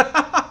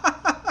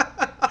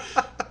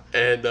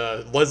 and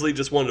Leslie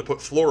just wanted to put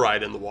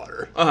fluoride in the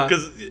water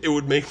because it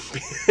would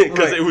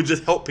it would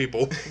just help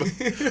people.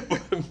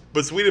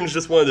 But Sweetums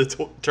just wanted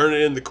to turn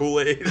it into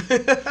Kool-Aid.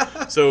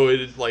 So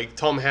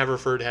Tom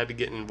Haverford had to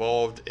get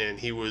involved, and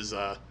he was.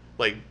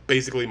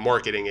 Basically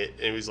marketing it,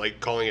 and he was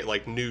calling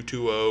it New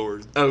 2.0 or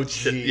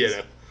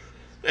jeez.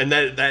 And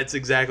that's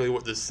exactly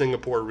what the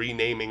Singapore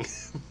renaming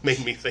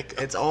made me think of.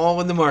 It's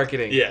all in the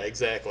marketing. Yeah,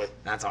 exactly.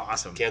 That's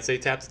awesome. Can't say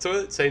tap the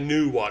toilet, say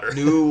New Water.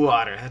 New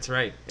Water, that's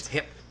right. It's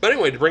hip. But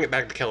anyway, to bring it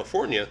back to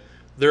California,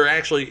 there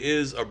actually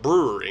is a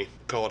brewery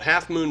called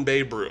Half Moon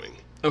Bay Brewing.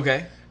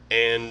 Okay.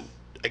 And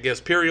I guess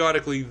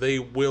periodically they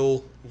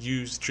will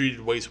use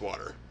treated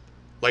wastewater.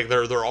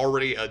 They're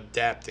already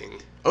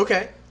adapting.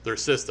 Okay. Their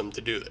system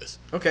to do this.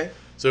 Okay.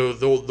 So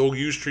they'll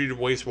use treated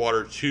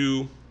wastewater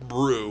to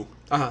brew.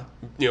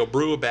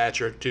 Brew a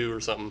batch or two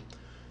or something.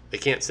 They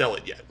can't sell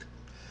it yet.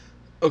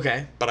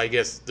 Okay. But I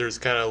guess there's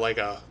kind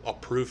of a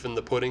proof in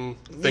the pudding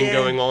thing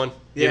going on.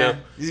 Yeah.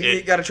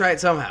 You got to try it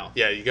somehow.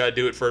 Yeah, you got to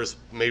do it first.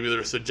 Maybe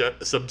they're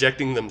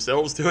subjecting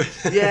themselves to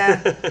it.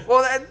 Yeah.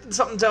 Well,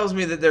 something tells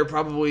me that they're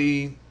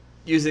probably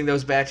using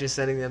those batches,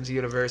 sending them to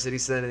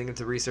universities, sending them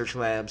to research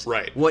labs.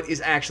 Right. What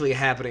is actually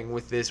happening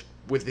with this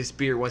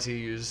beer once you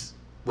use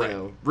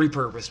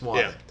repurposed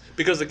water? Yeah.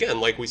 Because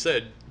again, like we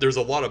said, there's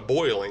a lot of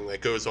boiling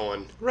that goes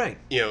on. Right.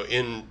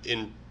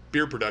 In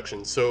beer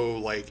production.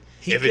 So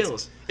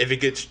if it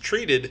gets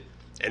treated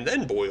and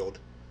then boiled,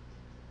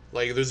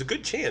 there's a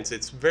good chance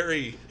it's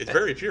very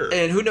pure.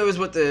 And who knows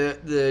what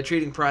the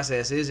treating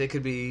process is? It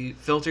could be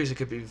filters. It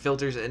could be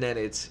filters, and then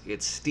it's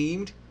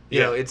steamed. You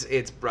know,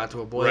 it's brought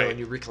to a boil, and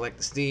you recollect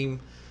the steam.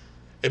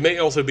 It may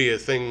also be a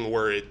thing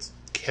where it's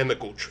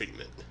chemical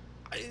treatment.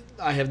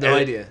 I have no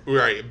idea.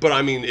 Right, but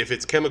I mean, if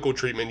it's chemical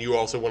treatment, you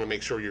also want to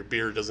make sure your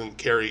beer doesn't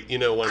carry, you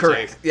know what I'm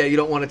Correct. saying? Yeah, you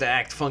don't want it to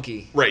act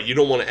funky. Right, you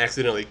don't want to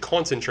accidentally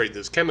concentrate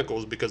those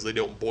chemicals because they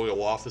don't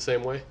boil off the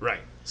same way.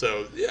 Right.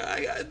 So,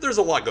 yeah, there's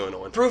a lot going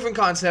on. Proof and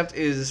concept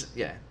is,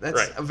 that's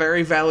Right. a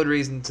very valid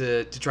reason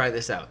to try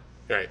this out.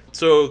 Right.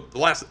 So, the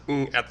last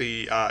thing, at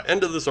the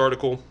end of this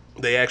article,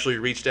 they actually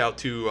reached out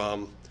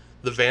to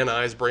the Van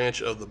Nuys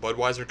branch of the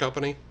Budweiser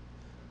company.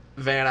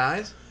 Van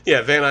Nuys?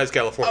 Yeah, Van Nuys,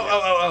 California.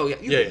 Oh, yeah,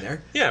 you've been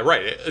there. Yeah,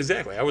 right,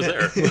 exactly. I was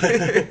there.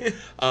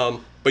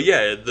 But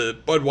yeah, the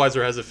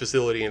Budweiser has a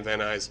facility in Van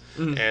Nuys,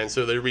 and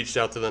so they reached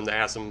out to them to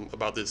ask them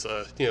about this,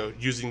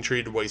 using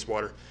treated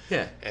wastewater.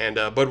 Yeah. And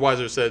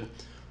Budweiser said,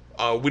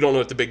 we don't know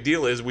what the big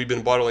deal is. We've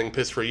been bottling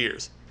piss for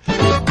years.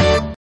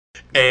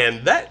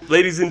 And that,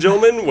 ladies and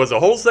gentlemen, was a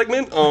whole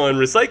segment on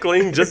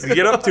recycling just to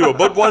get up to a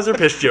Budweiser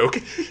piss joke.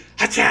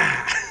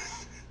 Hacha!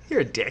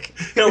 You're a dick.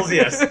 Hells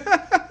yes.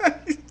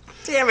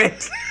 Damn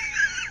it.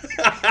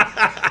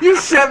 You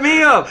set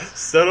me up.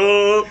 Set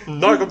up,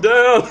 knock them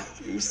down.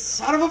 You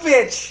son of a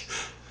bitch.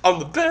 I'm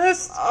the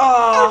best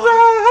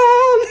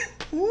Oh.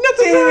 around.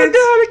 Nothing's ever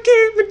gonna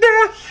keep me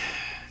down.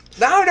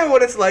 Now I know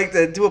what it's like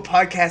to do a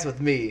podcast with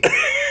me.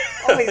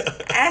 All these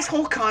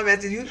asshole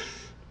comments and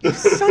you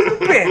son of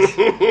a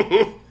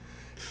bitch.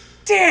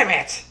 Damn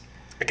it.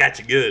 I got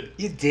you good.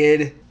 You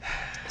did.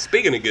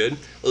 Speaking of good,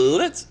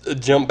 let's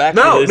jump back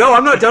to No, this.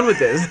 I'm not done with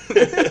this.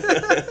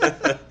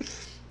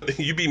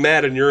 You be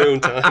mad in your own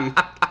time.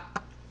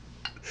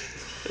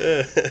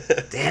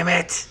 Damn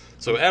it.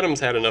 So Adam's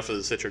had enough of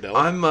the Citradel.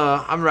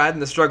 I'm riding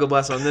the struggle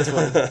bus on this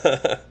one.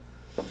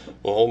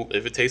 Well,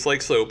 if it tastes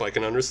like soap, I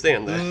can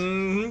understand that.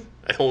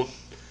 Mm-hmm.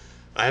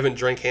 I haven't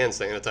drank hand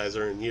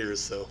sanitizer in years,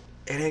 so.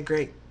 It ain't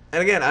great.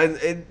 And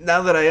again,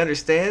 now that I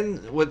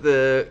understand what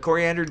the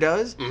coriander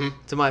does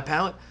to my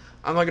palate,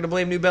 I'm not going to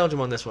blame New Belgium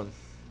on this one.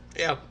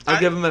 Yeah. I'll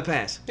give them a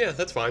pass. Yeah,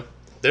 that's fine.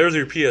 There's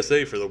your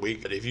PSA for the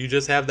week. If you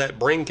just have that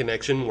brain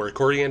connection where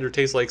coriander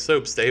tastes like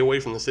soap, stay away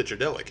from the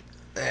Citradelic.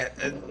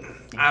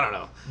 I don't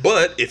know.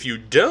 But if you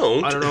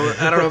don't... I don't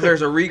know if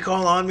there's a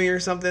recall on me or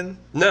something.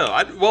 No,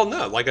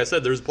 no. Like I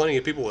said, there's plenty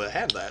of people that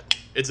have that.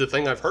 It's a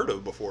thing I've heard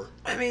of before.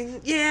 I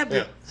mean, yeah,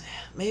 but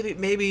Yeah.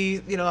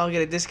 maybe I'll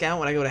get a discount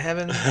when I go to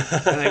heaven.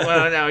 Like,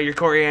 well, no, your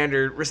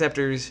coriander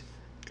receptors,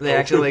 they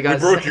actually got... You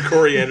broke your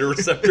coriander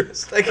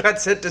receptors. They got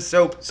sent to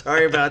soap.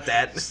 Sorry about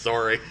that.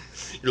 Sorry.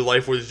 Your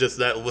life was just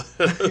that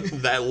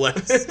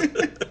less.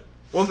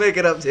 We'll make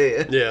it up to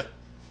you. Yeah.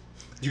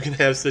 You can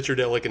have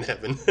Citradelic in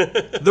heaven.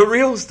 The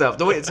real stuff,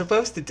 the way it's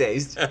supposed to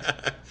taste.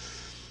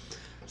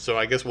 So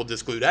I guess we'll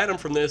exclude Adam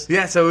from this.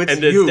 Yeah, so it's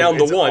and it's you. down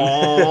to it's one.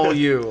 all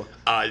you.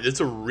 I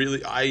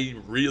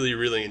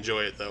really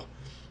enjoy it though.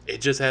 It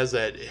just has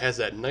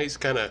that nice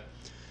kind of,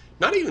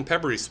 not even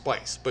peppery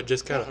spice, but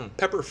just kind of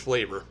pepper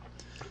flavor,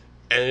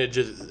 and it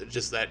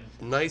just that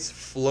nice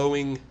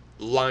flowing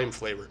lime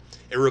flavor.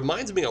 It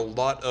reminds me a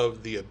lot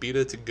of the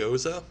Abita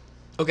Tagoza,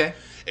 Okay.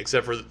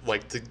 except for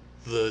like the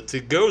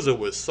Tagoza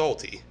was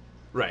salty,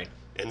 Right.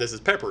 and this is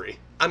peppery.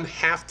 I'm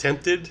half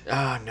tempted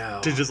Oh, no.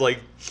 to just like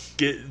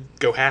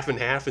go half and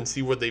half and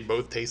see what they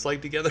both taste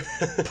like together.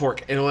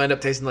 Pork. It'll end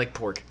up tasting like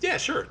pork. Yeah,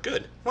 sure,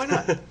 good. Why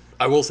not?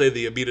 I will say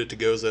the Abita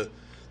Tagoza,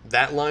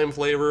 that lime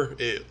flavor,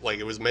 it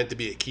was meant to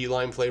be a key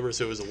lime flavor,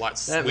 so it was a lot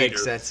sweeter. That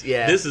makes sense,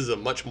 yeah. This is a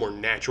much more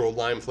natural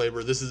lime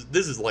flavor. This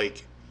is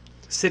like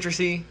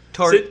Citrusy,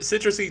 tart.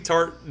 citrusy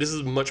tart. This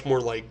is much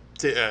more like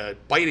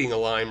biting a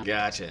lime.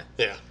 Gotcha.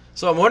 Yeah.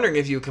 So I'm wondering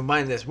if you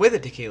combine this with a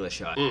tequila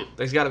shot.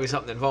 There's got to be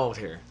something involved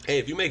here. Hey,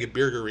 if you make a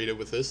beer garita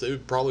with this, it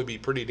would probably be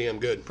pretty damn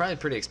good. Probably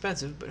pretty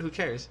expensive, but who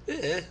cares?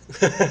 Yeah.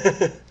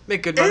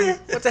 Make good money.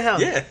 What the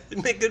hell? Yeah,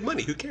 make good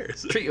money. Who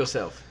cares? Treat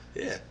yourself.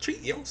 Yeah,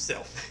 treat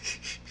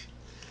yourself.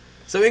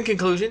 So in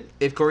conclusion,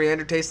 if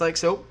coriander tastes like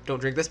soap, don't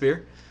drink this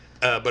beer.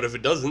 But if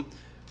it doesn't,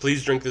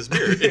 please drink this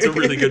beer. It's a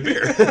really good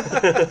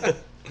beer.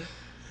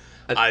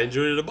 I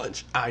enjoyed it a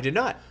bunch. I did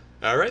not.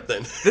 All right,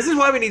 then. This is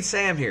why we need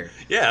Sam here.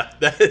 Yeah,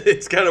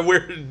 it's kind of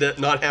weird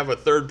to not have a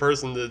third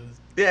person to...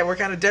 Yeah, we're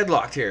kind of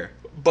deadlocked here.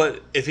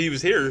 But if he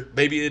was here,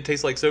 maybe it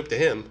tastes like soap to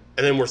him,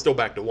 and then we're still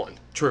back to one.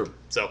 True.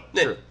 So,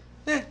 True.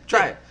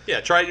 Try it.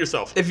 Yeah, try it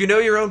yourself. If you know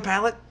your own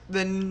palate,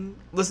 then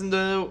listen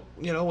to,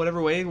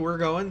 whatever way we're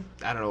going.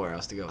 I don't know where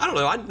else to go. I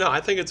don't know.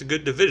 I think it's a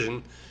good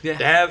division Yeah.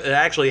 to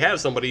actually have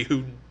somebody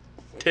who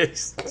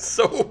tastes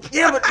soap.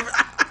 Yeah, but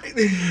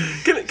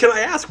Can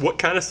I ask what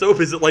kind of soap?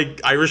 Is it like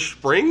Irish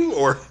Spring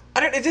or?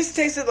 it just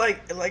tasted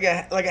like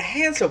a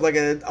hand soap,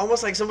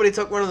 almost like somebody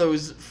took one of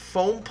those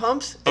foam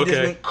pumps and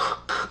just went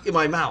in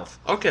my mouth.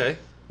 Okay,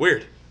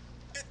 weird.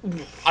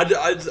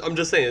 I'm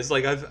just saying, it's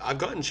like I've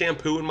gotten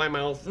shampoo in my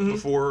mouth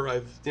before.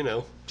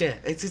 Yeah,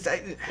 it's just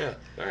Yeah.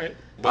 All right.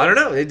 I don't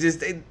know.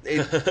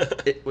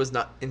 It was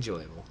not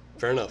enjoyable.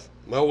 Fair enough.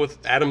 Well,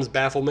 with Adam's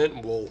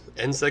bafflement, we'll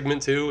end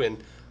segment 2 and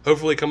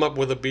hopefully come up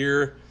with a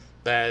beer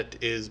that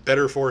is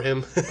better for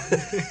him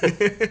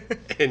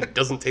and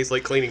doesn't taste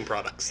like cleaning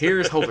products.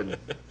 Here's hoping.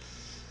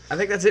 I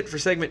think that's it for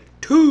segment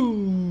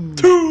 2.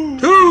 Two.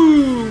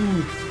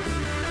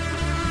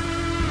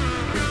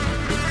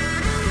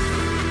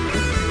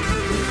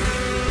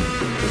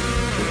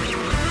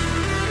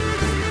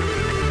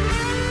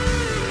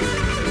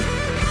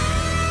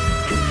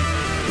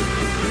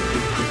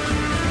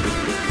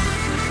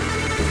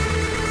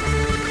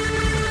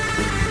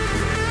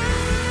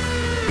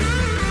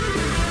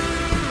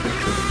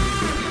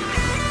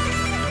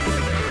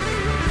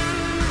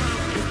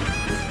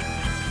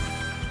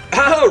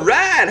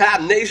 right,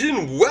 Hop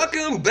Nation,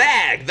 welcome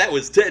back. That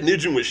was Ted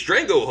Nugent with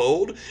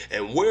Stranglehold,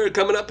 and we're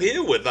coming up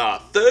here with our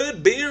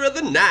third beer of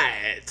the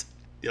night.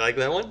 You like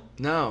that one?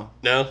 No.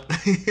 No?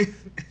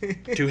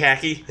 Too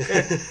hacky?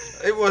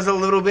 It was a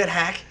little bit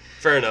hack.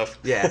 Fair enough.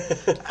 Yeah.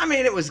 I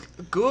mean, it was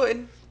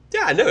good.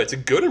 Yeah, I know. It's a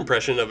good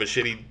impression of a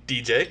shitty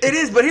DJ. It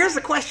is, but here's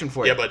the question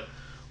for you. Yeah, but...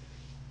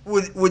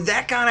 Would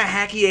that kind of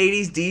hacky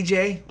 80s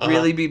DJ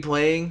really be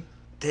playing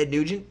Ted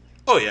Nugent?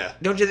 Oh, yeah.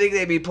 Don't you think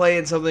they'd be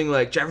playing something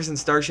like Jefferson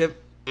Starship?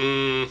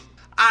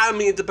 I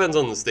mean, it depends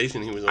on the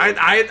station he was on.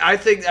 I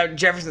think that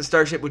Jefferson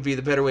Starship would be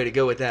the better way to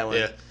go with that one.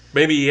 Yeah.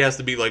 Maybe he has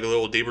to be like a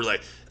little deeper,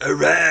 like, all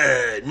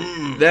right.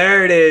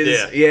 There it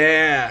is. Yeah.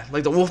 Yeah.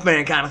 Like the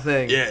Wolfman kind of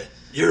thing. Yeah.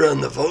 You're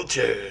on the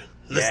Vulture.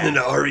 Listening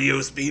to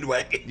REO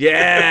Speedway.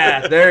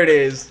 Yeah. There it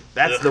is.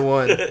 That's the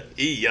one.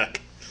 Yuck.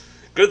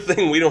 Good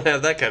thing we don't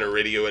have that kind of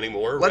radio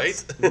anymore,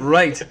 right?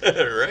 Right.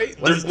 Right?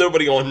 There's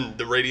nobody on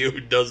the radio who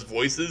does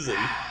voices. And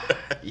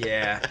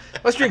Yeah.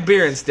 Let's drink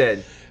beer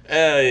instead.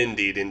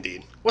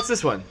 Indeed. What's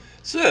this one?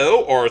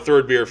 So, our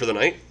third beer for the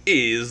night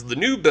is the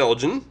New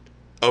Belgian,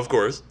 of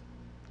course.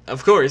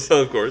 Of course.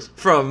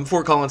 From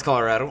Fort Collins,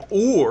 Colorado,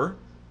 or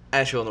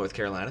Asheville, North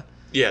Carolina.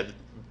 Yeah,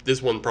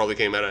 this one probably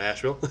came out of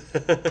Asheville.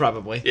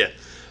 Probably. Yeah.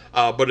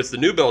 But it's the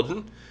New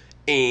Belgian,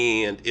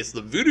 and it's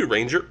the Voodoo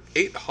Ranger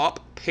 8-Hop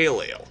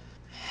Pale Ale.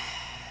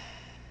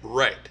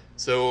 Right.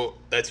 So,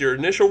 that's your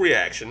initial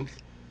reaction.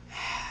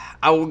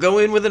 I will go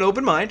in with an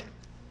open mind.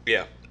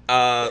 Yeah.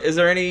 Is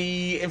there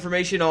any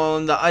information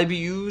on the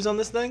IBUs on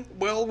this thing?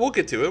 Well, we'll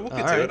get to it.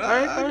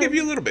 I'll give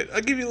you a little bit.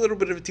 I'll give you a little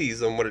bit of a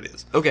tease on what it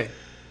is. Okay.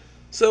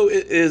 So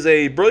it is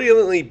a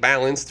brilliantly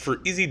balanced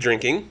for easy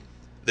drinking.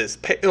 This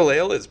pale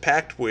ale is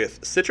packed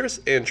with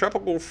citrus and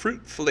tropical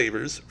fruit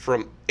flavors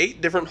from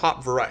 8 different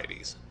hop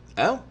varieties.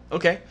 Oh,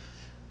 okay.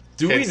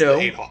 Do Hence we know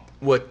the 8-hop.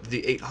 what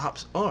the 8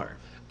 hops are?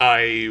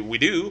 We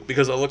do,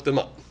 because I looked them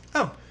up.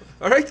 Oh,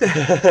 all right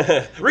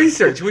then.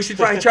 Research. We should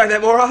probably try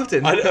that more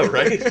often. I know,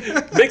 right?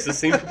 Makes us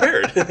seem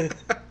prepared.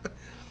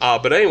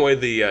 But anyway,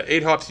 the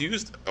 8 hops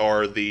used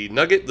are the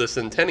Nugget, the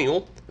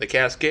Centennial, the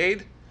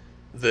Cascade,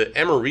 the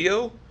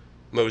Amarillo,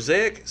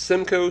 Mosaic,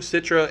 Simcoe,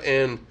 Citra,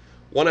 and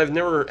one I've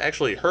never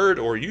actually heard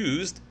or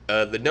used,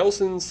 the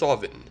Nelson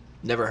Sauvin.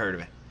 Never heard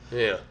of it.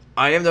 Yeah.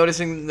 I am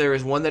noticing there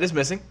is one that is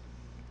missing.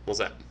 What's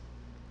that?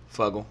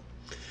 Fuggle.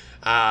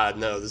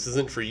 No, this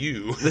isn't for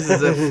you. This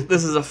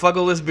is a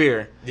fuggleless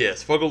beer.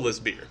 Yes,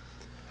 fuggleless beer.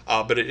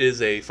 But it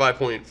is a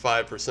 5.5%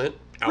 alcohol.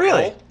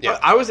 Really? Yeah.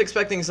 I was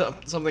expecting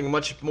something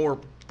much more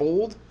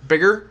bold,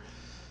 bigger.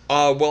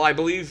 Well, I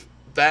believe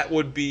that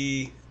would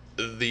be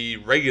the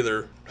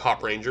regular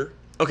Hop Ranger.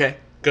 Okay.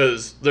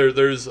 Because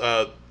there's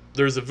a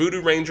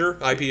Voodoo Ranger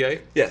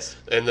IPA. Yes.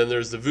 And then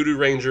there's the Voodoo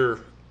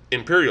Ranger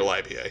Imperial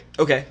IPA.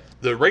 Okay.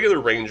 The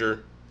regular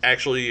Ranger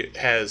actually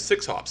has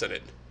 6 hops in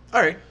it. All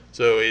right.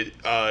 So it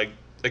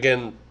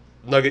again,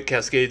 Nugget,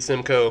 Cascade,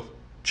 Simcoe,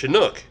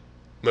 Chinook,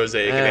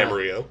 Mosaic, and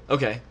Amarillo.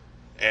 Okay.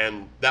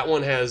 And that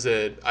one has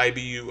an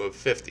IBU of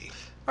 50.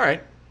 All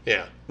right.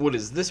 Yeah. What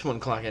is this one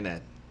clocking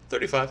at?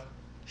 35.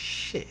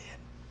 Shit.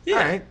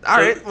 Yeah. All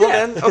right. Well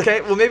then, okay.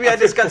 Well, maybe I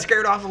just got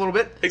scared off a little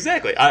bit.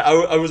 Exactly.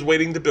 I was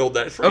waiting to build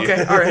that for you.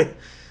 Okay. All right.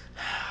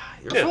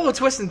 You're full of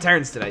twists and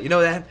turns tonight. You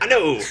know that? I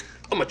know.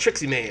 I'm a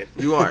tricksy man.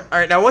 You are. All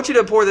right. Now I want you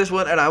to pour this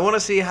one, and I want to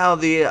see how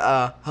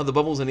the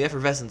bubbles and the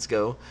effervescence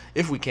go,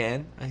 if we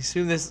can. I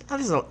assume there's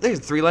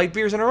 3 light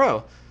beers in a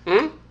row.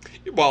 Hmm.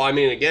 Well, I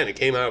mean, again, it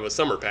came out of a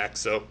summer pack,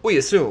 so We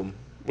assume.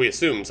 we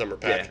assume summer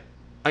pack. Yeah.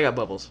 I got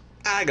bubbles.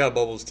 I got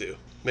bubbles too.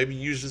 Maybe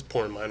you just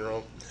pouring mine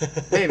wrong.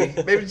 Maybe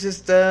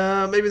just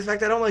maybe the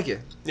fact I don't like you.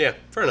 Yeah,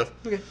 fair enough.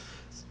 Okay.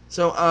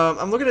 So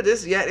I'm looking at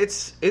this. Yeah,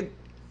 it's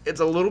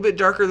a little bit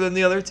darker than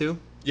the other two.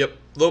 Yep,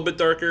 a little bit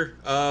darker,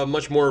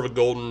 much more of a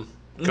golden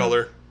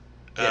color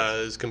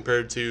as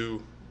compared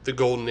to the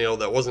golden ale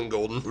that wasn't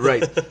golden.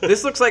 Right.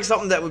 This looks like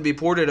something that would be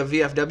poured at a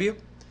VFW.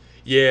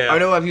 Yeah. I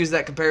know I've used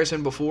that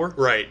comparison before.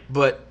 Right.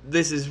 But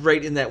this is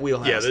right in that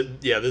wheelhouse.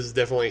 Yeah, this is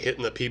definitely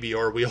hitting the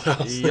PBR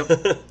wheelhouse.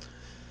 Yep.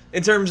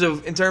 In terms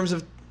of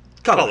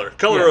color.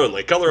 Color Yeah.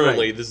 only. Color Right.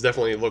 only. This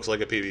definitely looks like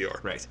a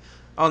PBR. Right.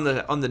 On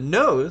the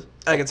nose,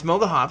 I can smell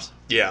the hops.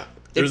 Yeah.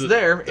 It's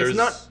there. It's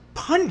not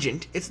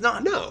pungent. It's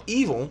not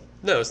evil.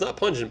 No, it's not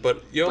pungent,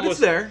 but It's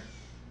there.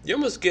 You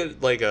almost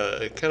get like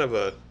a kind of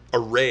a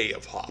array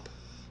of hop.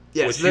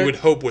 Yes, which you would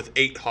hope with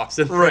 8 hops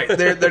in there. Right.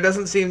 There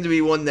doesn't seem to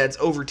be one that's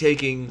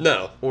overtaking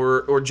No.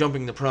 or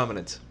jumping to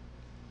prominence.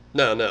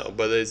 No,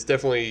 but it's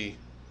definitely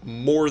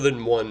more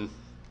than one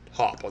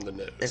hop on the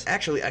nose. And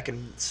actually, I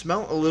can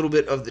smell a little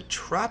bit of the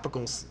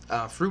tropical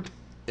fruit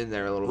in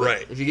there a little bit.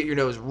 Right. If you get your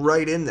nose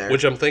right in there.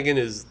 Which I'm thinking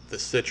is the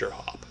Citra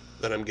hop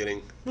that I'm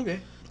getting. Okay.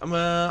 I'm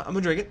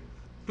gonna drink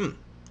it.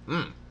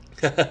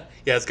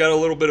 Yeah, it's got a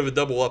little bit of a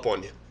double up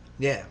on you.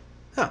 Yeah.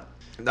 Huh.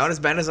 Not as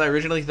bad as I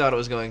originally thought it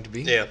was going to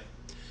be. Yeah.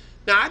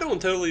 Now, I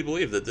don't totally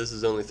believe that this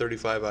is only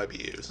 35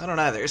 IBUs. I don't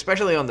either,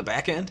 especially on the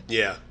back end.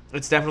 Yeah.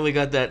 It's definitely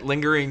got that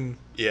lingering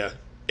Yeah.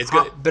 It's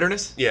hop got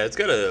bitterness. Yeah, it's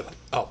got a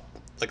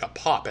like a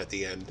pop at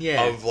the end.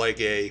 Yeah. Of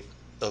like a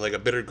like a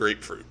bitter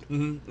grapefruit.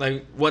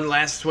 Like one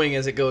last swing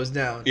as it goes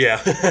down.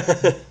 Yeah.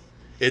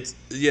 It's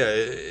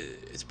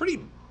pretty.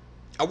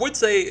 I would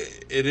say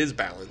it is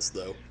balanced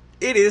though.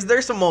 It is.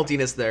 There's some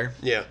maltiness there.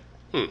 Yeah.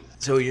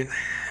 So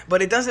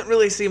but it doesn't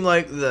really seem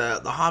like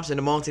the hops and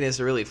the maltiness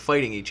are really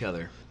fighting each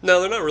other. No,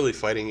 they're not really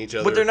fighting each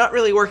other. But they're not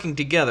really working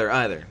together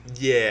either.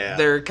 Yeah.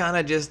 They're kind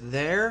of just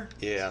there.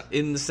 Yeah.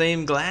 In the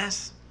same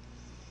glass.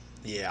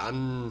 Yeah,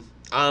 I'm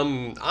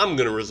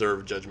gonna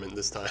reserve judgment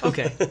this time.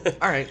 Okay.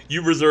 All right.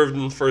 You reserved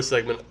in the first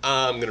segment.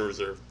 I'm gonna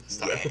reserve this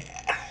time.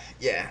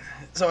 Yeah.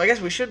 So I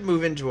guess we should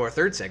move into our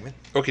third segment.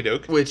 Okie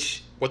doke.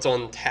 Which What's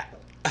on tap?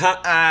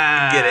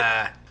 get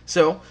it.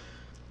 So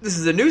this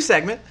is a new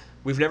segment.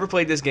 We've never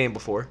played this game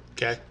before.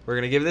 Okay. We're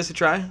gonna give this a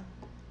try.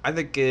 I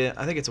think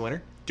it's a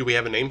winner. Do we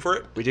have a name for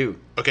it? We do.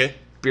 Okay.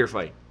 Beer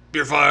fight.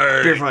 Beer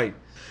fight. Beer fight.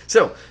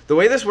 So the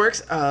way this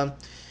works,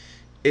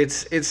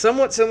 it's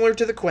somewhat similar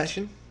to the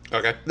question.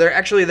 Okay. There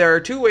are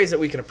two ways that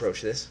we can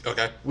approach this.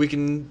 Okay. We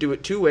can do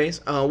it two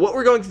ways. What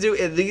we're going to do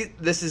is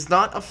this is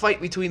not a fight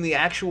between the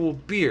actual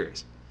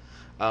beers,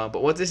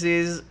 but what this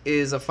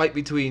is a fight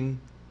between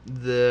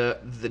the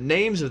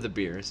names of the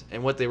beers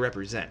and what they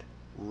represent.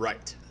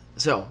 Right.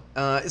 So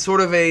it's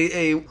sort of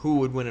a who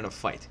would win in a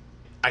fight.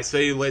 I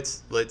say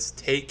let's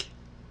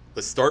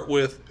start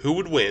with who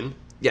would win.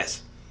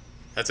 Yes,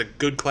 That's a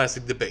good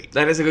classic debate.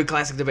 that is a good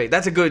classic debate.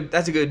 That's a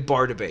good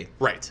bar debate.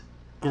 Right.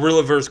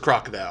 Gorilla versus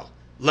crocodile.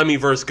 Lemmy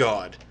versus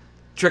God.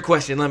 Trick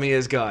question. Lemmy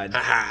is God,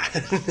 Aha.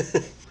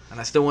 and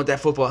I still want that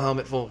football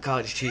helmet full of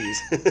cottage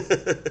cheese.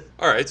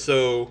 All right.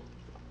 So,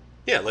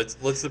 yeah,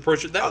 let's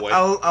approach it that way.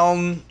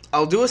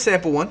 I'll do a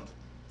sample one,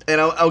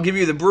 and I'll give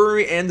you the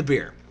brewery and the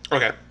beer.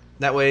 Okay.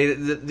 That way,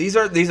 these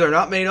are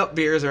not made up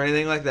beers or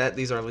anything like that.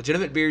 These are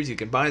legitimate beers. You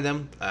can buy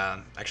them.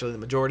 Actually, the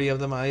majority of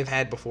them I've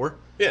had before.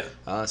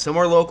 Yeah. Some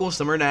are local,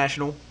 some are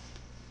national.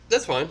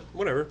 That's fine.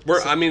 Whatever.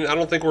 I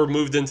don't think we're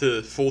moved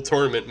into full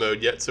tournament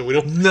mode yet, so we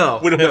don't No.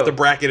 have to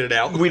bracket it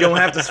out. We don't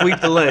have to sweep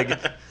the leg.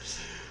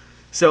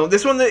 So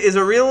this one is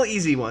a real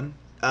easy one.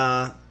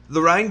 The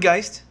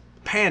Rheingeist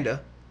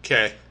Panda.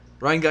 Okay.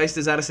 Rheingeist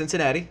is out of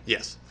Cincinnati.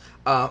 Yes.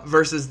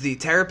 Versus the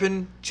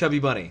Terrapin Chubby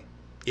Bunny.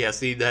 Yeah,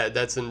 see,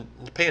 that's in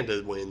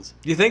Panda wins.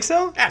 You think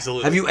so?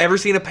 Absolutely. Have you ever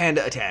seen a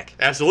panda attack?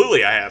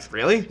 Absolutely, I have.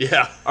 Really?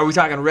 Yeah. Are we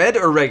talking red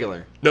or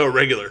regular? No,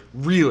 regular.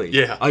 Really?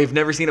 Yeah. Oh, you've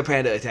never seen a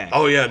panda attack?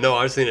 Oh, yeah, no,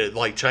 I've seen it,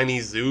 like,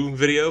 Chinese zoo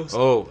videos.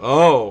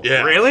 Oh.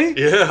 Yeah. Really?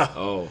 Yeah.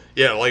 Oh.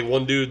 Yeah, like,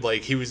 one dude,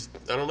 like, he was,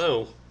 I don't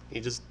know,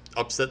 he just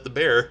upset the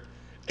bear.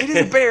 It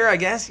is a bear, I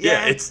guess.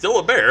 Yeah, it's still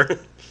a bear.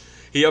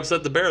 He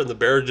upset the bear, and the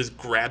bear just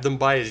grabbed him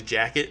by his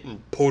jacket and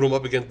pulled him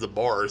up against the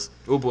bars.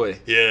 Oh, boy.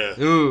 Yeah.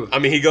 Ooh. I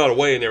mean, he got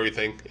away and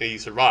everything, and he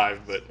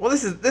survived, but Well,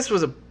 this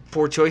was a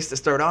poor choice to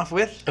start off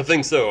with. I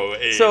think so.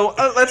 So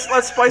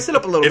let's spice it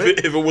up a little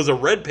bit. If it was a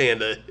red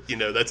panda,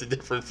 that's a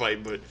different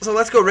fight, but So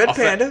let's go red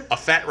panda. a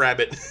fat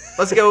rabbit.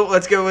 Let's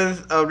go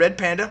with a red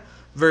panda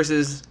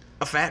versus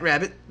a fat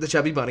rabbit, the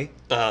chubby bunny.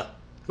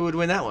 Who would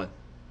win that one?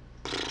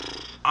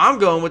 I'm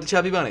going with the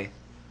chubby bunny.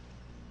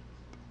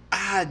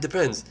 It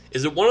depends.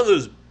 Is it one of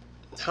those?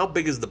 How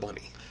big is the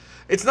bunny?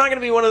 It's not going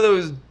to be one of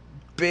those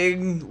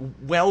big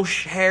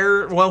Welsh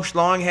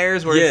long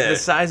hairs where Yeah. it's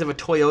the size of a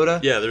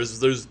Toyota. Yeah,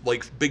 there's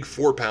like big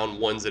 4-pound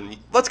ones and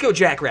Let's go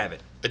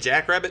jackrabbit. a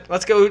jackrabbit.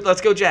 Let's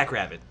go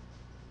jackrabbit.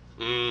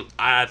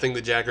 I think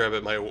the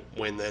jackrabbit might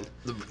win then.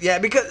 Yeah,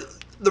 because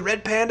the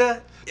red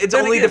panda, its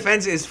Then only again-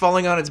 defense is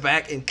falling on its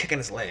back and kicking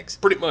its legs.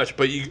 Pretty much,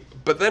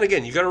 but then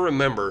again, you got to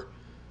remember,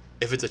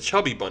 if it's a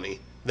chubby bunny,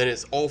 then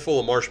it's all full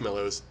of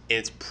marshmallows and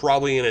it's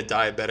probably in a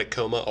diabetic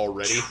coma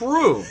already.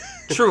 True.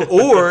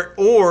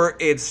 Or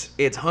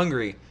it's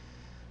hungry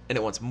and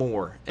it wants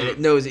more and it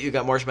knows that you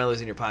got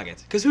marshmallows in your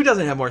pockets. Because who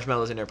doesn't have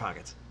marshmallows in their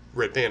pockets?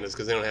 Red pandas,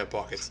 because they don't have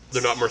pockets.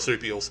 They're not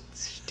marsupials.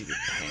 Stupid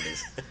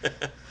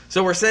pandas.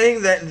 So we're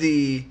saying that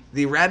the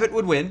rabbit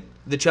would win,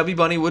 the chubby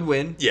bunny would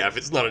win. Yeah, if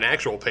it's not an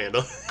actual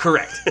panda.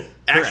 Correct.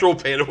 Actual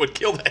panda would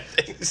kill that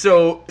thing.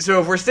 So if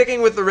we're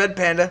sticking with the red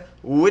panda,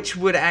 which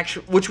would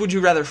you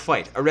rather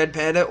fight, a red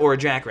panda or a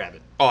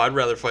jackrabbit? Oh, I'd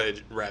rather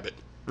fight a rabbit.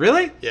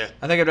 Really? Yeah.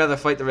 I think I'd rather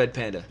fight the red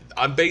panda.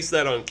 I base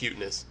that on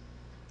cuteness.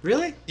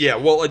 Really? Yeah,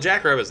 well, a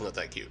jackrabbit's not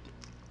that cute.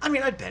 I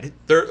mean, I'd bet it.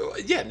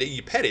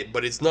 You pet it,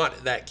 but it's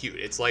not that cute.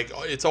 It's like,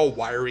 it's all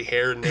wiry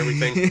hair and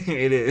everything.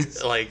 It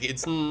is. Like,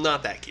 it's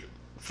not that cute.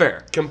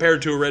 Fair.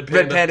 Compared to a red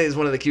panda. Red panda is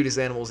one of the cutest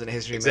animals in the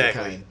history of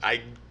Exactly. mankind.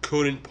 I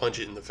couldn't punch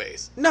it in the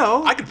face.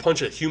 No. I could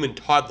punch a human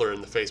toddler in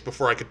the face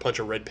before I could punch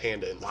a red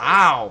panda in the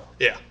Wow.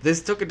 face. Yeah.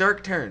 This took a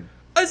dark turn.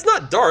 It's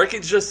not dark,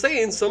 it's just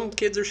saying some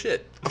kids are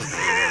shit.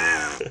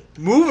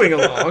 Moving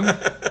along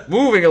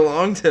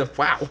to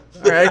wow.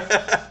 All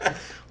right.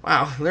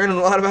 Wow, learning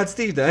a lot about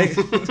Steve tonight.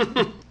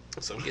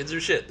 Some kids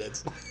are shit.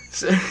 That's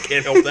So,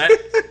 can't help that.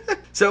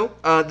 so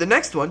the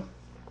next one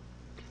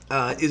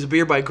is a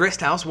beer by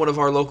Grist House, one of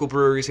our local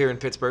breweries here in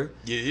Pittsburgh.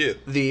 Yeah.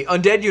 The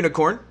Undead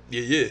Unicorn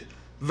Yeah.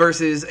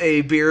 versus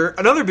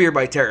another beer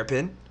by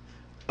Terrapin,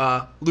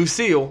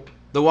 Lucille,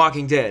 The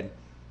Walking Dead.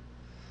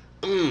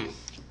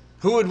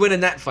 Who would win in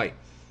that fight?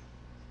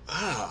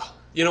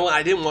 You know what?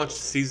 I didn't watch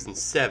season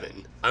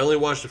 7. I only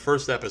watched the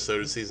first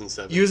episode of season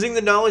 7. Using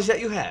the knowledge that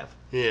you have,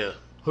 Yeah.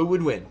 who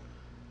would win?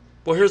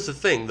 Well, here's the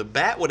thing. The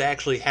bat would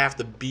actually have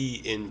to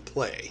be in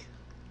play.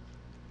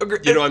 Agree.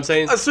 You know what I'm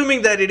saying?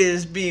 Assuming that it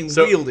is being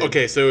So, wielded.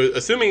 okay, so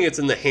assuming it's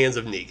in the hands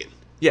of Negan.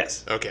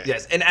 Yes. Okay.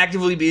 Yes, and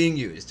actively being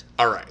used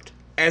All right.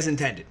 as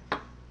intended.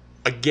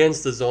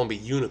 Against the zombie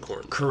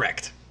unicorn.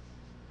 Correct.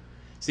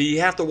 So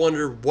you have to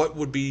wonder what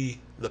would be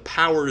the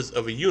powers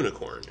of a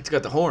unicorn. It's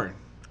got the horn,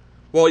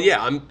 Well,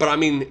 yeah, but I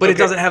mean... but it okay,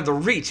 doesn't have the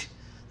reach.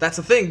 That's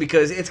the thing,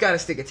 because it's got to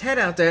stick its head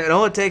out there, and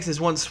all it takes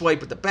is one swipe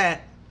with the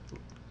bat.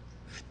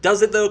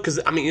 Does it, though? Because,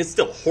 I mean, it's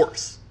still a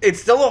horse.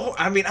 It's still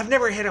I mean, I've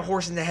never hit a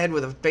horse in the head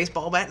with a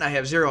baseball bat, and I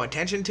have zero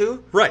intention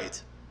to.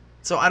 Right.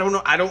 So I don't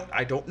know. I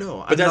don't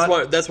know. But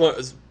that's why.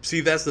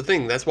 See, that's the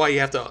thing. That's why you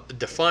have to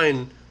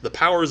define the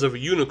powers of a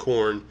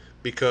unicorn,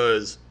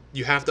 because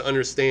you have to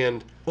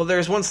understand. Well,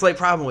 there's one slight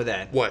problem with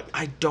that. What?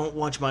 I don't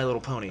watch My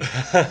Little Pony.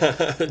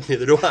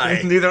 Neither do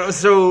I. Neither.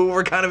 So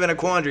we're kind of in a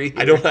quandary.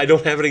 I don't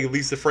have any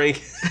Lisa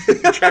Frank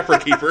Trapper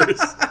Keepers.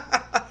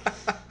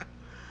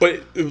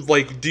 But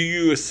like, do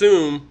you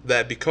assume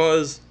that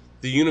because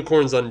the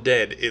unicorn's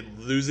undead, it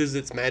loses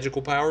its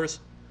magical powers?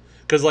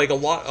 Because like a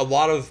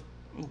lot of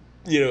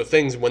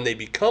things, when they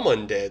become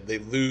undead, they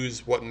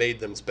lose what made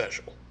them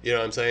special. You know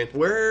what I'm saying?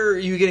 Where are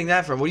you getting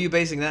that from? What are you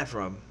basing that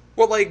from?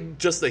 Well, like,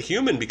 just a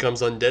human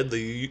becomes undead,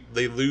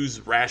 they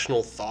lose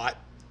rational thought.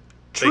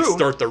 True. They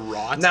start to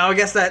rot. Now I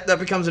guess that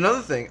becomes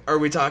another thing. Are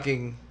we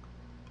talking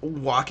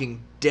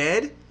Walking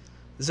Dead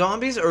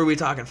zombies, or are we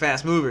talking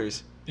fast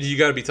movers? You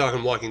got to be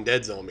talking Walking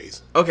Dead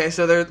zombies. Okay,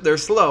 so they're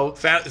slow.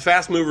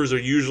 Fast movers are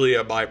usually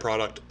a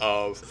byproduct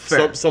of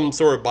Fair. some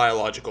sort of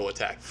biological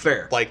attack.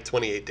 Fair. Like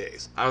 28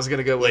 Days. I was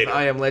gonna go with Later.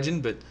 I Am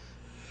Legend, but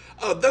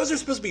Oh, those are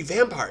supposed to be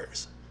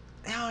vampires.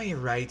 oh, you're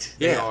right.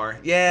 Yeah. They are.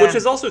 Yeah. Which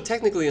is also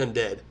technically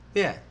undead.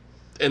 yeah.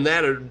 And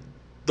that are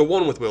the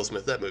one with Will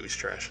Smith. That movie's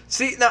trash.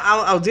 See, now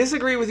I'll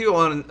disagree with you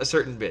on a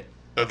certain bit.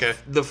 Okay.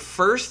 The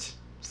first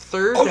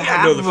third Oh, to yeah,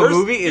 half no, the of first- a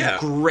movie is yeah.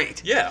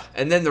 great. Yeah.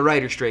 And then the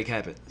writer strike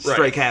happened.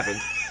 Right.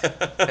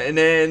 And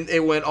then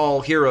it went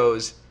all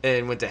heroes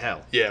and went to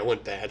hell. Yeah, it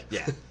went bad.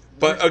 Yeah.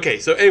 But okay,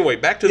 so anyway,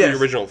 back to Yes.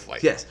 the original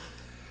fight. Yes.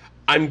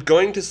 I'm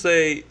going to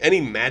say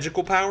any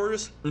magical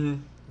powers,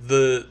 Mm-hmm.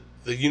 the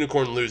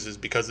unicorn loses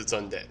because it's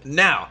undead.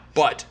 Now,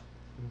 But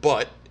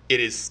it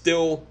is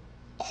still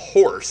a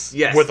horse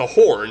Yes. with a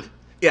horn,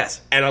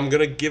 yes. and I'm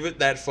gonna give it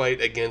that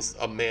fight against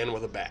a man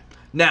with a bat.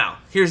 Now,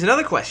 here's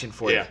another question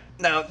for Yeah. you.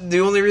 Now, the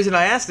only reason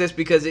I ask this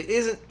because it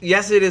isn't.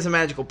 Yes, it is a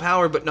magical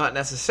power, but not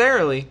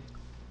necessarily.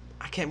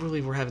 I can't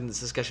believe we're having this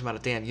discussion about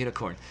a damn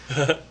unicorn.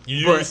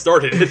 You But-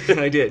 started it.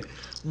 I did.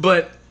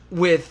 But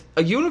with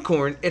a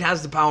unicorn, it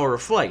has the power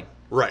of flight.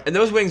 Right. And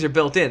those wings are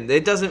built in.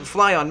 It doesn't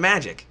fly on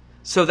magic.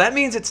 So that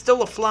means it's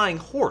still a flying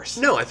horse.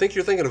 No, I think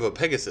you're thinking of a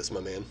Pegasus, my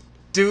man.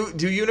 Do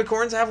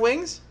unicorns have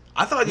wings?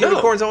 I thought No.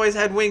 unicorns always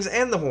had wings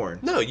and the horn.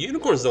 No,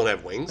 unicorns don't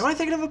have wings. Am I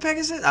thinking of a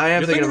Pegasus? I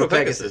am You're thinking of a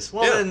Pegasus.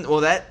 Well, yeah.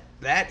 then,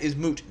 that is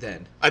moot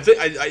then.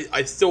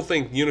 I still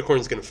think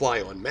unicorns can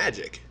fly on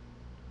magic,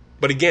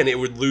 but again, it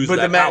would lose But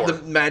that power.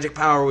 the magic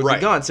power would Right.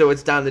 be gone, so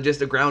it's down to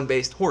just a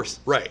ground-based horse.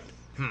 Right.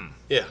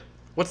 Yeah.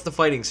 What's the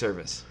fighting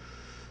surface?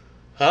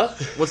 Huh?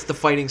 What's the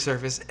fighting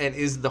surface, and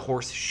is the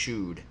horse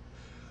shoed?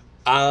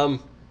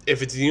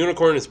 If it's a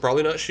unicorn, it's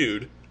probably not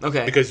shoed.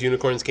 Okay. Because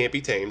unicorns can't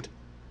be tamed.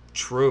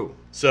 True.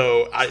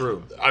 So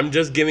True. I'm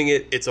just giving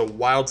it's a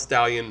wild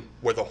stallion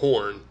with a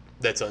horn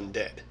that's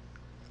undead.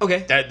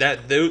 Okay.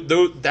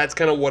 That's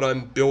kind of what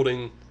I'm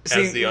building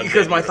as the undead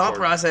because my thought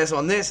unicorn. process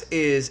on this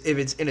is if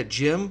it's in a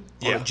gym,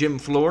 on Yeah. a gym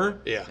floor,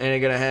 Yeah. and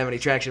ain't gonna have any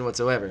traction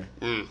whatsoever.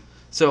 Mm.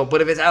 So,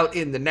 but if it's out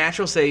in the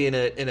natural, say in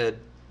a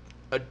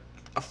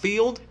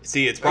field,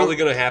 See, it's probably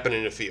going to happen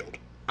in a field.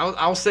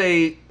 I'll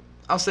say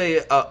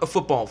a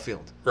football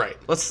field. Right.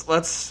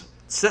 Let's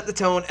set the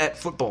tone at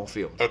football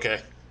field.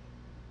 Okay.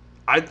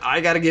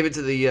 I got to give it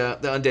to the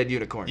undead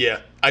unicorn. Yeah.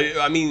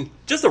 I mean,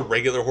 just a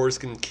regular horse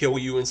can kill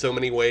you in so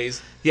many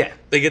ways. Yeah.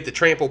 They get the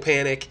trample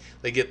panic.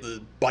 They get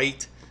the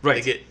bite.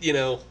 Right. They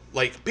get,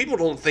 like, people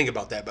don't think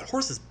about that, but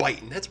horses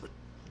bite, and that's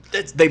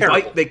They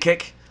terrible. bite, they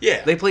kick.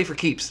 Yeah. They play for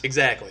keeps.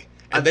 Exactly.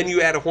 And then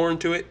you add a horn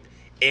to it,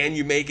 and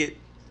you make it,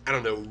 I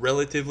don't know,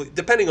 relatively,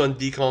 depending on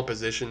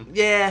decomposition.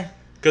 Yeah.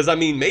 Because, I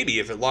mean, maybe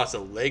if it lost a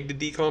leg to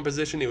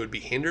decomposition, it would be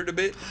hindered a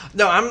bit.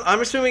 No, I'm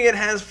assuming it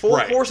has full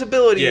Right. force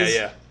abilities.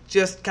 Yeah, yeah.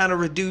 Just kind of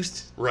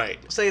reduced. Right.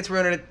 Say it's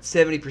running at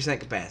 70%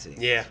 capacity.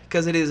 Yeah.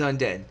 Because it is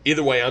undead.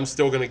 Either way, I'm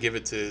still going to give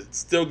it to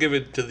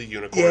the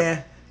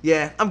unicorn.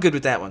 Yeah, I'm good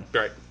with that one.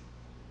 Right.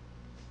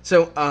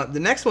 So the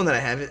next one that I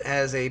have, it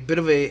has a bit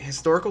of a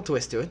historical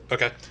twist to it.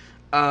 Okay.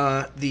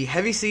 The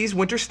Heavy Seas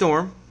Winter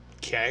Storm,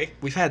 Okay.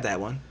 we've had that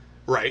one,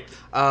 Right.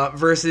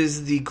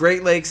 versus the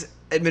Great Lakes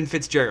Edmund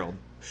Fitzgerald.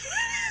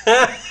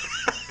 I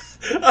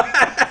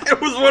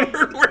was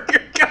wondering where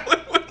you're going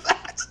with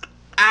that.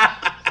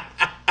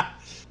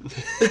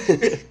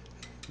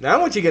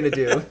 Now what you gonna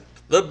do?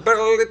 The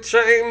bell it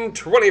chimed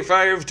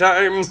 25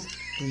 times.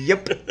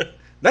 Yep.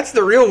 That's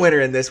the real winner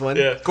in this one.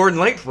 Yeah. Gordon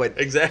Lightfoot.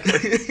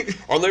 Exactly.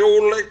 On the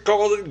old lake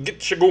called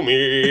Get You Go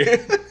Me.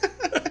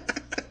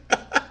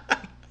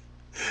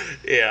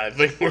 Yeah, I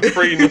think we're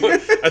pretty.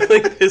 I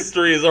think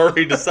history has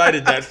already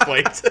decided that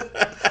fight.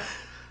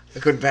 I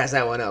couldn't pass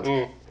that one up.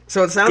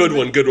 So it sounds Good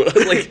one.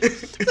 Like,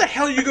 what the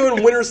hell are you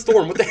going Winter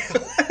Storm? What the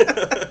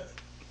hell?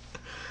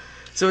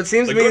 So it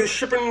seems The to me good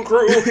shipping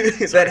crew.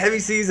 that Heavy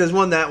Seas has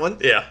won that one.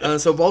 Yeah.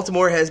 So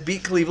Baltimore has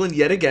beat Cleveland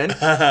yet again.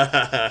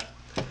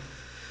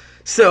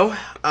 So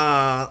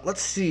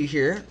let's see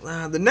here.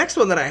 The next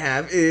one that I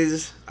have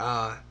is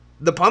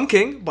The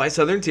Pumpkin by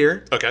Southern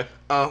Tier Okay.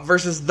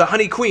 versus The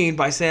Honey Queen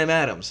by Sam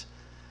Adams.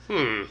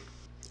 I'm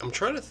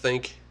trying to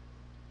think.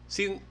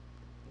 See,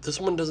 this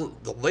one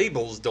doesn't. The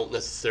labels don't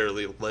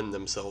necessarily lend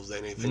themselves to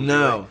anything.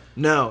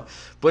 No.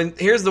 But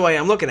here's the way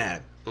I'm looking at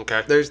it.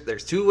 Okay.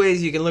 There's two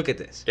ways you can look at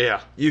this.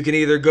 Yeah. You can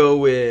either go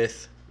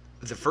with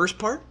the first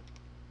part,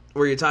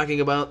 where you're talking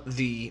about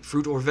the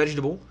fruit or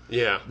vegetable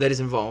Yeah. that is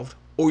involved,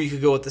 or you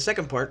could go with the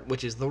second part,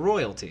 which is the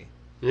royalty.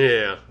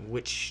 Yeah.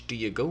 Which do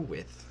you go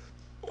with?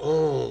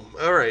 Oh,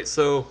 all right.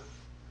 So,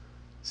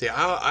 see,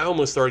 I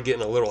almost started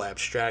getting a little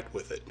abstract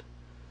with it.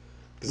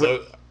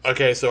 So,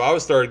 okay, so I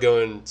was started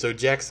going. So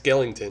Jack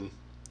Skellington,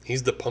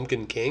 he's the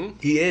Pumpkin King.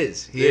 He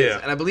is. He Yeah.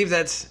 is. And I believe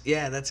that's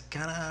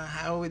kind of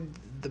how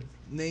the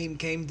name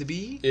came to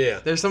be. Yeah.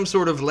 There's some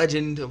sort of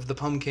legend of the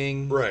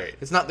Pumpkin. Right.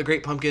 It's not the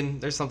Great Pumpkin.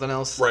 There's something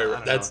else. I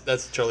Right. don't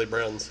That's Charlie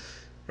Brown's.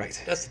 know.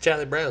 Right. That's the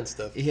Charlie Brown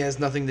stuff. He has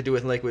nothing to do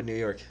with Lakewood, New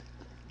York.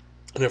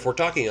 And if we're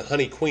talking a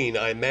honey queen,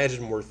 I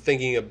imagine we're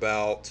thinking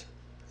about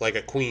like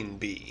a queen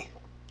bee.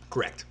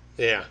 Correct.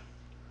 Yeah.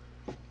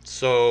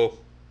 So,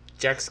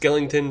 Jack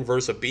Skellington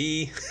versus a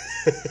bee.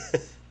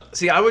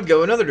 See, I would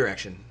go another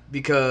direction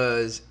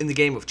because in the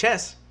game of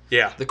chess,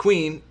 Yeah. the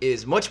queen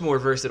is much more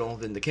versatile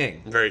than the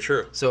king. Very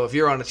true. So if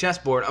you're on a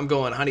chessboard, I'm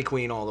going Honey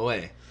Queen all the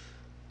way.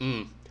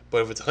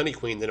 But if it's a honey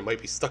queen, then it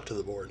might be stuck to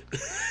the board.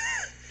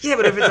 Yeah,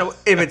 but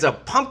if it's a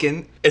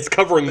pumpkin, It's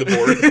covering the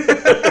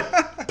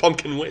board.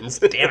 Pumpkin wins.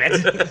 damn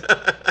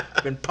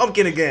it, been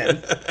pumpkin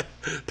again.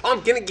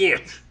 Pumpkin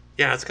again.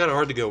 Yeah, it's kind of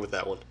hard to go with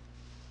that one.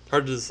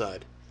 Hard to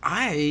decide.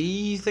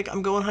 I think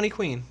I'm going Honey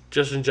Queen.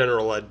 Just in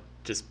general, I'd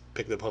just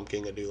pick the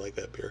pumpkin. I do like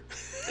that beer.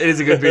 It is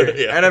a good beer.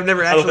 Yeah. And I've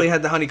never actually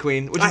had the Honey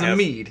Queen, which I is a have.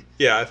 mead.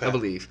 Yeah, I've had I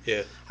believe.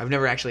 Yeah, I've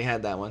never actually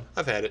had that one.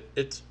 I've had it.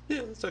 It's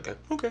okay.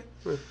 Okay.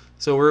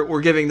 So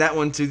we're giving that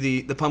one to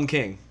the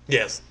Pumpkin.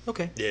 Yes.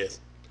 Okay. Yes.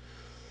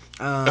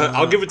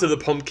 I'll give it to the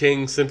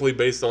Pumpkin simply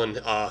based on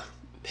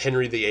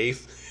Henry VIII,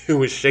 who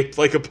was shaped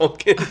like a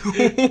pumpkin,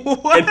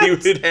 What? and he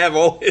would have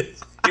all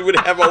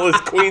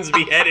his queens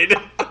beheaded.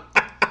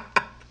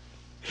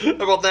 How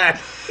about that?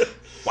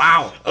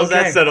 Wow. How's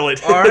that settle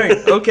it? All right.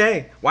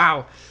 Okay.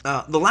 Wow.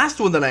 The last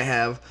one that I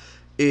have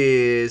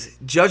is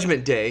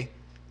Judgment Day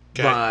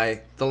Okay.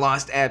 by the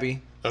Lost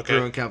Abbey Okay.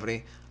 Brewing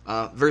Company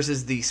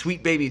versus the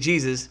Sweet Baby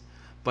Jesus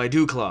by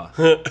Dewclaw.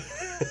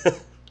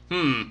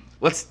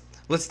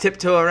 Let's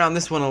tiptoe around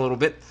this one a little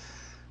bit.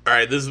 All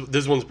right,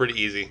 this one's pretty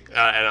easy,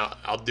 and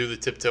I'll do the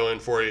tiptoeing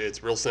for you.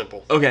 It's real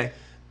simple. Okay.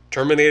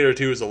 Terminator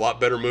 2 is a lot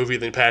better movie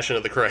than Passion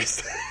of the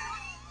Christ.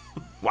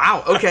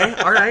 Wow. Okay.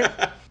 All right.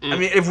 I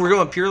mean, if we're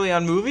going purely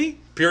on movie,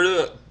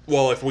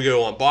 Well, if we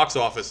go on box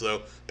office,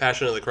 though,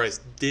 Passion of the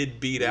Christ did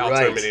beat out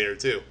Right. Terminator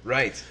 2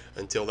 right?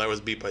 until that was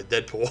beat by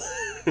Deadpool.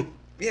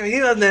 Yeah, he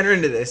doesn't enter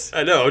into this.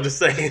 I know, I'm just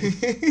saying.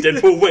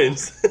 Deadpool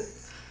wins.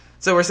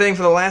 So we're saying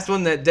for the last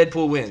one that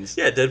Deadpool wins.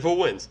 Yeah, Deadpool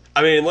wins.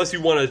 I mean, unless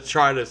you want to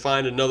try to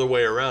find another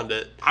way around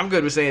it. I'm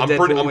good with saying I'm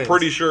Deadpool wins.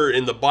 pretty sure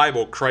in the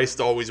Bible, Christ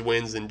always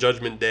wins in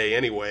Judgment Day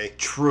anyway.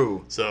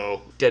 True.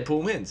 So,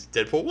 Deadpool wins.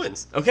 Deadpool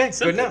wins. Okay,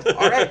 Simple. good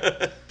enough. All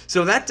right.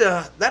 So that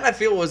I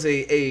feel was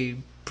a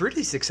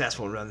pretty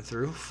successful run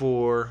through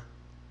for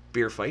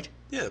Beer Fight.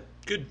 Yeah,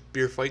 good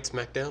beer fight,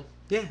 SmackDown.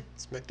 Yeah.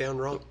 SmackDown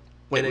Raw.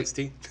 Wait,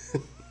 NXT.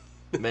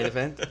 Main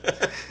event.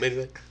 Main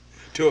event.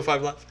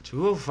 205 Live.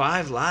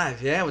 205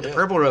 Live. Yeah, with the Yeah.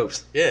 purple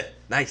ropes. Yeah.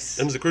 Nice.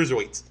 Them's the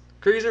cruiserweights.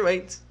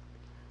 Cruiserweights.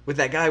 With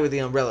that guy with the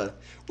umbrella.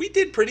 We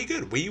did pretty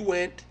good. We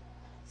went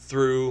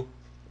through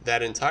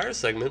that entire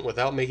segment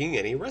without making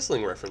any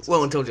wrestling references.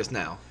 Well, until just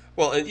now.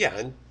 Well,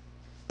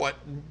 but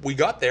we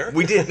got there.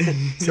 We did.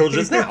 Till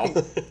just now.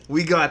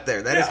 We got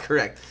there. That is Yeah.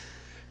 correct.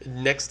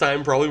 Next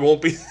time probably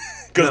won't be,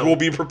 because No. we'll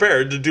be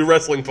prepared to do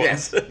wrestling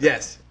puns. Yes.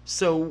 Yes.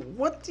 So,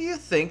 what do you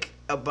think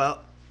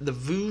about the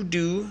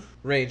Voodoo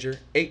Ranger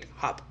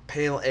 8-hop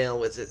pale ale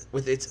with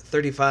its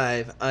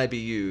 35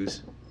 IBUs?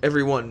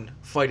 Everyone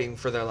fighting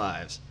for their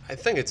lives. I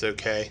think it's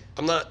okay.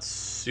 I'm not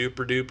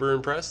super duper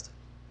impressed.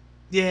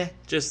 Yeah.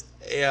 I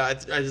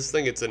just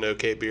think it's an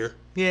okay beer.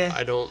 Yeah.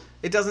 I don't.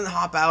 It doesn't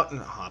hop out.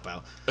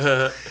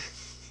 Uh-huh.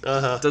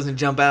 Doesn't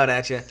jump out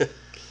at you.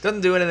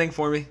 Doesn't do anything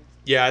for me.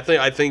 Yeah, I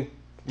think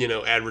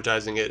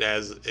advertising it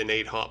as an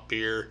 8-hop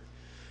beer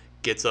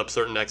gets up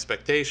certain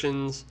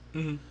expectations.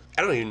 Mm-hmm.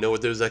 I don't even know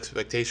what those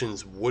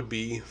expectations would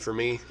be for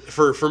me.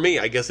 For me,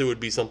 I guess it would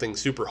be something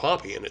super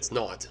hoppy, and it's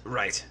not.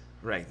 Right.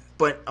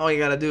 But all you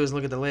gotta do is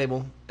look at the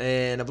label,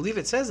 and I believe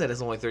it says that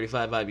it's only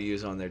 35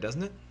 IBUs on there,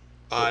 doesn't it?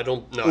 I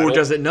don't know. Or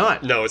does it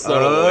not? No, it's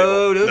not on the label.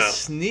 Oh, those No.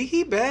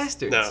 sneaky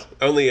bastards. No,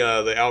 only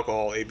the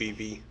alcohol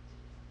ABV,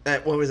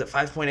 What was it,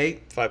 5.8?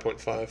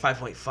 5.5.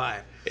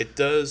 5.5. It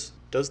does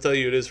tell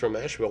you it is from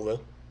Asheville,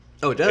 though.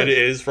 Oh, it does? It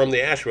is from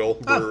the Asheville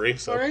brewery.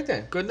 So All right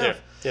then. Good yeah,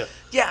 enough. yeah.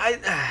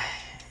 Yeah,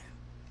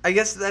 I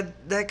guess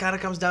that kind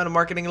of comes down to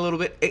marketing a little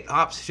bit. 8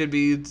 hops should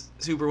be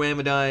Super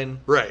Whamadine,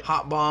 Right.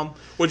 Hop Bomb.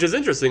 Which is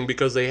interesting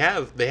because they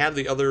have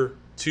the other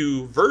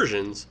 2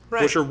 versions,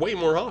 Right. which are way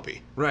more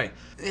hoppy. Right.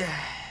 Yeah.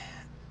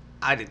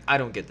 I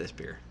don't get this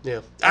beer.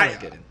 Yeah, I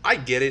don't get it. I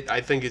get it. I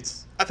think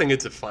it's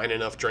a fine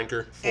enough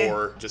drinker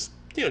for just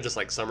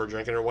like summer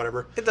drinking or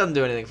whatever. It doesn't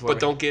do anything for me. But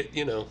don't get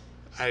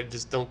I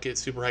just don't get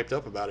super hyped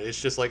up about it. It's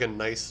just like a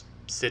nice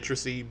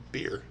citrusy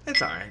beer.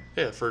 It's all right.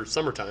 Yeah, for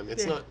summertime.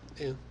 It's Yeah. not.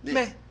 Yeah.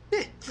 Meh.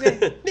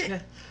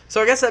 Yeah.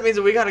 So I guess that means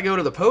that we got to go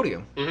to the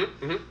podium.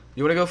 Mm-hmm, mm-hmm.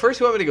 You want to go first?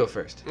 You want me to go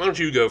first? Why don't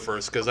you go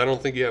first? Because I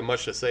don't think you have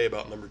much to say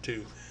about number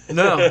 2.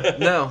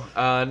 No.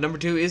 Number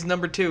 2 is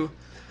number 2.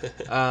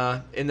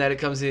 In that it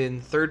comes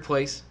in 3rd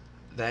place.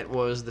 That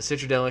was the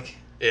Citradelic,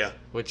 Yeah.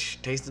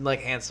 which tasted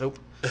like hand soap.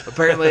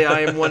 Apparently,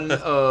 I am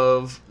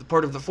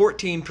part of the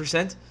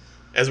 14%.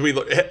 As we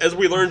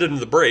learned in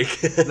the break.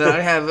 That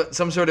I have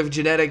some sort of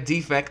genetic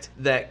defect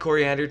that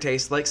coriander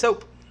tastes like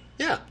soap.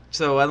 Yeah.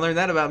 So I learned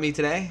that about me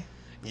today.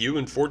 You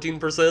and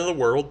 14% of the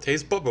world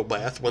taste bubble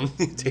bath when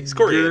you taste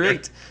coriander.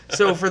 Great.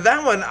 So for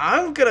that one,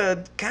 I'm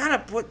gonna kind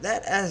of put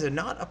that as a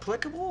not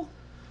applicable.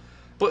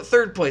 But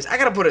 3rd place, I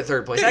gotta put it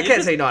 3rd place. Yeah, I you can't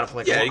just- say not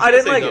applicable. yeah, you I can't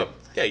didn't say like no. it.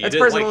 Yeah, you That's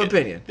didn't personal like it.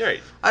 opinion. Right.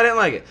 I didn't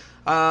like it.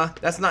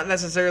 That's not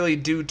necessarily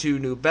due to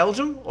New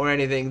Belgium or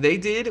anything they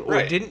did or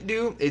Right. didn't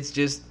do. It's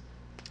just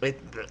it.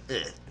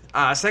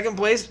 2nd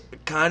place,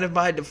 kind of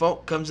by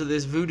default, comes to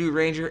this Voodoo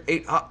Ranger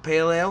 8 Hop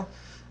Pale Ale.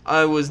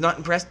 I was not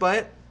impressed by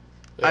it.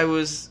 Yeah. I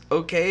was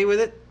okay with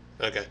it.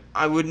 Okay.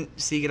 I wouldn't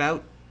seek it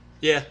out.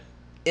 Yeah.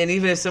 And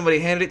even if somebody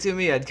handed it to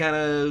me, I'd kind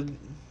of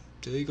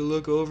take a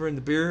look over in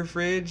the beer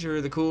fridge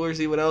or the cooler,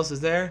 see what else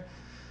is there.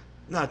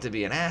 Not to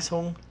be an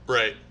asshole,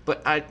 Right.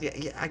 but I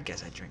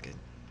guess I'd drink it.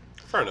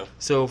 Fair enough.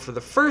 So for the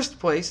 1st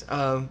place,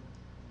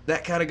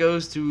 that kind of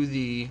goes to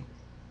the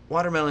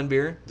watermelon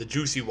beer. The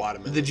juicy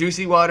watermelon. The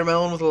juicy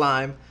watermelon with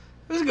lime.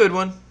 It was a good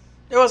one.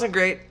 It wasn't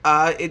great.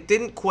 It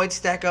didn't quite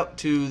stack up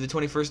to the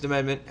 21st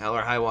Amendment, Hell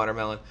or High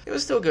Watermelon. It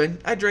was still good.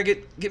 I'd drink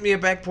it. Get me a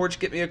back porch.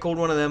 Get me a cold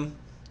one of them.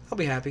 I'll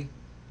be happy.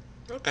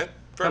 Okay.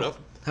 Fair enough.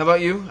 How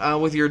about you,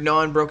 with your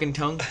non-broken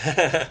tongue?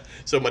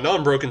 So my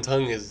non-broken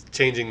tongue is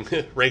changing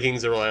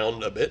rankings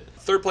around a bit.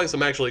 3rd place,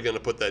 I'm actually going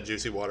to put that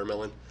juicy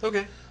watermelon.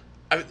 Okay.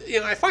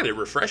 I find it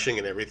refreshing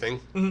and everything,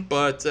 Mm-hmm.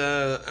 but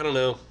I don't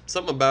know,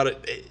 something about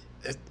it.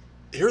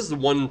 Here's the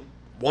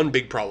one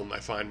big problem I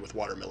find with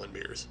watermelon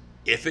beers.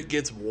 If it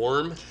gets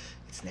warm,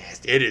 It's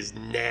nasty. it is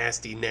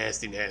nasty,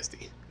 nasty,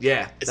 nasty.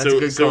 Yeah, that's so a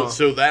good call.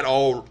 so that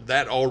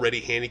already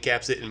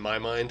handicaps it in my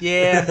mind.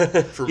 Yeah.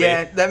 For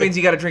Yeah, me. that means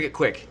you got to drink it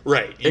quick.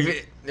 Right.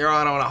 If you're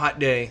out on a hot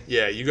day.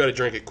 Yeah, you got to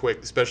drink it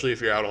quick, especially if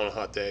you're out on a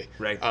hot day.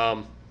 Right.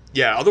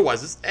 Yeah,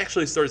 otherwise this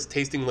actually starts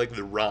tasting like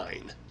the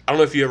rind. I don't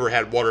know if you ever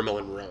had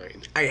watermelon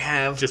rind, I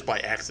have. just by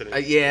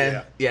accident.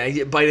 Yeah.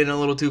 You bite in a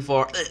little too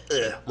far.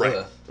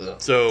 Right.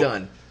 So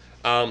Done.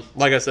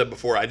 Like I said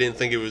before, I didn't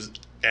think it was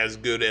as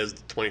good as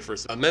the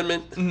 21st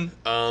Amendment.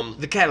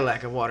 The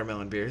Cadillac of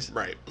watermelon beers.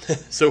 Right.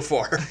 So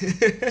far.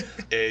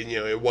 And,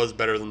 it was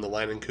better than the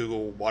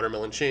Leinenkugel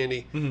watermelon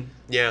shandy. Mm-hmm.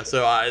 Yeah,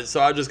 so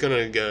I'm just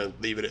gonna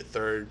leave it at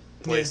 3rd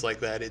place like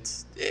that.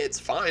 It's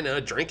fine. I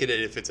drink it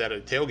if it's at a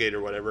tailgate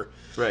or whatever.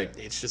 Right.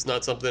 It's just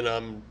not something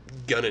I'm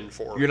gunning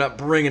for. You're not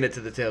bringing it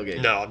to the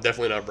tailgate. No, I'm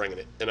definitely not bringing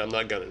it, and I'm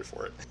not gunning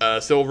for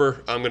it.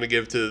 Silver, I'm going to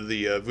give to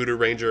the Voodoo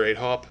Ranger 8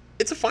 Hop.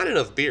 It's a fine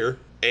enough beer,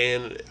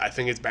 and I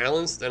think it's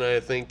balanced, and I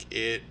think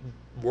it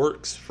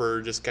works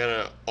for just kind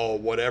of all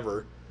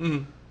whatever.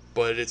 Mm-hmm.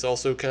 But it's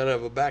also kind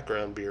of a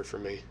background beer for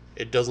me.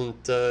 It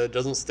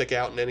doesn't stick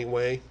out in any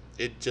way.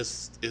 It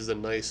just is a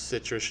nice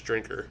citrus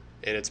drinker,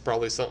 and it's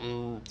probably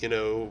something,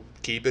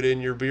 keep it in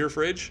your beer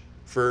fridge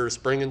for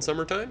spring and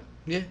summertime.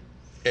 Yeah.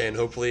 And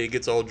hopefully it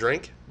gets all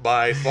drank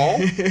by fall,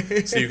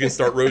 so you can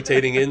start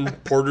rotating in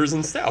porters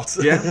and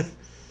stouts. Yeah.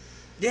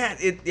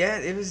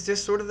 It was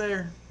just sort of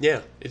there.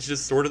 Yeah, it's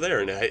just sort of there,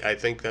 and I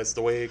think that's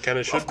the way it kind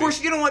of should be. Of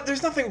course, you know what?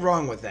 There's nothing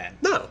wrong with that.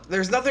 No.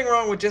 There's nothing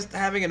wrong with just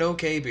having an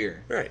okay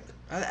beer. Right.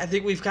 I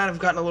think we've kind of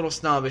gotten a little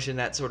snobbish in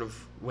that sort of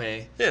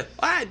way. Yeah,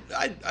 I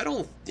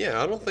don't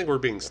think we're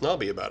being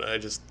snobby about it.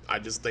 I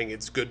just think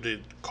it's good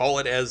to call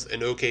it as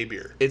an okay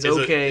beer. It's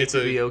okay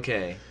to be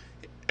okay.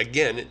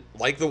 Again,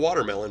 like the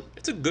watermelon,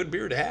 it's a good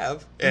beer to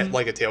have at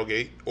like a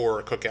tailgate or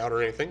a cookout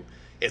or anything.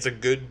 It's a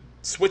good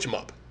switch 'em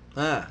up.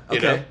 Ah, okay.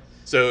 You know?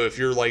 So if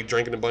you're like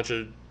drinking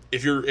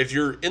if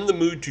you're in the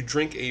mood to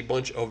drink a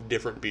bunch of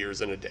different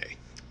beers in a day,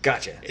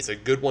 Gotcha. it's a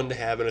good one to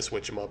have in a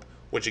switch 'em up.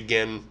 Which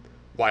again,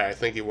 why I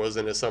think it was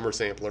in a summer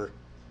sampler.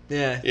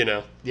 Yeah.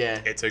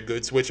 Yeah. It's a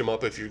good switch 'em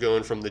up if you're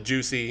going from the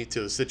juicy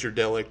to the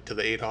citradelic to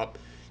the 8 hop.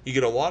 You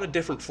get a lot of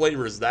different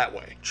flavors that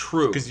way.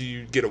 True. Because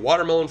you get a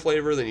watermelon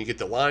flavor, then you get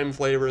the lime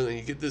flavor, then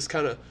you get this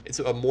kind of, it's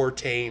a more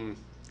tame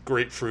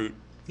grapefruit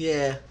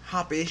Yeah,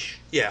 hop-ish.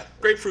 Yeah,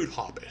 grapefruit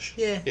hopish.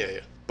 Yeah. Yeah.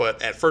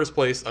 But at first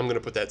place, I'm going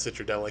to put that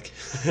Citradelic.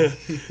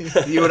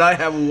 You and I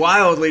have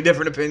wildly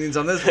different opinions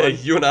on this one.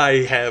 You and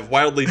I have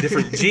wildly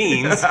different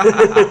genes.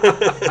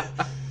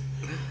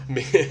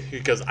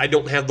 Because I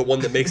don't have the one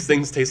that makes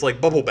things taste like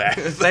bubble bath.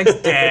 Thanks,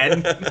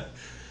 Dad.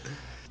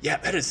 Yeah,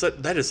 that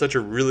is such a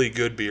really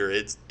good beer.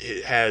 It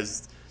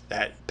has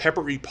that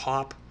peppery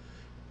pop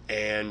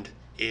and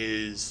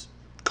is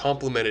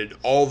complemented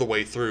all the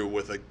way through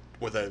with a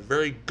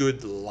very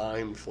good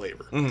lime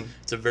flavor. Mm-hmm.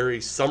 It's a very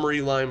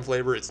summery lime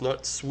flavor. It's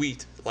not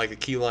sweet like a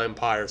key lime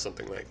pie or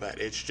something like that.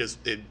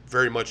 It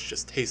very much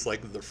just tastes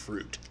like the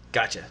fruit.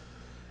 Gotcha.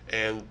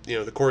 And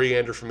the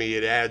coriander for me,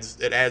 it adds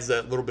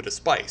that little bit of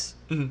spice.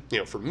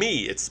 Mm-hmm. For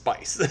me, it's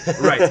spice.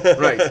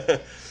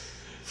 Right.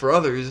 For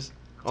others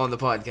on the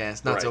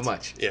podcast, not so Right.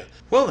 much. Yeah.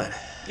 Well then,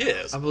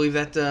 Yes. I believe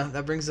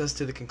that brings us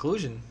to the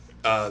conclusion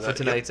for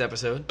tonight's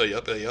episode.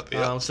 Yep.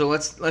 So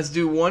let's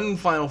do one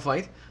final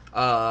fight.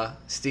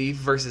 Steve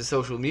versus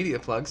social media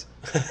plugs.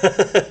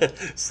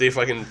 See if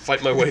I can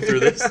fight my way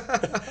through this.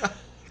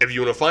 If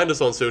you want to find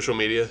us on social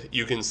media,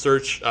 you can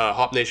search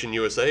Hop Nation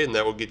USA, and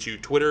that will get you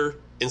Twitter,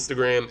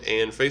 Instagram,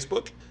 and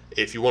Facebook.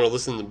 If you want to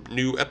listen to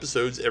new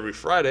episodes every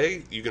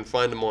Friday, you can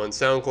find them on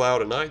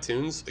SoundCloud and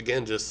iTunes.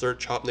 Again, just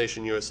search Hop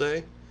Nation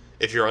USA.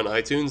 If you're on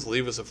iTunes,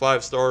 leave us a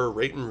 5-star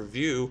rate and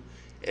review,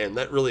 and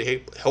that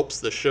really helps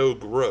the show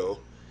grow.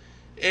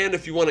 And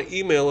if you want to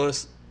email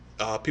us,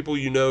 people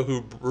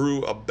who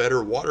brew a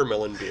better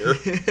watermelon beer,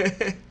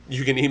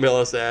 you can email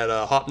us at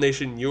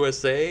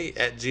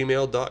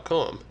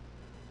hopnationusa@gmail.com.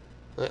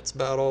 That's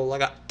about all I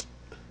got.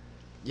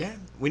 Yeah,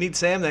 we need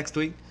Sam next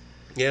week.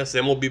 Yeah,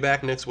 Sam will be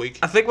back next week.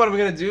 I think what I'm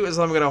going to do is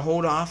I'm going to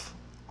hold off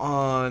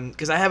on...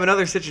 Because I have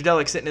another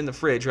Citradelic sitting in the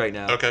fridge right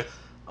now. Okay.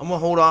 I'm going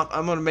to hold off.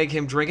 I'm going to make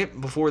him drink it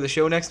before the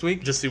show next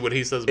week. Just see what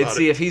he says And about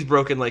see it. if he's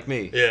broken like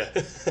me. Yeah.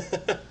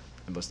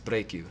 I must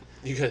break you.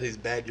 You got these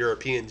bad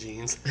European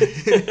genes.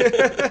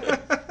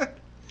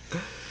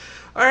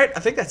 All right, I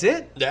think that's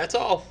it. That's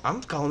all.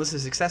 I'm calling this a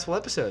successful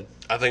episode.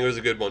 I think it was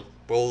a good one.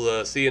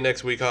 We'll see you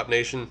next week, Hop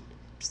Nation.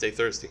 Stay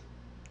thirsty.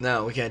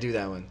 No, we can't do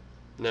that one.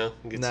 No?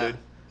 Get No. sued?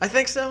 I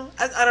think so.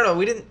 I don't know.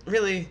 We didn't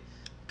really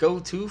go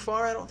too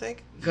far, I don't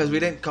think. Because we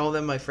didn't call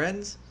them my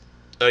friends.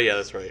 Oh, yeah,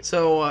 that's right.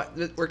 So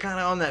we're kind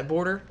of on that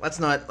border.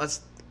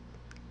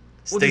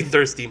 Stay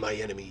thirsty, my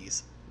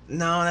enemies.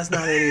 No, that's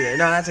not it either.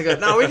 No, that's a good.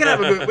 No, we can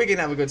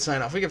have a good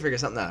sign off. We can figure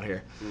something out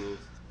here.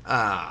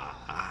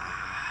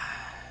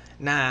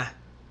 Nah.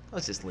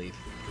 Let's just leave.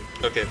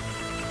 Okay.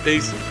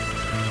 Peace.